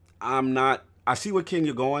 I see where, King,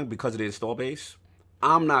 you're going because of the install base.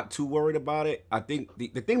 I'm not too worried about it. I think the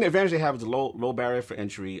thing that advantage they have is a low barrier for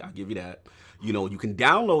entry. I give you that. You can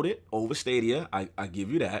download it over Stadia. I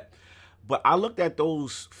give you that. But I looked at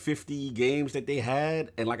those 50 games that they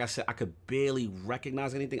had, and like I said, I could barely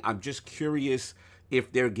recognize anything. I'm just curious if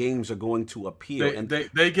their games are going to appeal.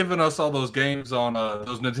 They giving us all those games on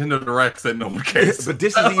those Nintendo Directs that no one cares. But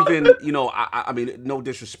this is even, I mean, no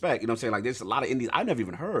disrespect, what I'm saying? There's a lot of indies I've never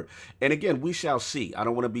even heard. And again, we shall see. I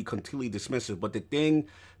don't want to be completely dismissive, but the thing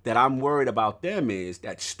that I'm worried about them is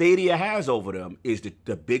that Stadia has over them is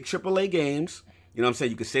the big AAA games. You know what I'm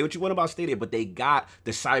saying? You can say what you want about Stadia, but they got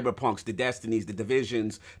the Cyberpunks, the Destinies, the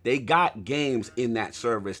Divisions. They got games in that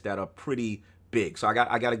service that are pretty big. So I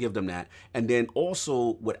got to give them that. And then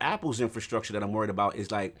also with Apple's infrastructure that I'm worried about is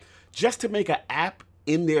just to make an app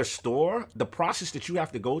in their store, the process that you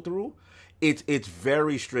have to go through, it's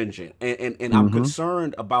very stringent. And I'm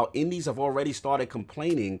concerned about indies have already started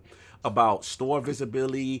complaining about store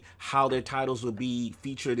visibility, how their titles will be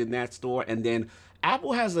featured in that store. And then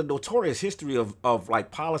Apple has a notorious history of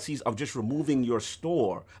policies of just removing your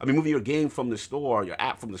moving your game from the store, your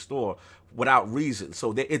app from the store without reason.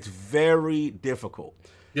 So it's very difficult.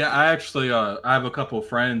 Yeah, I actually I have a couple of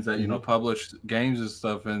friends that publish games and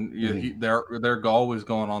stuff, and they're always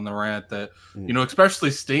going on the rant that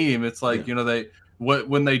especially Steam. It's like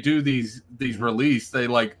when they do these release, they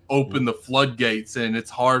like open the floodgates, and it's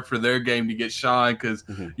hard for their game to get shine because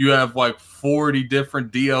you have like 40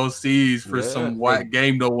 different DLCs for some whack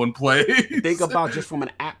game no one plays. Think about just from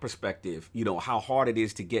an app perspective, how hard it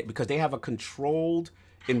is to get, because they have a controlled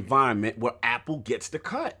environment where Apple gets the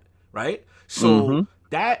cut, right? So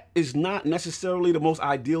that is not necessarily the most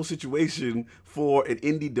ideal situation for an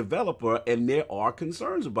indie developer, and there are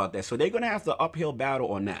concerns about that. So they're going to have to uphill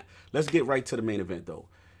battle on that. Let's get right to the main event, though.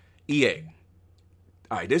 EA.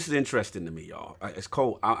 All right, this is interesting to me, y'all. It's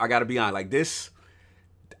cold. I got to be honest. Like this,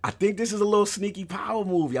 I think this is a little sneaky power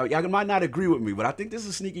move. Y'all might not agree with me, but I think this is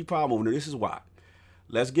a sneaky power move, and this is why.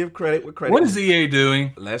 Let's give credit where credit. What is EA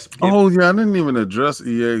doing? I didn't even address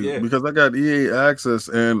EA because I got EA access,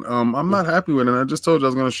 and I'm not happy with it. I just told you I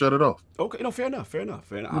was going to shut it off. Okay, no, fair enough.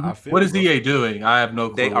 I feel what is EA doing? I have no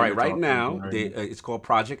clue. All right, right now, it's called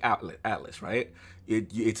Project Atlas, right?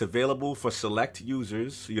 It's available for select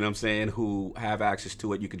users, you know what I'm saying, who have access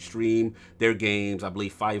to it. You can stream their games, I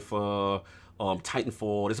believe FIFA,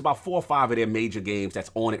 Titanfall. There's about 4 or 5 of their major games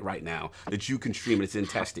that's on it right now that you can stream. It's in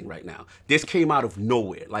testing right now. This came out of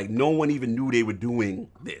nowhere. Like, no one even knew they were doing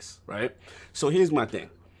this, right? So here's my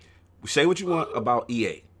thing. Say what you want about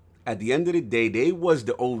EA. At the end of the day, they was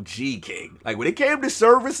the OG king. Like, when it came to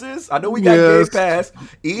services, I know we got Game Pass.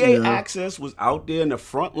 EA Access was out there in the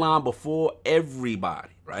front line before everybody,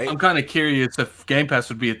 right? I'm kind of curious if Game Pass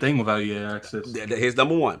would be a thing without EA Access. Here's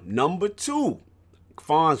number one. Number two.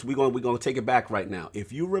 Fonz, we're gonna take it back right now.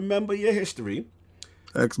 If you remember your history,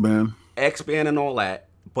 X-Band and all that,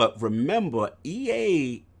 but remember,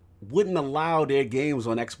 EA wouldn't allow their games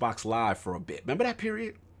on Xbox Live for a bit. Remember that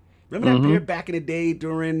period? Remember that period back in the day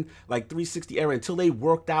during like 360 era until they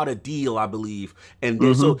worked out a deal, I believe. And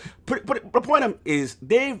so the point is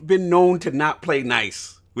they've been known to not play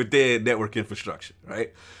nice with their network infrastructure,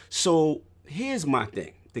 right? So here's my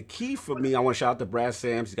thing. The key for me, I want to shout out to Brad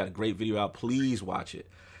Sams. He's got a great video out. Please watch it.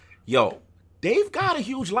 Yo, they've got a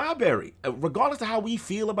huge library. Regardless of how we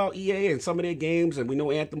feel about EA and some of their games, and we know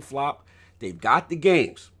Anthem flop, they've got the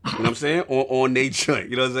games. You know what I'm saying? on their joint.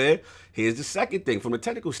 You know what I'm saying? Here's the second thing. From a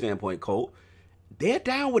technical standpoint, Colt, they're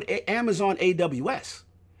down with Amazon AWS.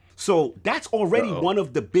 So that's already one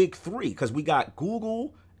of the big three, because we got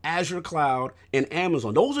Google, Azure Cloud, and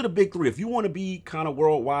Amazon. Those are the big three. If you want to be kind of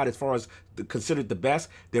worldwide as far as considered the best,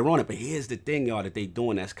 they're on it. But here's the thing, y'all, that they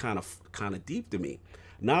doing that's kind of deep to me.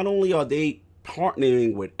 Not only are they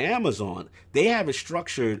partnering with Amazon, they have it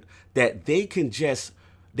structured that they can just,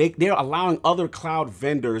 they're allowing other cloud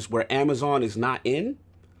vendors where Amazon is not in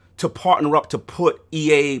to partner up to put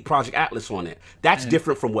EA Project Atlas on it. That's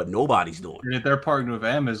different from what nobody's doing. And if they're partnering with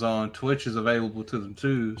Amazon, Twitch is available to them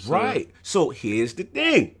too. So. Right. So here's the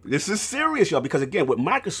thing. This is serious, y'all, because again, with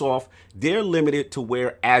Microsoft, they're limited to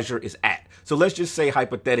where Azure is at. So let's just say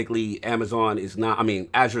hypothetically, Azure is not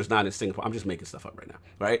in Singapore. I'm just making stuff up right now,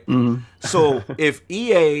 right? So if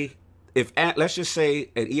let's just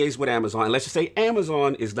say, and EA's with Amazon, and let's just say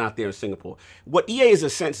Amazon is not there in Singapore. What EA is in a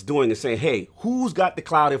sense doing is saying, hey, who's got the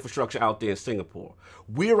cloud infrastructure out there in Singapore?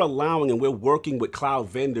 We're allowing and we're working with cloud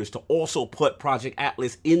vendors to also put Project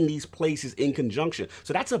Atlas in these places in conjunction.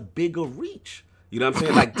 So that's a bigger reach. You know what I'm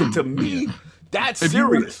saying? Like, to me, that's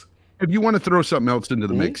serious. If you want to throw something else into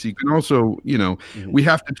the mix, you can also, we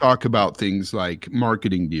have to talk about things like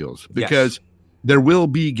marketing deals, because there will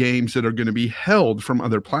be games that are going to be held from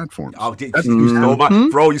other platforms. Oh,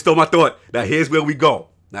 you stole my thought. Now, here's where we go.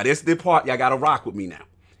 Now, this is the part y'all got to rock with me now.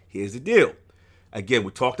 Here's the deal. Again, we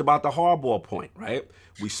talked about the hardball point, right?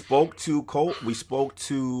 We spoke to Colt. We spoke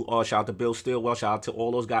to, shout out to Bill Stillwell. Shout out to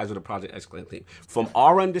all those guys with the Project Excellent team. From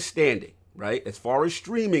our understanding, right, as far as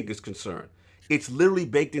streaming is concerned, it's literally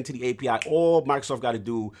baked into the API. All Microsoft got to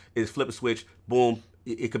do is flip a switch, boom,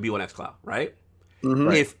 it could be on xCloud, right?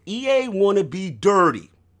 If EA want to be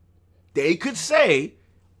dirty, they could say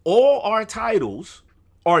all our titles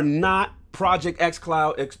are not Project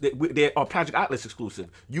xCloud, they are Project Atlas exclusive.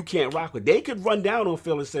 You can't rock with. They could run down on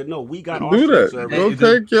Phil and say, no, we got our do that. Go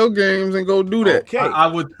take your games and go do that. Okay.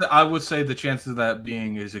 I would say the chances of that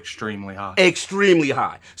being is extremely high. Extremely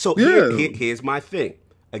high. So here's my thing.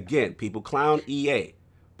 Again, people clown EA,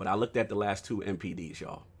 but I looked at the last 2 MPDs,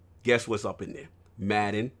 y'all. Guess what's up in there?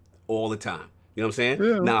 Madden all the time. You know what I'm saying?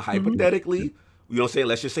 Yeah. Now, hypothetically, you know what I'm saying?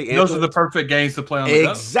 Let's just say Anthem. Those are the perfect games to play on the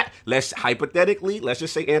go. Exactly. Let's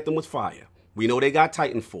just say Anthem was fire. We know they got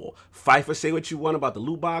Titanfall. FIFA, say what you want about the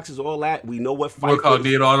loot boxes, all that. We know what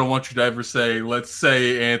FIFA I don't want you to ever say, let's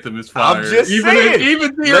say Anthem is fire. I'm just saying.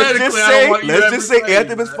 Even theoretically, let's just say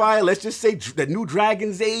Anthem is fire. Let's just say the new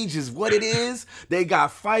Dragon's Age is what it is. They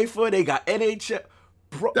got FIFA. They got NHL.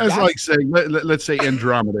 Bro, that's like saying, let's say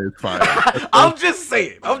Andromeda is fire. I'm just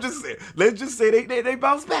saying. Let's just say they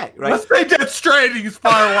bounce back, right? Let's say Death Stranding is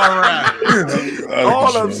fire while we're at it.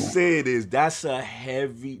 All I'm saying is those are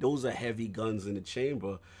heavy guns in the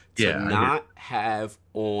chamber to not have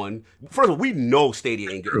on. First of all, we know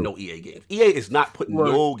Stadia ain't getting no EA games. EA is not putting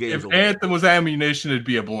no games on. If Anthem was ammunition, it'd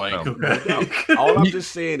be a blank. Okay? All I'm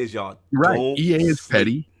just saying is y'all don't EA is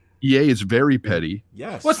petty. EA is very petty.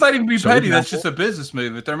 Yes. Well, it's not even be petty. That's just a business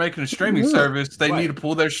move. If they're making a streaming service, they need to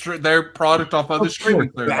pull their product off other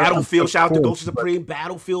streaming services. Battlefield, shout out to Ghost of Supreme.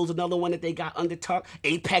 Battlefield's another one that they got under tuck.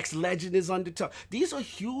 Apex Legend is under tuck. These are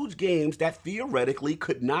huge games that theoretically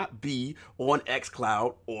could not be on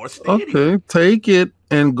xCloud or Stadia. Okay, take it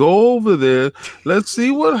and go over there. Let's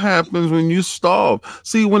see what happens when you starve.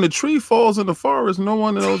 See, when a tree falls in the forest, no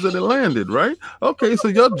one knows that it landed, right? Okay, so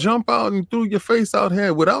y'all jump out and threw your face out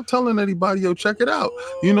here without telling anybody, yo, check it out.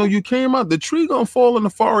 You know, you came out, the tree gonna fall in the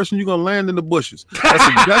forest and you're gonna land in the bushes. That's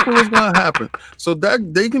exactly what's gonna happen. So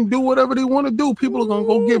that they can do whatever they want to do. People are gonna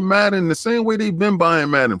go get Madden the same way they've been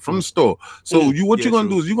buying Madden from the store. So you're gonna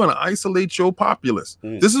do is you're gonna isolate your populace.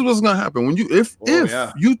 This is what's gonna happen when you if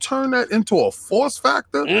you turn that into a force factor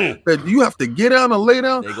that you have to get down and lay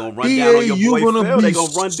down. They're gonna run down on your boy Phil. They're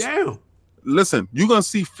gonna run down. Listen, you're gonna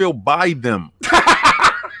see Phil buy them.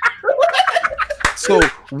 So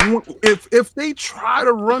if they try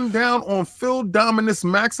to run down on Phil Dominus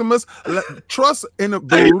Maximus, trust and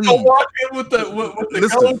believe. Walk in with the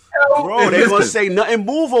bro, they're gonna say nothing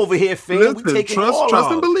move over here, Phil. We taking trust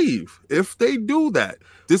and believe. If they do that,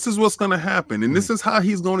 this is what's gonna happen, and this is how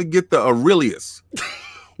he's gonna get the Aurelius.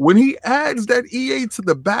 When he adds that EA to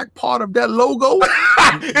the back part of that logo,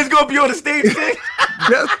 it's gonna be on the stage thing.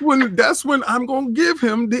 That's when I'm gonna give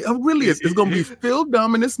him the Aurelius. It's gonna be Phil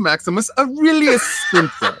Dominus Maximus Aurelius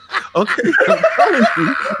Spencer. Okay,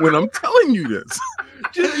 I'm telling you this.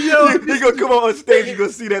 You're gonna come on stage, you're gonna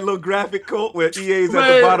see that little graphic coat where EA's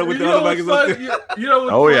at the bottom with the other magazines. You know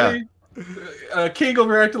what's funny? King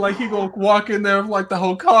over acting like he gonna walk in there with like the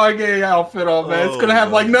whole Kage outfit on, man. It's gonna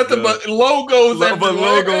have like nothing but logos. But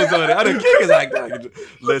logos on it. I think King is like that.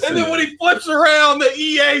 Listen. And then when he flips around, the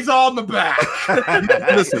EA's on the back.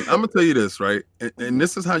 Listen, I'm gonna tell you this, right? And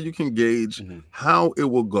this is how you can gauge how it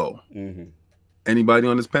will go. Anybody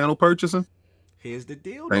on this panel purchasing? Here's the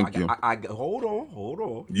deal. Thank you. Hold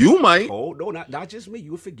on. You might. Not just me.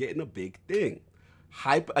 You were forgetting a big thing.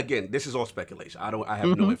 Again, this is all speculation. I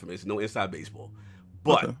have no information, no inside baseball.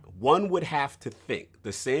 But one would have to think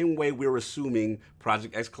the same way we're assuming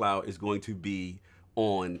Project xCloud is going to be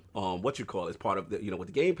on as part of the with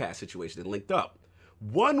the Game Pass situation and linked up.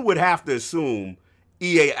 One would have to assume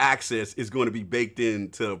EA Access is going to be baked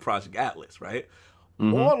into Project Atlas, right?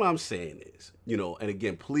 All I'm saying is, and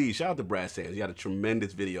again, please shout out to Brad Sanders. You got a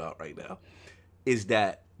tremendous video out right now. Is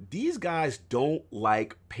that these guys don't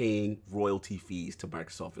like paying royalty fees to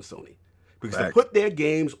Microsoft and Sony because to put their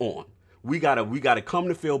games on, we gotta come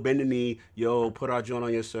to Phil, bend the knee, put our joint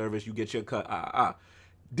on your service, you get your cut.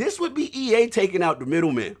 This would be EA taking out the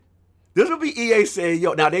middleman. This would be EA saying,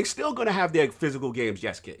 now they're still gonna have their physical games,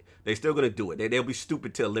 yes, kid. They're still gonna do it. They'll be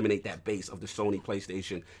stupid to eliminate that base of the Sony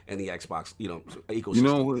PlayStation and the Xbox,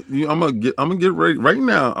 ecosystem. I'm gonna get ready right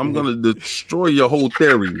now. I'm gonna destroy your whole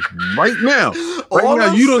theory right now.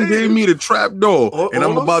 You done gave me the trap door, and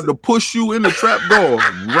I'm about to push you in the trap door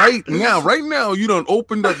right now. Right now, you done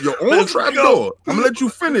opened up your own trap door. I'm gonna let you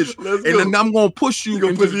finish, and then I'm gonna push you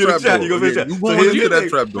into the trap door. You going into that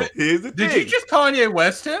trap door? Here's the thing. Did you just Kanye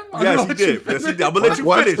West him? Yes, he did. I'm gonna let you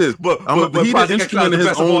watch finish. This. But he the instrument in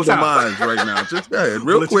his own minds right now. Just go ahead,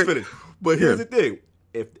 real quick. But here's the thing: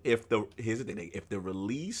 if the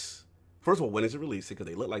release, first of all, when is it releasing?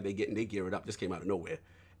 Because they look like they gear it up. Just came out of nowhere,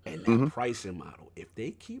 and that pricing model. If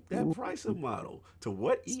they keep that pricing model to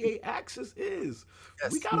what EA Access is,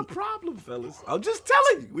 we got a problem, fellas. I'm just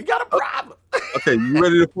telling you, we got a problem. Okay, you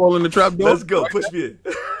ready to fall in the trap door? Let's go. Push me in.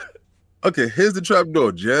 Okay, here's the trap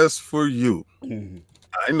door just for you.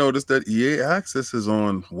 I noticed that EA Access is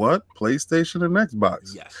on what? PlayStation and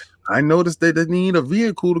Xbox. Yes. I noticed that they need a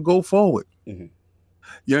vehicle to go forward.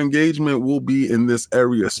 Your engagement will be in this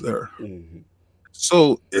area, sir.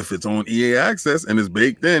 So if it's on EA Access and it's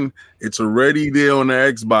baked in, it's already there on the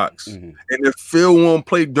Xbox. And if Phil won't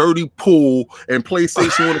play dirty pool and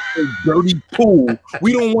PlayStation want to play dirty pool,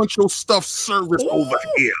 we don't want your stuff serviced over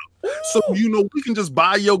here. So we can just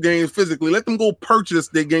buy your games physically. Let them go purchase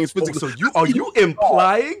their games physically. So are you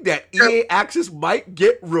implying that EA Access might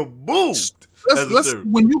get removed?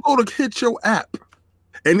 When you go to hit your app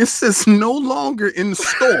and it says no longer in the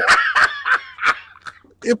store.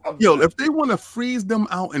 If they want to freeze them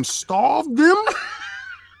out and starve them,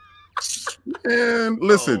 man,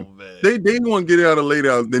 listen, they want to get out of late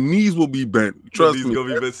hours. The knees will be bent. Trust me.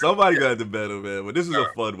 Gonna be bent. Somebody got to bet them, man. But this is a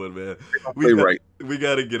fun one, man. We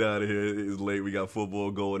got to get out of here. It's late. We got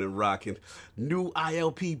football going and rocking. New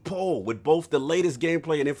ILP poll with both the latest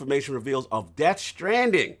gameplay and information reveals of Death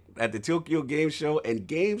Stranding at the Tokyo Game Show and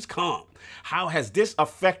Gamescom. How has this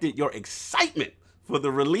affected your excitement for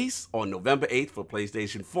the release on November 8th for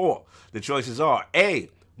PlayStation 4? The choices are A,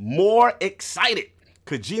 more excited.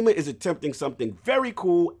 Kojima is attempting something very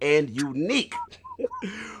cool and unique.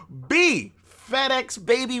 B, FedEx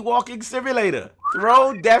baby walking simulator.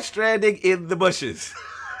 Throw Death Stranding in the bushes.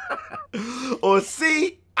 Or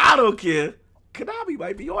C, I don't care. Konami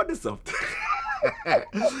might be onto something.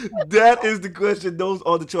 That is the question. Those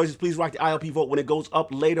are the choices. Please rock the ILP vote when it goes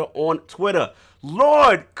up later on Twitter.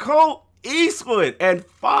 Lord Colteastwood and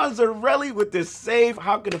Fonzarelli with this save.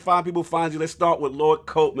 How can the fine people find you? Let's start with Lord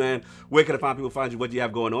Colt, man. Where can the fine people find you? What do you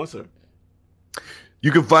have going on, sir?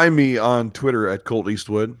 You can find me on Twitter at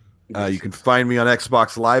Colteastwood. You can find me on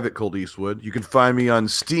Xbox Live at Colteastwood. You can find me on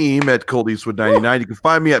Steam at Colteastwood99. You can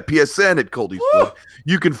find me at PSN at Colteastwood.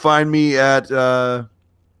 You can find me at...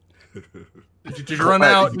 Did you run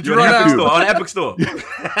out? Did you run out? On Epic Store. You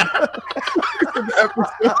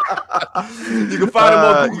can find him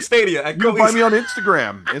on Google Stadia. You can find me on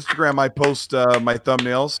Instagram. I post my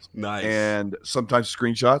thumbnails. Nice. And sometimes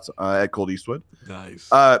screenshots at Colt Eastwood. Nice.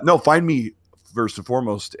 No, find me first and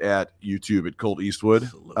foremost at YouTube at Colt Eastwood.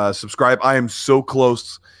 Subscribe. I am so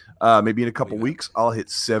close. Maybe in a couple weeks, I'll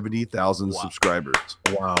hit 70,000 subscribers.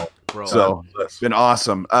 Wow. Bro. So it's been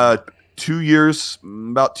awesome. 2 years,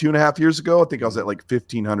 about 2.5 years ago, I think I was at like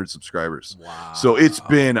 1,500 subscribers. Wow. So it's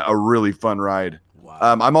been a really fun ride. Wow.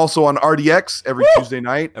 I'm also on RDX every Tuesday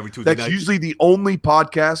night. That's usually the only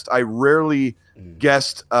podcast. I rarely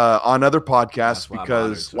guest on other podcasts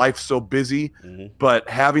because life's so busy. But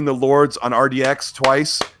having the Lords on RDX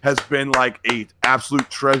twice has been like an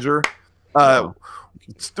absolute treasure.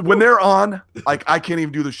 When they're on, like I can't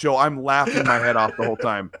even do the show. I'm laughing my head off the whole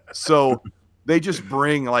time. So they just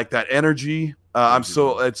bring like that energy.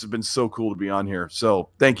 It's been so cool to be on here. So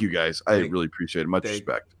thank you guys. I really appreciate it. Much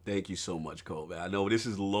respect. Thank you so much, Cole, man. I know this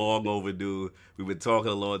is long overdue. We've been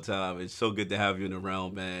talking a long time. It's so good to have you in the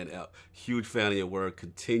realm, man. Huge fan of your work.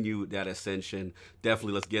 Continue that ascension.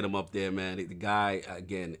 Definitely let's get him up there, man. The guy,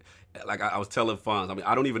 again, like I was telling Fonz, I mean,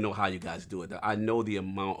 I don't even know how you guys do it. I know the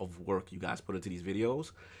amount of work you guys put into these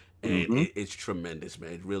videos. And it's tremendous,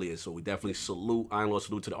 man. It really is. So we definitely salute, Iron Lord,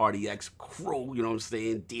 salute to the RDX crew. You know what I'm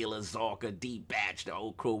saying? Dealer, Zarka, D-Batch, the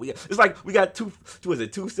whole crew. It's like we got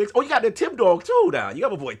 2-6. Oh, you got the Tim Dog too now. You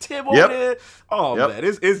got my boy Tim over there. Oh, man.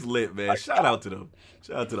 It's lit, man. Shout out to them.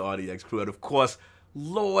 Shout out to the RDX crew. And, of course,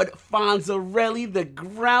 Lord Fonzarelli, the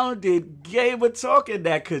grounded gamer talking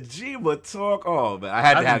that Kojima talk. Oh, man. I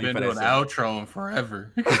had to have you for that. I've been doing an outro in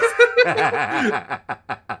forever.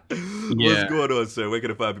 What's going on, sir? Where can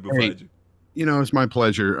the fine people find you? You know, it's my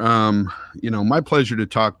pleasure. My pleasure to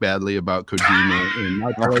talk badly about Kojima and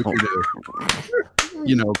my pleasure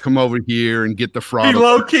to, come over here and get the fraud. He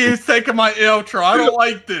low-key is taking my outro. I don't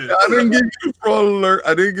like this. I didn't give you the fraud alert.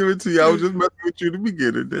 I didn't give it to you. I was just messing with you at the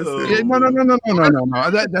beginning. That's it. No.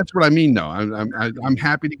 That's what I mean. No, I'm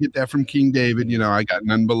happy to get that from King David. You know, I got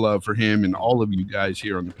none but love for him and all of you guys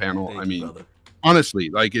here on the panel. Thank you, brother. Honestly,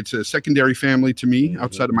 like it's a secondary family to me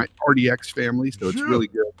outside of my RDX family. So it's really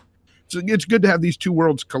good. So it's good to have these two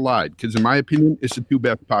worlds collide because, in my opinion, it's the two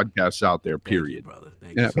best podcasts out there, period. Thank you, brother.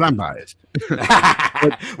 Thank you, but I'm biased.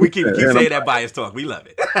 We keep saying that biased talk. We love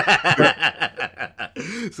it.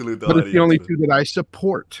 Salute the but audience, it's the only two that I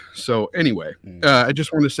support. So anyway, I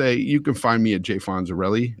just want to say you can find me at J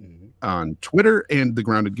Fonzarelli on Twitter and The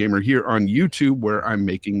Grounded Gamer here on YouTube where I'm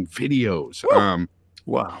making videos.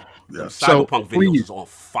 Wow. Yeah. Cyberpunk videos is on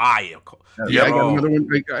fire. Yeah,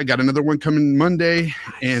 I got another one coming Monday,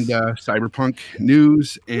 and Cyberpunk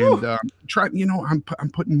news, and I'm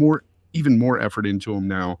putting even more effort into them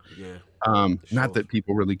now. Yeah. Not that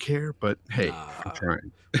people really care, but hey, I'm trying.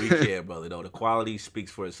 We care, brother. Though the quality speaks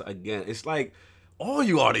for us. Again, it's like all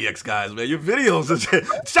you RDX guys, man. Your videos.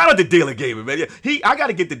 Shout out to Dealer Gaming, man. I got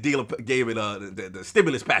to get the Dealer Gaming the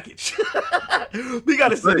stimulus package. We got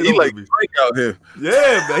to send it over to me. Out here.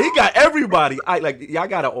 Yeah, man. He got everybody. I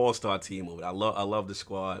got an all-star team over there. I love the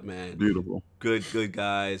squad, man. Beautiful. Good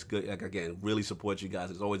guys. Good. Like, again, really support you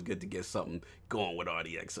guys. It's always good to get something going with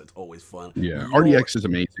RDX. It's always fun. Yeah, RDX is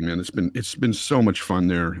amazing, man. It's been so much fun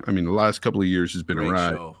there. I mean, the last couple of years has been a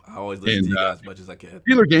ride. Show. I always listen to you guys as much as I can.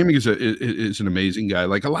 Dealer Gaming is an amazing guy.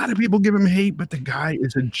 Like, a lot of people give him hate, but the guy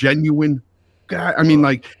is a genuine guy. I mean,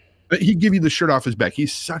 like, he'd give you the shirt off his back.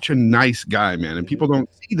 He's such a nice guy, man, and people don't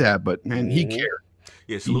see that, but man, he cares.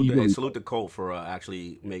 Yeah, salute to Colt for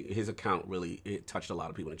actually his account it touched a lot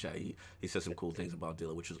of people in the chat. He said some cool things about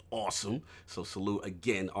Dealer, which was awesome. So salute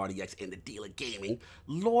again, RDX and the Dealer Gaming.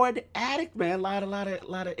 Lord Addict, man, a lot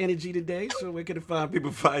of energy today. So where can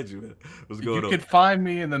people find you, man? What's going on? You can find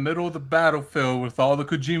me in the middle of the battlefield with all the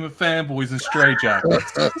Kojima fanboys and stray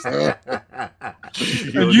jackets.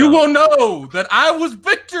 And you will know that I was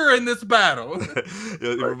victor in this battle.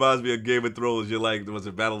 It reminds me of Game of Thrones. You're like, was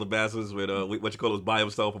it Battle of the Bastards with what you call it, by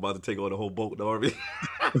himself about to take on the whole boat in the army?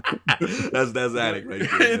 that's Addict right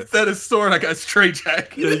there. Instead of sword, I got straight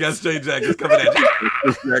jacket. Yeah, you got straight jackets coming at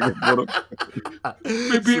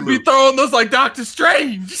you. be throwing those like Doctor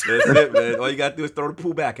Strange. That's it, man. All you gotta do is throw the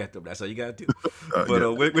pool back at them. That's all you gotta do.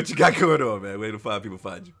 But what you got going on, man? Where do people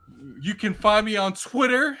find you? You can find me on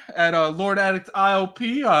Twitter at Lord Addict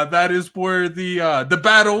ILP. That is where the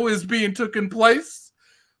battle is being taken place.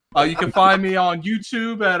 You can find me on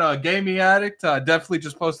YouTube at Gaming Addict. Definitely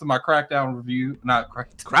just posted my Crackdown review. Not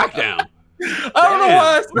Crackdown. I don't know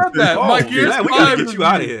why I said that. My Gears 5 we gotta get you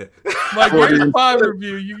out of here. My Gears 5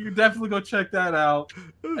 review. You definitely go check that out.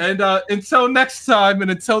 And until next time,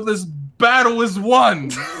 and until this battle is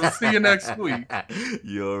won, we'll see you next week.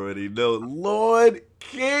 You already know, Lord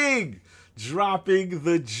King dropping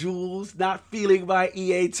the jewels. Not feeling my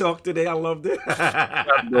EA talk today. I loved it.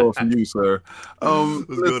 That's going for you, sir. What's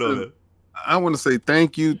going on, man? I want to say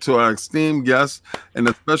thank you to our esteemed guests, and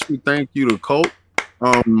especially thank you to Colt.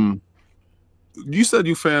 You said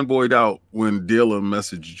you fanboyed out when Dealer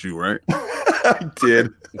messaged you, right? I did.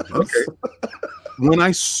 Okay. When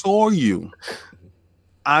I saw you,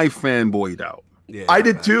 I fanboyed out. Yeah, I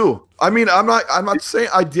did too. I mean, I'm not saying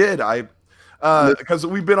I did. Because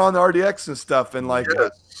we've been on the RDX and stuff, and like,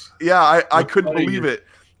 I couldn't believe it.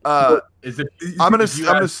 I'm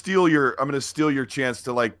gonna steal your chance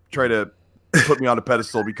to like try to put me on a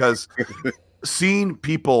pedestal, because seeing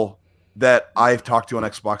people that I've talked to on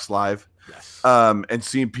Xbox Live, and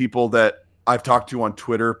seeing people that I've talked to on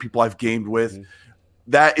Twitter, people I've gamed with,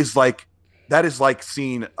 that is like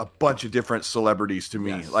seeing a bunch of different celebrities to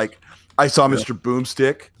me. Like, I saw Mr.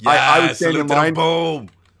 Boomstick. I was standing in line. Boom.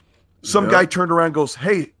 Some guy turned around and goes,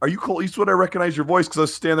 "Hey, are you Colteastwood? I recognize your voice," because I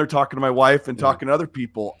was standing there talking to my wife and talking to other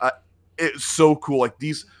people. It's so cool. Like,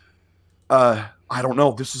 these, I don't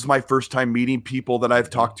know. This is my first time meeting people that I've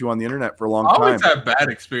talked to on the internet for a long time. I always have bad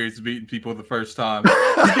experience meeting people the first time.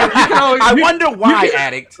 I wonder why,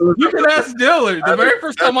 Addict. You can ask Diller. The very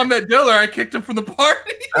first time I met Diller, I kicked him from the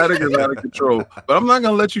party. Addict is out of control. But I'm not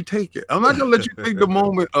going to let you take it. I'm not going to let you take the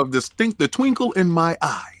moment of the twinkle in my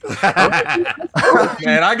eye.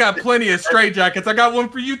 Man, I got plenty of straight jackets. I got one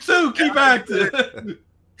for you too. Keep acting.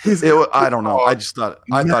 I don't know. I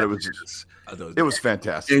thought it was just... It was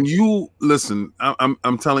fantastic. And you listen,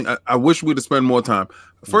 I'm telling, I wish we'd have spent more time.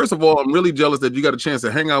 First of all, I'm really jealous that you got a chance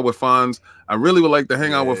to hang out with Fonz. I really would like to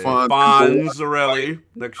hang out with Fonz. Fonzarelli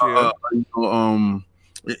next year.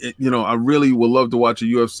 I really would love to watch a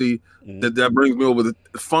UFC. That brings me over to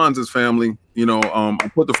Fonz's family. I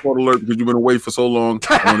put the phone alert because you've been away for so long.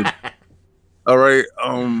 All right.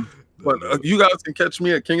 But you guys can catch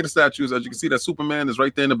me at King of the Statues. As you can see, that Superman is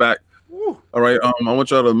right there in the back. All right. I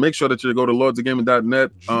want y'all to make sure that you go to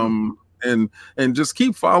lordsofgaming.net and just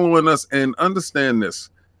keep following us and understand this.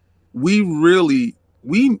 We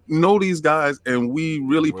know these guys and we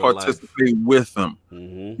really participate with them.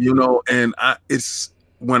 And it's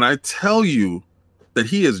when I tell you that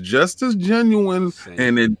he is just as genuine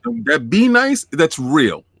and that be nice, that's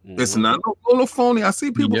real. It's not no little phony. I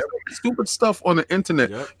see people saying stupid stuff on the internet.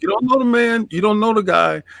 You don't know the man, you don't know the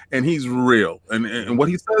guy, and he's real. And what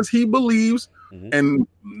he says he believes, and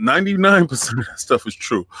 99% of that stuff is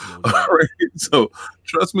true. All right. So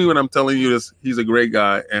trust me when I'm telling you this, he's a great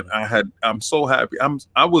guy, and I'm so happy.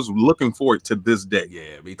 I was looking forward to this day.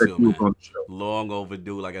 Yeah, me too, man. Long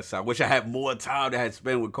overdue. Like I said, I wish I had more time to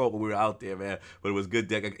spend with Colt when we were out there, man. But it was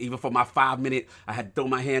good. Even for my 5 minute, I had to throw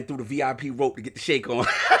my hand through the VIP rope to get the shake on.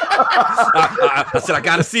 I said I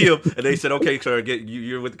gotta see him, and they said, "Okay, sir,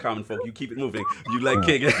 you're with the common folk. You keep it moving. You let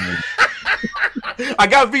King." I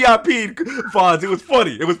got VIP funds. It was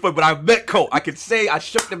funny. It was fun, but I met Colt. I could say I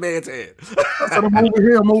shook the man's hand. I said, I'm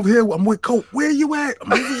over here. I'm with Colt. Where you at?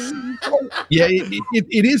 I'm over here. Yeah,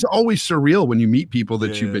 it is always surreal when you meet people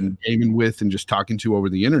that you've been gaming with and just talking to over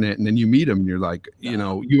the internet, and then you meet them and you're like, you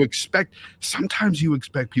know, sometimes you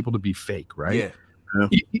expect people to be fake, right? Yeah.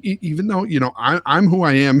 Even though, you know, I'm who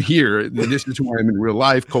I am here. This is who I am in real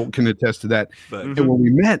life. Colt can attest to that. But, and when we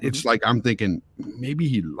met, it's like I'm thinking maybe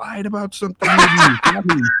he lied about something.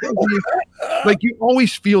 Like you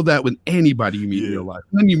always feel that with anybody you meet in real life.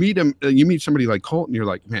 And then you meet him, you meet somebody like Colt, and you're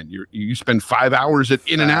like, man, you spend 5 hours at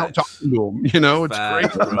In-N-Out talking to him. You know, it's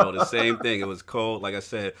Facts, crazy, bro. The same thing. It was Colt, like I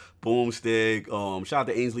said, Boomstick. Shout out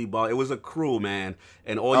to Ainsley Ball. It was a crew, man,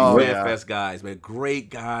 and all you FanFest guys, man, great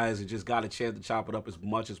guys, and just got a chance to chop it up as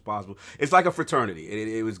much as possible. It's like a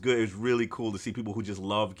fraternity. It was good. It was really cool to see people who just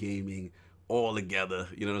love gaming all together.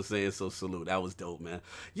 You know what I'm saying? So salute. That was dope, man.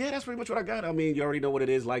 Yeah, that's pretty much what I got. I mean, you already know what it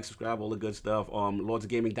is. Like, subscribe, all the good stuff.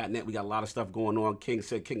 LordsOfGaming.net. We got a lot of stuff going on. King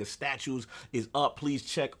said King of Statues is up. Please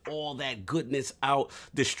check all that goodness out.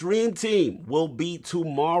 The stream team will be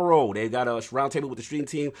tomorrow. They got a roundtable with the stream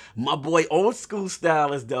team. My boy Old School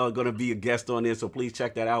Style is going to be a guest on this, so please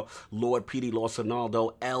check that out. Lord PD, Lord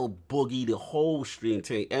Sonaldo, L Boogie, the whole stream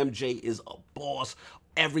team. MJ is a boss.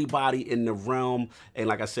 Everybody in the realm, and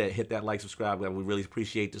like I said, hit that like, subscribe. We really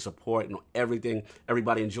appreciate the support and everything.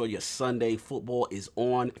 Everybody enjoy your Sunday. Football is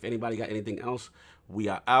on. If anybody got anything else, we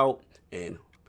are out, and